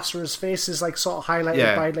where Basra's face is like sort of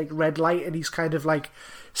highlighted by like red light and he's kind of like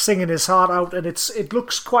singing his heart out, and it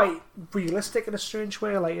looks quite realistic in a strange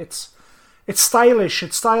way. Like it's stylish,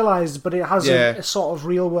 it's stylized, but it has a sort of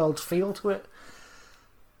real world feel to it.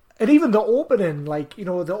 And even the opening,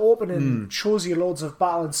 shows you loads of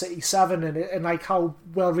Battle in City 7 and like how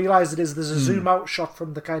well realised it is. There's a zoom out shot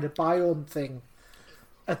from the kind of biome thing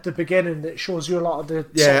at the beginning that shows you a lot of the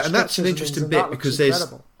and that's an interesting bit because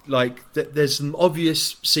there's some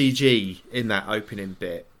obvious CG in that opening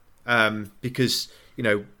bit because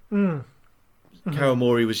Carol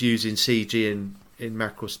Morey was using CG in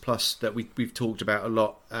Macross Plus that we've talked about a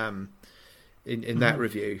lot in that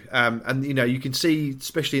review, and you can see,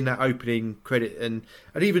 especially in that opening credit and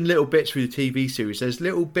even little bits through the TV series, there's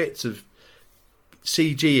little bits of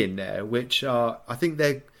CG in there which are, I think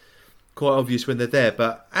they're quite obvious when they're there,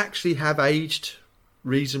 but actually have aged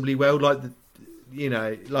reasonably well, like the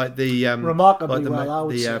remarkably well,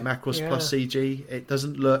 the Macross Plus CG. It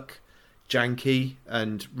doesn't look janky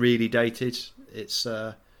and really dated. It's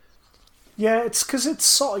it's because it's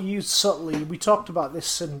sort of used subtly. We talked about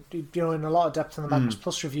this in a lot of depth in the Macross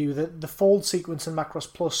Plus review. That the fold sequence in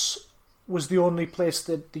Macross Plus was the only place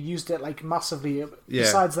that they used it like massively.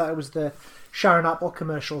 Besides that, it was the Sharon Apple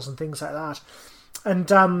commercials and things like that. And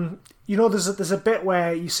there's a bit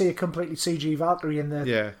where you see a completely CG Valkyrie in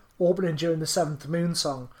the opening during the Seventh Moon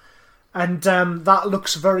song, and that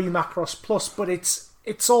looks very Macross Plus, but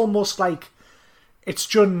it's almost like it's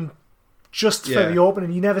done just for the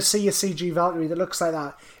opening. You never see a CG Valkyrie that looks like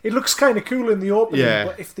that. It looks kind of cool in the opening,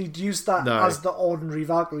 but if they'd used that as the ordinary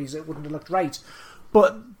Valkyries, it wouldn't have looked right.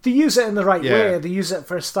 But they use it in the right way. They use it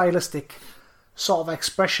for a stylistic sort of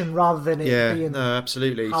expression rather than it being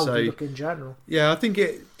absolutely. How they look in general. Yeah, I think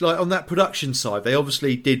it on that production side, they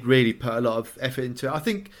obviously did really put a lot of effort into it. I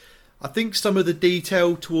think some of the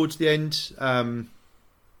detail towards the end.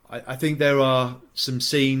 I think there are some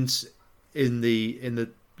scenes in the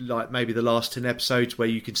like maybe the last 10 episodes where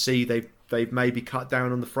you can see they've maybe cut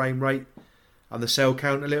down on the frame rate and the cell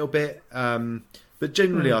count a little bit. But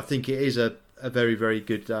generally, I think it is a very, very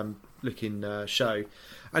good looking show,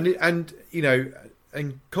 and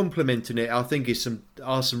complementing it, I think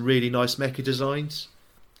are some really nice mecha designs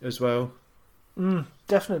as well.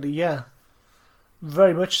 Definitely, yeah,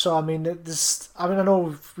 very much so. I mean, I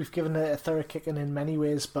know we've given it a thorough kicking in many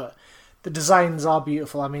ways, but the designs are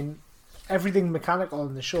beautiful. I mean, everything mechanical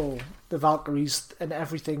in the show, the Valkyries and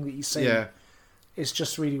everything that you see, is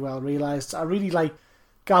just really well realised. I really like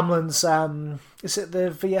Gamlen's. Is it the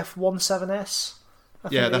VF-17S?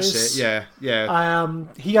 That's it. Yeah.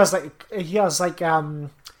 He has he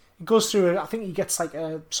goes through. I think he gets like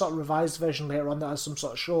a sort of revised version later on that has some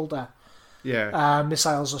sort of shoulder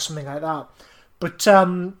missiles or something like that. But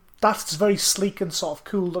that's very sleek and sort of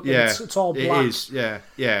cool looking. Yeah, it's all black. It is. Yeah.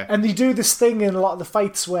 And they do this thing in a lot of the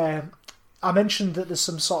fights where I mentioned that there's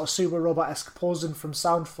some sort of Super Robot-esque posing from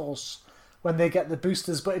Sound Force when they get the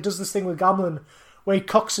boosters, but it does this thing with Gamlen where he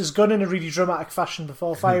cocks his gun in a really dramatic fashion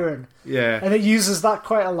before firing. And it uses that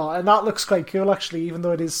quite a lot, and that looks quite cool actually, even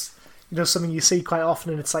though it is something you see quite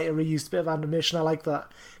often and it's like a reused bit of animation. I like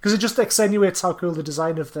that because it just accentuates how cool the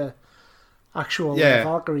design of the actual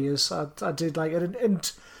Valkyrie is. I did like it,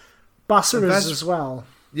 and Basara's as well.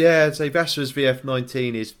 Yeah, I'd say Basara's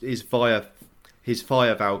VF-19 is via his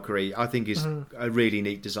Fire Valkyrie. I think is a really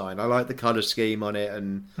neat design. I like the colour scheme on it,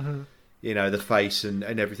 and the face and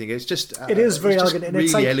everything. It's just it is very it's elegant, and really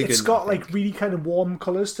it's like elegant, it's got like really kind of warm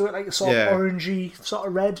colours to it, like sort of orangey, sort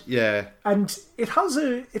of red. Yeah, and it has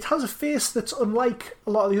a face that's unlike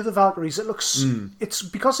a lot of the other Valkyries. It looks it's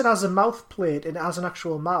because it has a mouth plate and it has an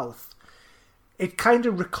actual mouth. It kind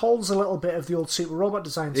of recalls a little bit of the old Super Robot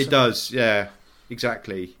design. It does, yeah,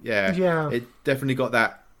 exactly, yeah. It definitely got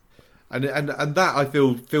that, and that I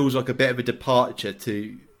feel feels like a bit of a departure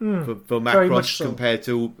for Macross compared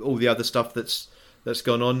to all the other stuff that's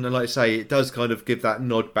gone on. And like I say, it does kind of give that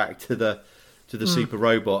nod back to the Super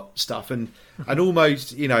Robot stuff, and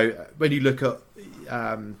almost when you look at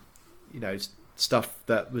stuff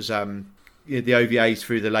that was the OVAs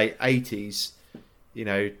through the late 80s,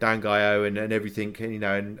 Dangaio and everything,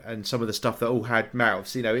 and some of the stuff that all had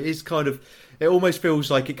mouths, it is kind of, it almost feels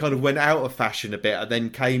like it kind of went out of fashion a bit and then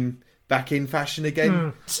came back in fashion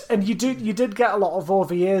again. And you did get a lot of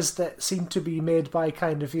OVAs that seemed to be made by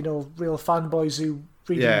kind of real fanboys who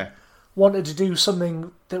really wanted to do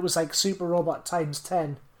something that was like Super Robot times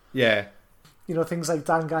 10. Yeah. Things like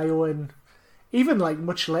Dangaio, and even like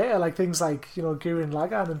much later, like things like Gurren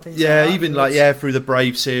Lagann and things. Yeah, like that. even through the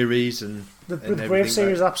Brave series and the Brave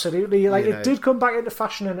series, absolutely. Like it did come back into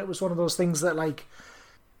fashion, and it was one of those things that like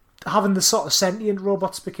having the sort of sentient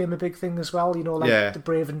robots became a big thing as well. The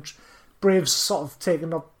Brave and Brave's sort of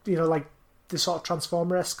taken up, like the sort of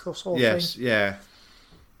Transformer-esque sort of thing. Yes, yeah.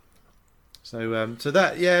 So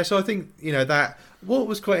that, so I think, that, what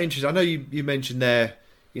was quite interesting, I know you mentioned there,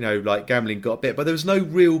 like Gambling got a bit, but there was no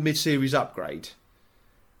real mid-series upgrade.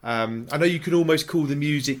 I know you could almost call the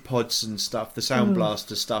music pods and stuff, the Sound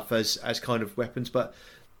Blaster stuff, as kind of weapons, but,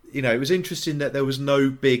 it was interesting that there was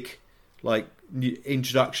no big, like,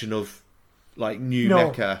 introduction of, like, new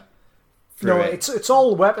mecha. It's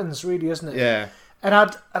all weapons, really, isn't it? Yeah. And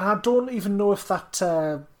I don't even know if that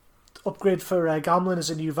upgrade for Gamlen is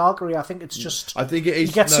a new Valkyrie. I think it's just. I think it is.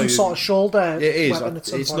 You get some sort of shoulder. It is. Weapon at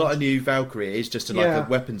some it's point. Not a new Valkyrie. It's just a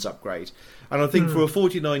weapons upgrade. And I think for a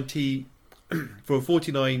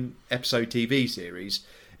 49 episode TV series,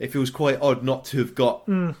 it feels quite odd not to have got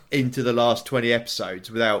into the last 20 episodes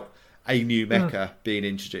without a new mecha being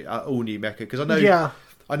introduced, all new mecha. Because I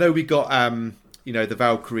know we got the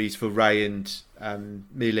Valkyries for Ray and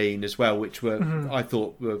Milene as well, which were I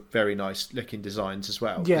thought were very nice looking designs as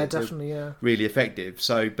well. Yeah, definitely, really effective.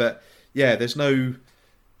 So, but there's no,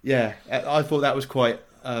 I thought that was quite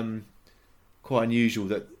unusual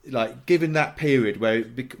that, like, given that period where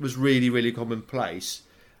it was really, really commonplace.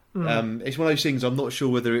 It's one of those things. I'm not sure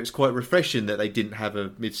whether it's quite refreshing that they didn't have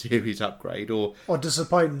a mid-series upgrade or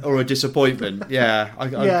disappointing or a disappointment.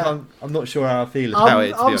 I'm not sure how I feel about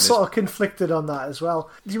it. I'm sort of conflicted on that as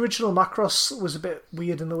well. The original Macross was a bit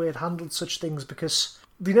weird in the way it handled such things, because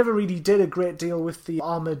they never really did a great deal with the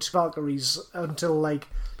armoured Valkyries until like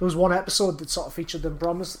there was one episode that sort of featured them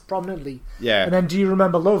prominently. Yeah. And then Do You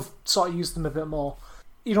Remember Love sort of used them a bit more.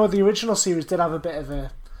 The original series did have a bit of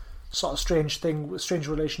a sort of strange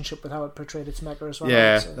relationship with how it portrayed its mecha as well.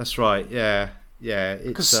 Yeah, that's right. Yeah.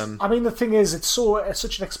 Because the thing is, it's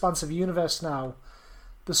such an expansive universe now.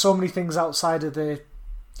 There's so many things outside of the,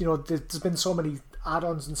 there's been so many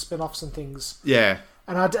add-ons and spin-offs and things. Yeah.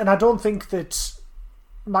 And I don't think that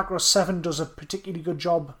Macross 7 does a particularly good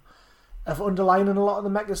job of underlining a lot of the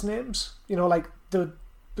mecha's names. Like the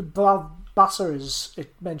Bassers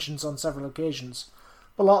it mentions on several occasions.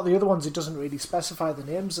 A lot of the other ones, it doesn't really specify the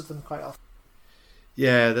names of them quite often.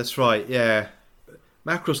 Yeah, that's right. Yeah,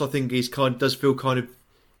 Macross, I think, does feel kind of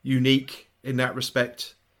unique in that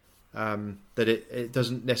respect. That it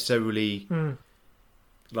doesn't necessarily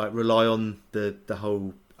like rely on the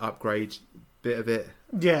whole upgrade bit of it.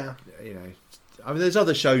 Yeah, there's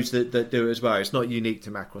other shows that do it as well. It's not unique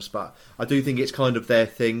to Macross, but I do think it's kind of their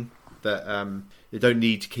thing that they don't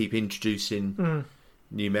need to keep introducing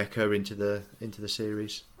new mecha into the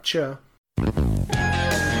series. Sure.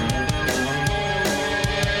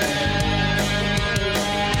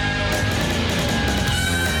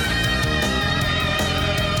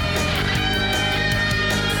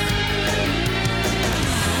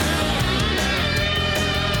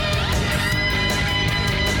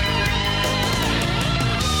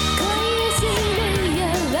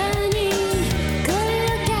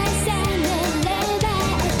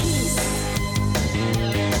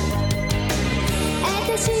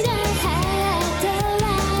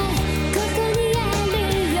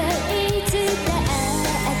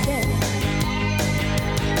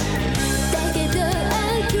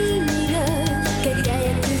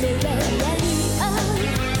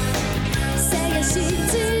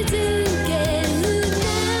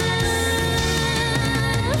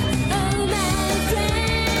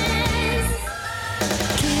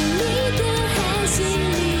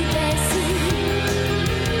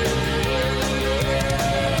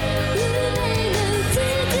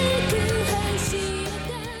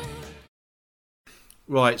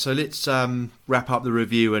 Right, so let's wrap up the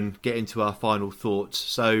review and get into our final thoughts.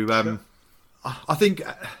 So Sure. I think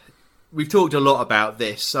we've talked a lot about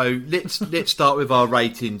this. So let's start with our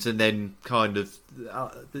ratings and then kind of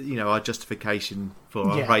our justification for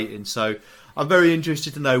our ratings. So I'm very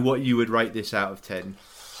interested to know what you would rate this out of 10.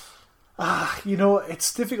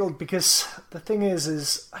 It's difficult because the thing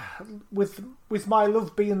is with my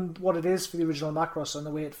love being what it is for the original Macross and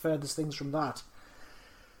the way it furthers things from that,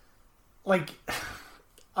 like,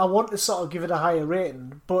 I want to sort of give it a higher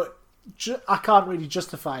rating, but I can't really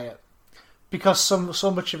justify it because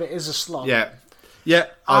so much of it is a slog. Yeah.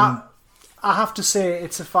 I have to say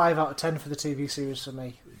it's a 5 out of 10 for the TV series for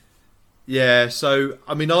me. Yeah, so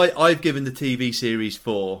I mean, I've given the TV series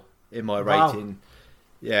 4 in my rating. Wow.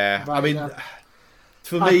 Yeah, Right, I mean,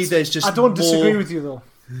 for me, there's just I don't disagree more... with you though.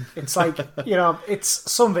 It's like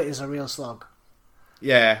it's some of it is a real slog.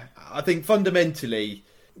 Yeah, I think fundamentally,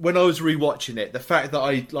 when I was rewatching it, the fact that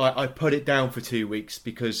I put it down for 2 weeks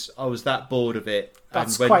because I was that bored of it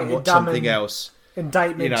That's and went quite and a watched damning something else.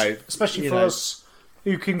 Indictment, especially for us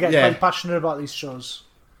who can get quite passionate about these shows.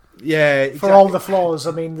 Yeah, exactly. For all the flaws,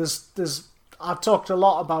 I mean, there's I've talked a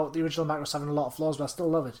lot about the original Macross having a lot of flaws, but I still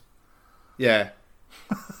love it. Yeah.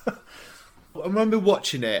 I remember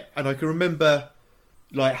watching it, and I can remember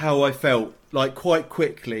like how I felt like quite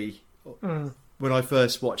quickly when I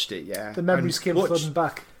first watched it. Yeah, the memories came flooding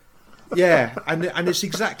back. Yeah, and it's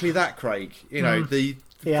exactly that, Craig. The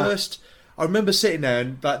first. I remember sitting there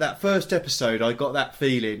and like that first episode, I got that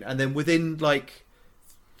feeling, and then within like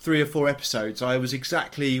 3 or 4 episodes, I was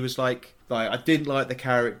like I didn't like the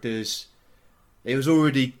characters. It was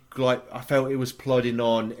already like I felt it was plodding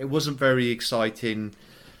on. It wasn't very exciting.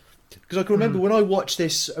 Because I can remember when I watched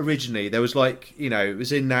this originally, there was like, it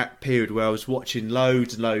was in that period where I was watching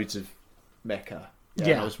loads and loads of mecha.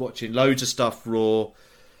 Yeah. I was watching loads of stuff raw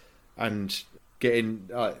and getting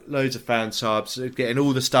loads of fan subs, getting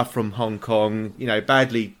all the stuff from Hong Kong,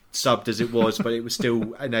 badly subbed as it was, but it was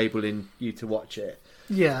still enabling you to watch it.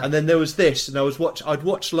 Yeah. And then there was this, and I'd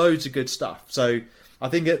watched loads of good stuff. So I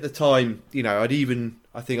think at the time,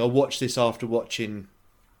 I watched this after watching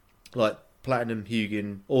like Platinum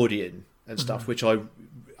Hugin Audion and stuff, which I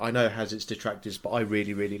know has its detractors, but I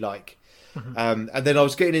really, really like. And then I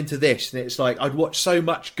was getting into this, and it's like I'd watched so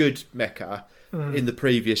much good mecha in the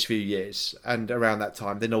previous few years, and around that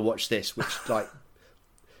time, then I watched this, which like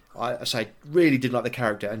I say really didn't like the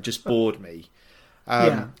character and just bored me.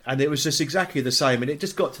 And it was just exactly the same, and it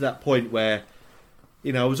just got to that point where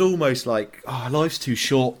I was almost like, life's too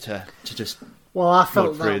short to just. Well, I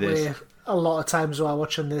felt that way a lot of times while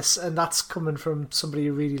watching this, and that's coming from somebody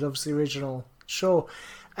who really loves the original show.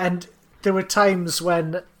 And there were times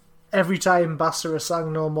when every time Basara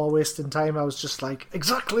sang "No More Wasting Time," I was just like,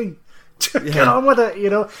 exactly, get on with it,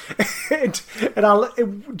 and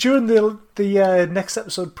during the next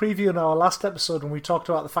episode preview in our last episode, when we talked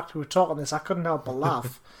about the fact we were talking this, I couldn't help but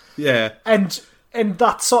laugh. And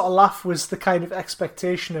that sort of laugh was the kind of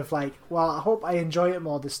expectation of like, well, I hope I enjoy it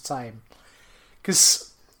more this time, because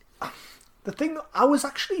the thing, I was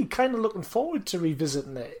actually kind of looking forward to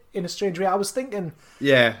revisiting it in a strange way. I was thinking,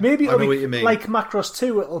 maybe it'll be like Macross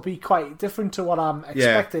 2, it'll be quite different to what I'm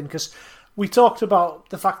expecting, because we talked about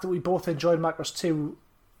the fact that we both enjoyed Macross 2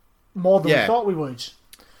 more than we thought we would.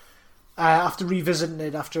 After revisiting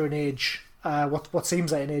it after an age, what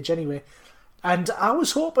seems like an age anyway. And I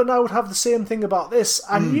was hoping I would have the same thing about this.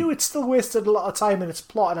 I knew it still wasted a lot of time in its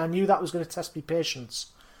plot, and I knew that was going to test my patience.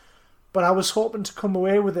 But I was hoping to come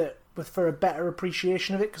away with it for a better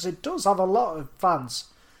appreciation of it, because it does have a lot of fans.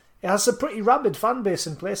 It has a pretty rabid fan base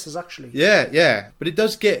in places, actually. Yeah. But it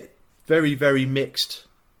does get very, very mixed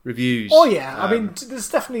reviews. Oh yeah, I mean, it's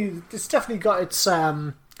definitely got its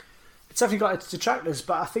detractors,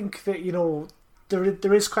 but I think that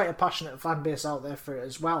there is quite a passionate fan base out there for it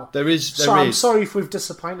as well. There is. I'm sorry if we've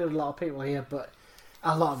disappointed a lot of people here, but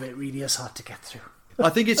a lot of it really is hard to get through. I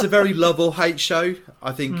think it's a very love or hate show.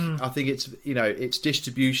 I think it's its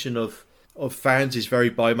distribution of fans is very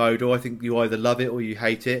bimodal. I think you either love it or you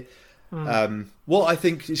hate it. What I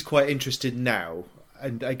think is quite interesting now,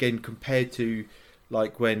 and again compared to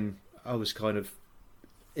like when I was kind of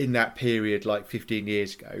in that period like 15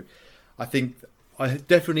 years ago, I think I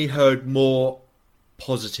definitely heard more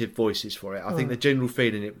positive voices for it. I think the general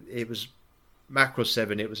feeling it was Macross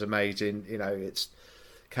 7, it was amazing. It's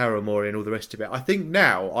Karamori and all the rest of it. I think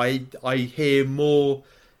now I hear more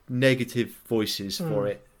negative voices for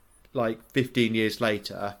it, like 15 years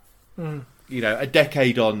later, a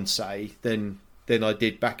decade on, say, than I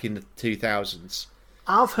did back in the 2000s.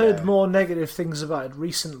 I've heard more negative things about it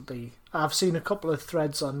recently. I've seen a couple of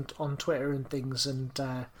threads on Twitter and things, and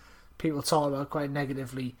people talk about quite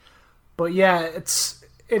negatively. But yeah, it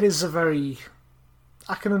is a very...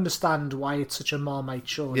 I can understand why it's such a Marmite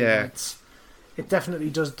show. Yeah. It definitely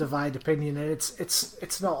does divide opinion, and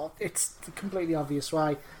it's completely obvious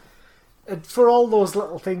why. And for all those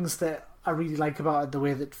little things that I really like about it, the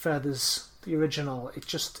way that it furthers the original,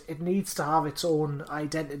 it needs to have its own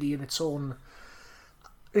identity and its own...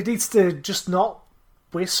 It needs to just not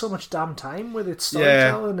waste so much damn time with its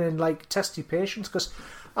storytelling and like test your patience. Because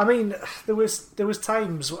I mean, there was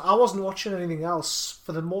times I wasn't watching anything else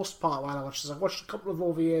for the most part while I watched this. I watched a couple of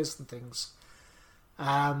OVAs and things.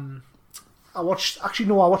 I watched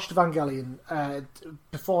Evangelion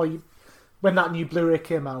when that new Blu-ray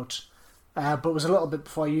came out, but it was a little bit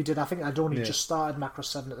before you did. I think I'd only just started Macross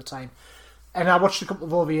 7 at the time, and I watched a couple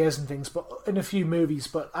of OVAs and things, but in a few movies.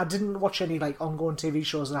 But I didn't watch any like ongoing TV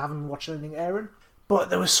shows, and I haven't watched anything airing. But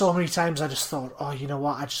there were so many times I just thought, oh, you know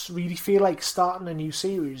what? I just really feel like starting a new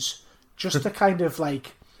series just to kind of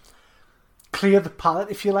like clear the palate,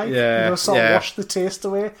 if you like, sort of wash the taste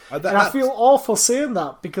away. And I feel awful saying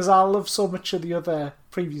that because I love so much of the other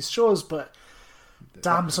previous shows, but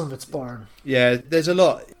damn, some of it's boring. Yeah, there's a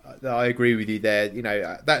lot that I agree with you there. You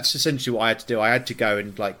know, that's essentially what I had to do. I had to go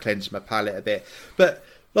and like cleanse my palate a bit. But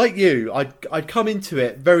like you, I'd come into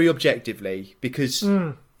it very objectively because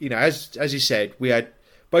you know, as you said,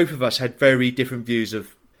 both of us had very different views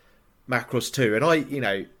of Macross 2, and you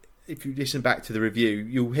know, if you listen back to the review,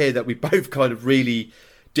 you'll hear that we both kind of really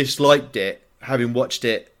disliked it, having watched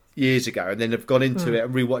it years ago, and then have gone into it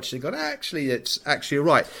and rewatched it and gone, actually, it's actually all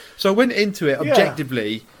right. So I went into it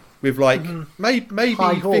objectively with like maybe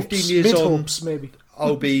high 15 hopes, years on, hopes, maybe.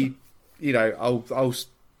 I'll be, you know, I'll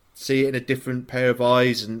see it in a different pair of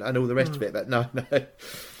eyes and all the rest of it. But no,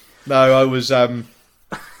 I was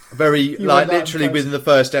very like literally within the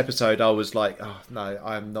first episode, I was like, oh no,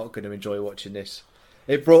 I'm not going to enjoy watching this.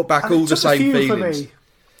 It brought back all the same feelings.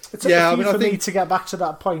 It took a few for me to get back to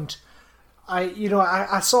that point. I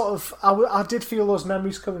did feel those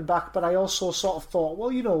memories coming back, but I also sort of thought,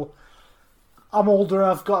 well, you know, I'm older,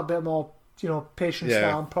 I've got a bit more, you know, patience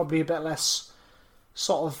now. I'm probably a bit less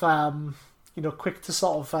sort of, you know, quick to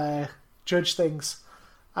sort of judge things.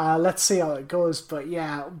 Let's see how it goes. But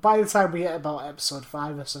yeah, by the time we hit about episode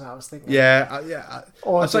 5 or something, I was thinking,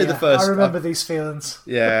 I'd say the first. I remember these feelings.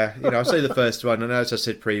 Yeah, you know, I'd say the first one, and as I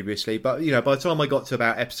said previously, but you know, by the time I got to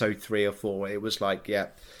about episode 3 or 4, it was like,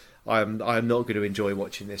 I'm not going to enjoy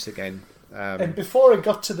watching this again. And before it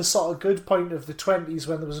got to the sort of good point of the 20s,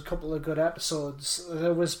 when there was a couple of good episodes,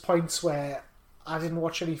 there was points where I didn't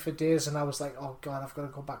watch any for days, and I was like, oh god, I've got to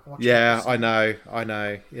go back and watch. Yeah, I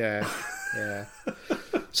know. Yeah.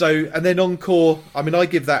 So, and then Encore, I mean, I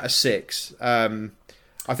give that a 6. I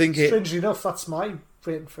think strangely enough, that's my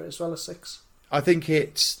rating for it as well, a 6. I think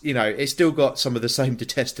it's, you know, it's still got some of the same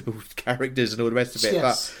detestable characters and all the rest of it.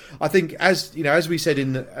 Yes. But I think, as you know, as we said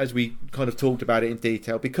as we kind of talked about it in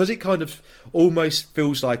detail, because it kind of almost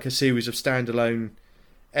feels like a series of standalone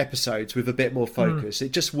episodes with a bit more focus,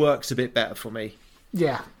 it just works a bit better for me.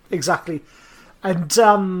 Yeah, exactly. And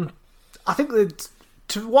I think that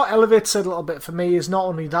what elevates it a little bit for me is not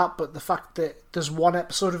only that, but the fact that there's one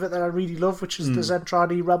episode of it that I really love, which is the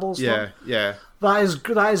Zentradi Rebels one. Yeah. That is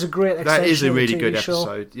a great extension. That is a really of the good TV show.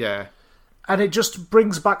 episode, yeah. And it just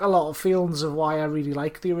brings back a lot of feelings of why I really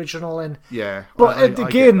like the original. And but I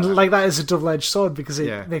that is a double-edged sword because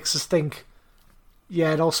it makes us think.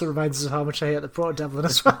 Yeah, it also reminds us of how much I hate the Proto Devlin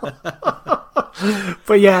as well.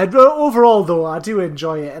 But yeah, overall though, I do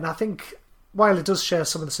enjoy it, and I think while it does share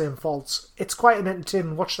some of the same faults, it's quite an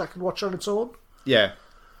entertaining watch that I can watch on its own. Yeah.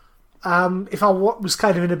 If I was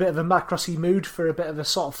kind of in a bit of a Macrossy mood for a bit of a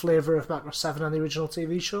sort of flavour of Macross 7 on the original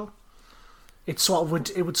TV show, it sort of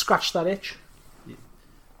would scratch that itch.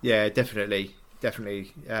 Yeah, definitely. It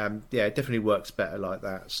definitely works better like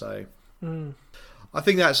that. So I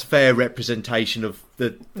think that's a fair representation of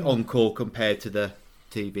the Encore compared to the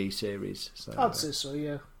TV series. So, I'd say so,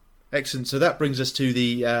 yeah. Excellent. So that brings us to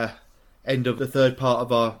the end of the third part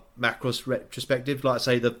of our Macross retrospective. Like I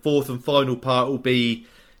say, the fourth and final part will be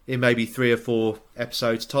in maybe 3 or 4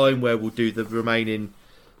 episodes' time, where we'll do the remaining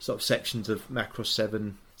sort of sections of Macross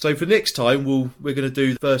 7. So for next time, we're going to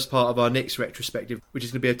do the first part of our next retrospective, which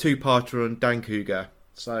is going to be a 2-parter on Dankuga.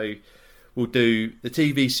 So we'll do the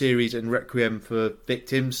TV series and Requiem for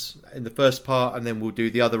Victims in the first part, and then we'll do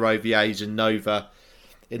the other OVAs and Nova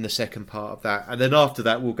in the second part of that. And then after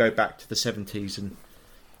that, we'll go back to the 70s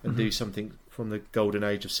and do something from the golden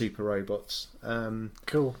age of super robots.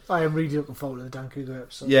 Cool. I am really looking forward to the Dankuga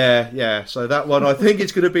episode. Yeah. So that one, I think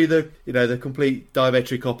it's going to be the complete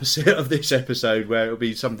diametric opposite of this episode, where it'll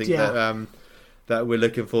be something that we're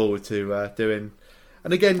looking forward to doing.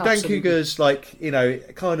 And again, Dan Absolutely. Cougar's like,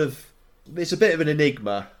 kind of, it's a bit of an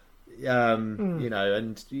enigma,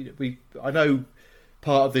 and I know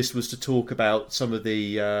part of this was to talk about some of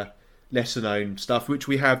the lesser known stuff, which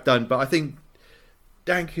we have done, but I think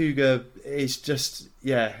Dan Cougar is just,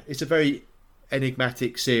 it's a very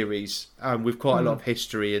enigmatic series with quite a lot of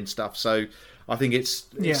history and stuff. So I think it's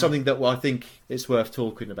something that I think it's worth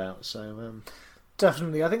talking about. So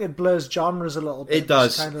definitely, I think it blurs genres a little bit. it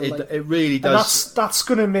does. Kind of It really does. And that's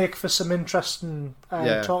going to make for some interesting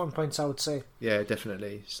talking points, I would say. Yeah,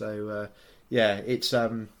 definitely. So it's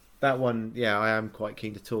that one. Yeah, I am quite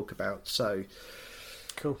keen to talk about. So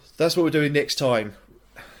Cool. That's what we're doing next time.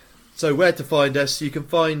 So where to find us? You can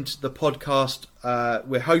find the podcast.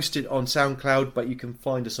 We're hosted on SoundCloud, but you can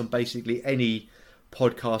find us on basically any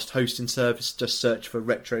podcast hosting service. Just search for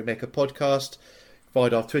Retro Mecha Podcast.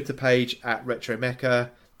 Find our Twitter page at Retro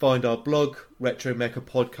Mecha. Find our blog,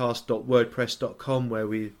 retromechapodcast.wordpress.com, where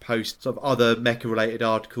we post sort of other mecha-related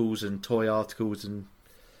articles and toy articles and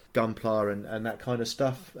Gunpla and that kind of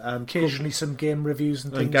stuff. Occasionally some game reviews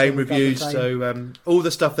and things. And game reviews. So all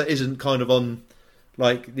the stuff that isn't kind of on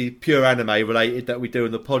like the pure anime related that we do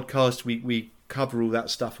in the podcast, we cover all that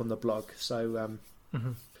stuff on the blog. So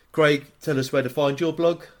Craig, tell us where to find your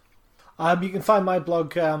blog. You can find my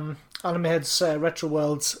blog, Anime Heads Retro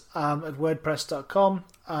Worlds, at wordpress.com,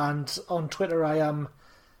 and on Twitter I am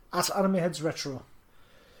at Anime Heads Retro.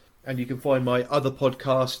 And you can find my other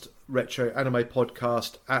podcast, Retro Anime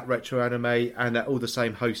Podcast, at Retro Anime, and at all the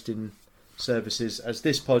same hosting services as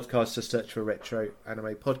this podcast. To search for Retro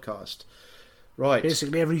Anime Podcast. Right.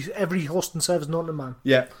 Basically every hosting service known to man.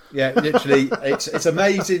 Yeah, literally. it's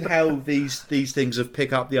amazing how these things have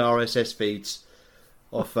picked up the RSS feeds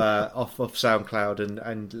off SoundCloud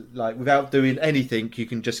and like without doing anything, you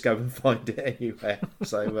can just go and find it anywhere.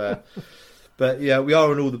 So, but yeah, we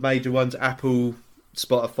are on all the major ones: Apple,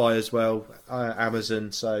 Spotify as well,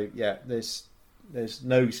 Amazon. So yeah, there's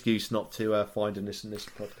no excuse not to find and listen to this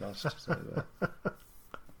podcast. So,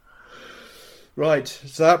 right,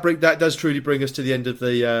 so that does truly bring us to the end of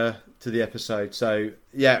the episode. So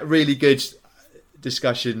yeah, really good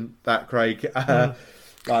discussion, that Craig.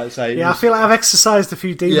 Like I say, I feel like I've exercised a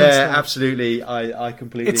few demons. Yeah, now. absolutely. I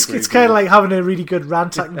completely agree. It's kind of like having a really good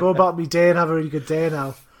rant. I can go about my day and have a really good day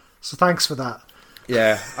now. So thanks for that.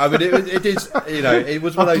 Yeah, I mean, it is. It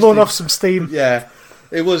was one of those. I've blown things, off some steam. Yeah,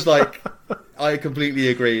 it was like I completely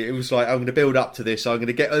agree. It was like I'm going to build up to this. I'm going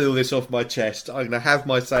to get all this off my chest. I'm going to have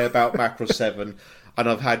my say about Macross 7, and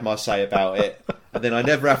I've had my say about it, and then I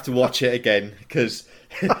never have to watch it again because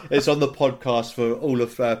it's on the podcast for all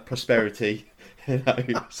of prosperity.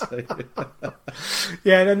 So.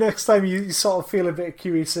 Yeah, and then next time you sort of feel a bit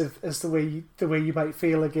curious as the way you might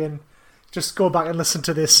feel again, just go back and listen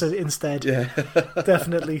to this instead. Yeah,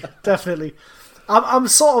 definitely. I'm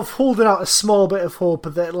sort of holding out a small bit of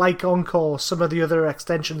hope that, like Encore, some of the other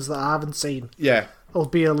extensions that I haven't seen, will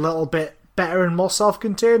be a little bit better and more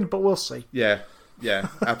self-contained, but we'll see. Yeah,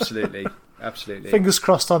 absolutely. Fingers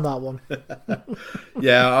crossed on that one.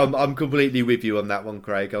 Yeah, I'm completely with you on that one,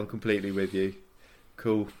 Craig. I'm completely with you.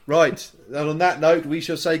 Cool. Right, and on that note, we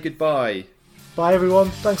shall say goodbye. Bye, everyone.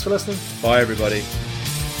 Thanks for listening. Bye, everybody.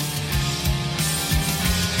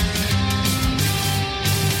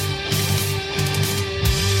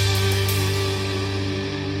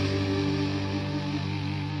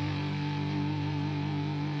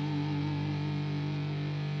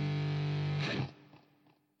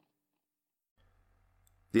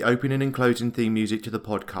 The opening and closing theme music to the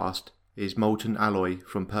podcast is Molten Alloy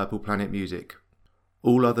from Purple Planet Music.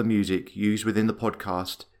 All other music used within the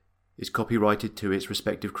podcast is copyrighted to its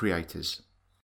respective creators.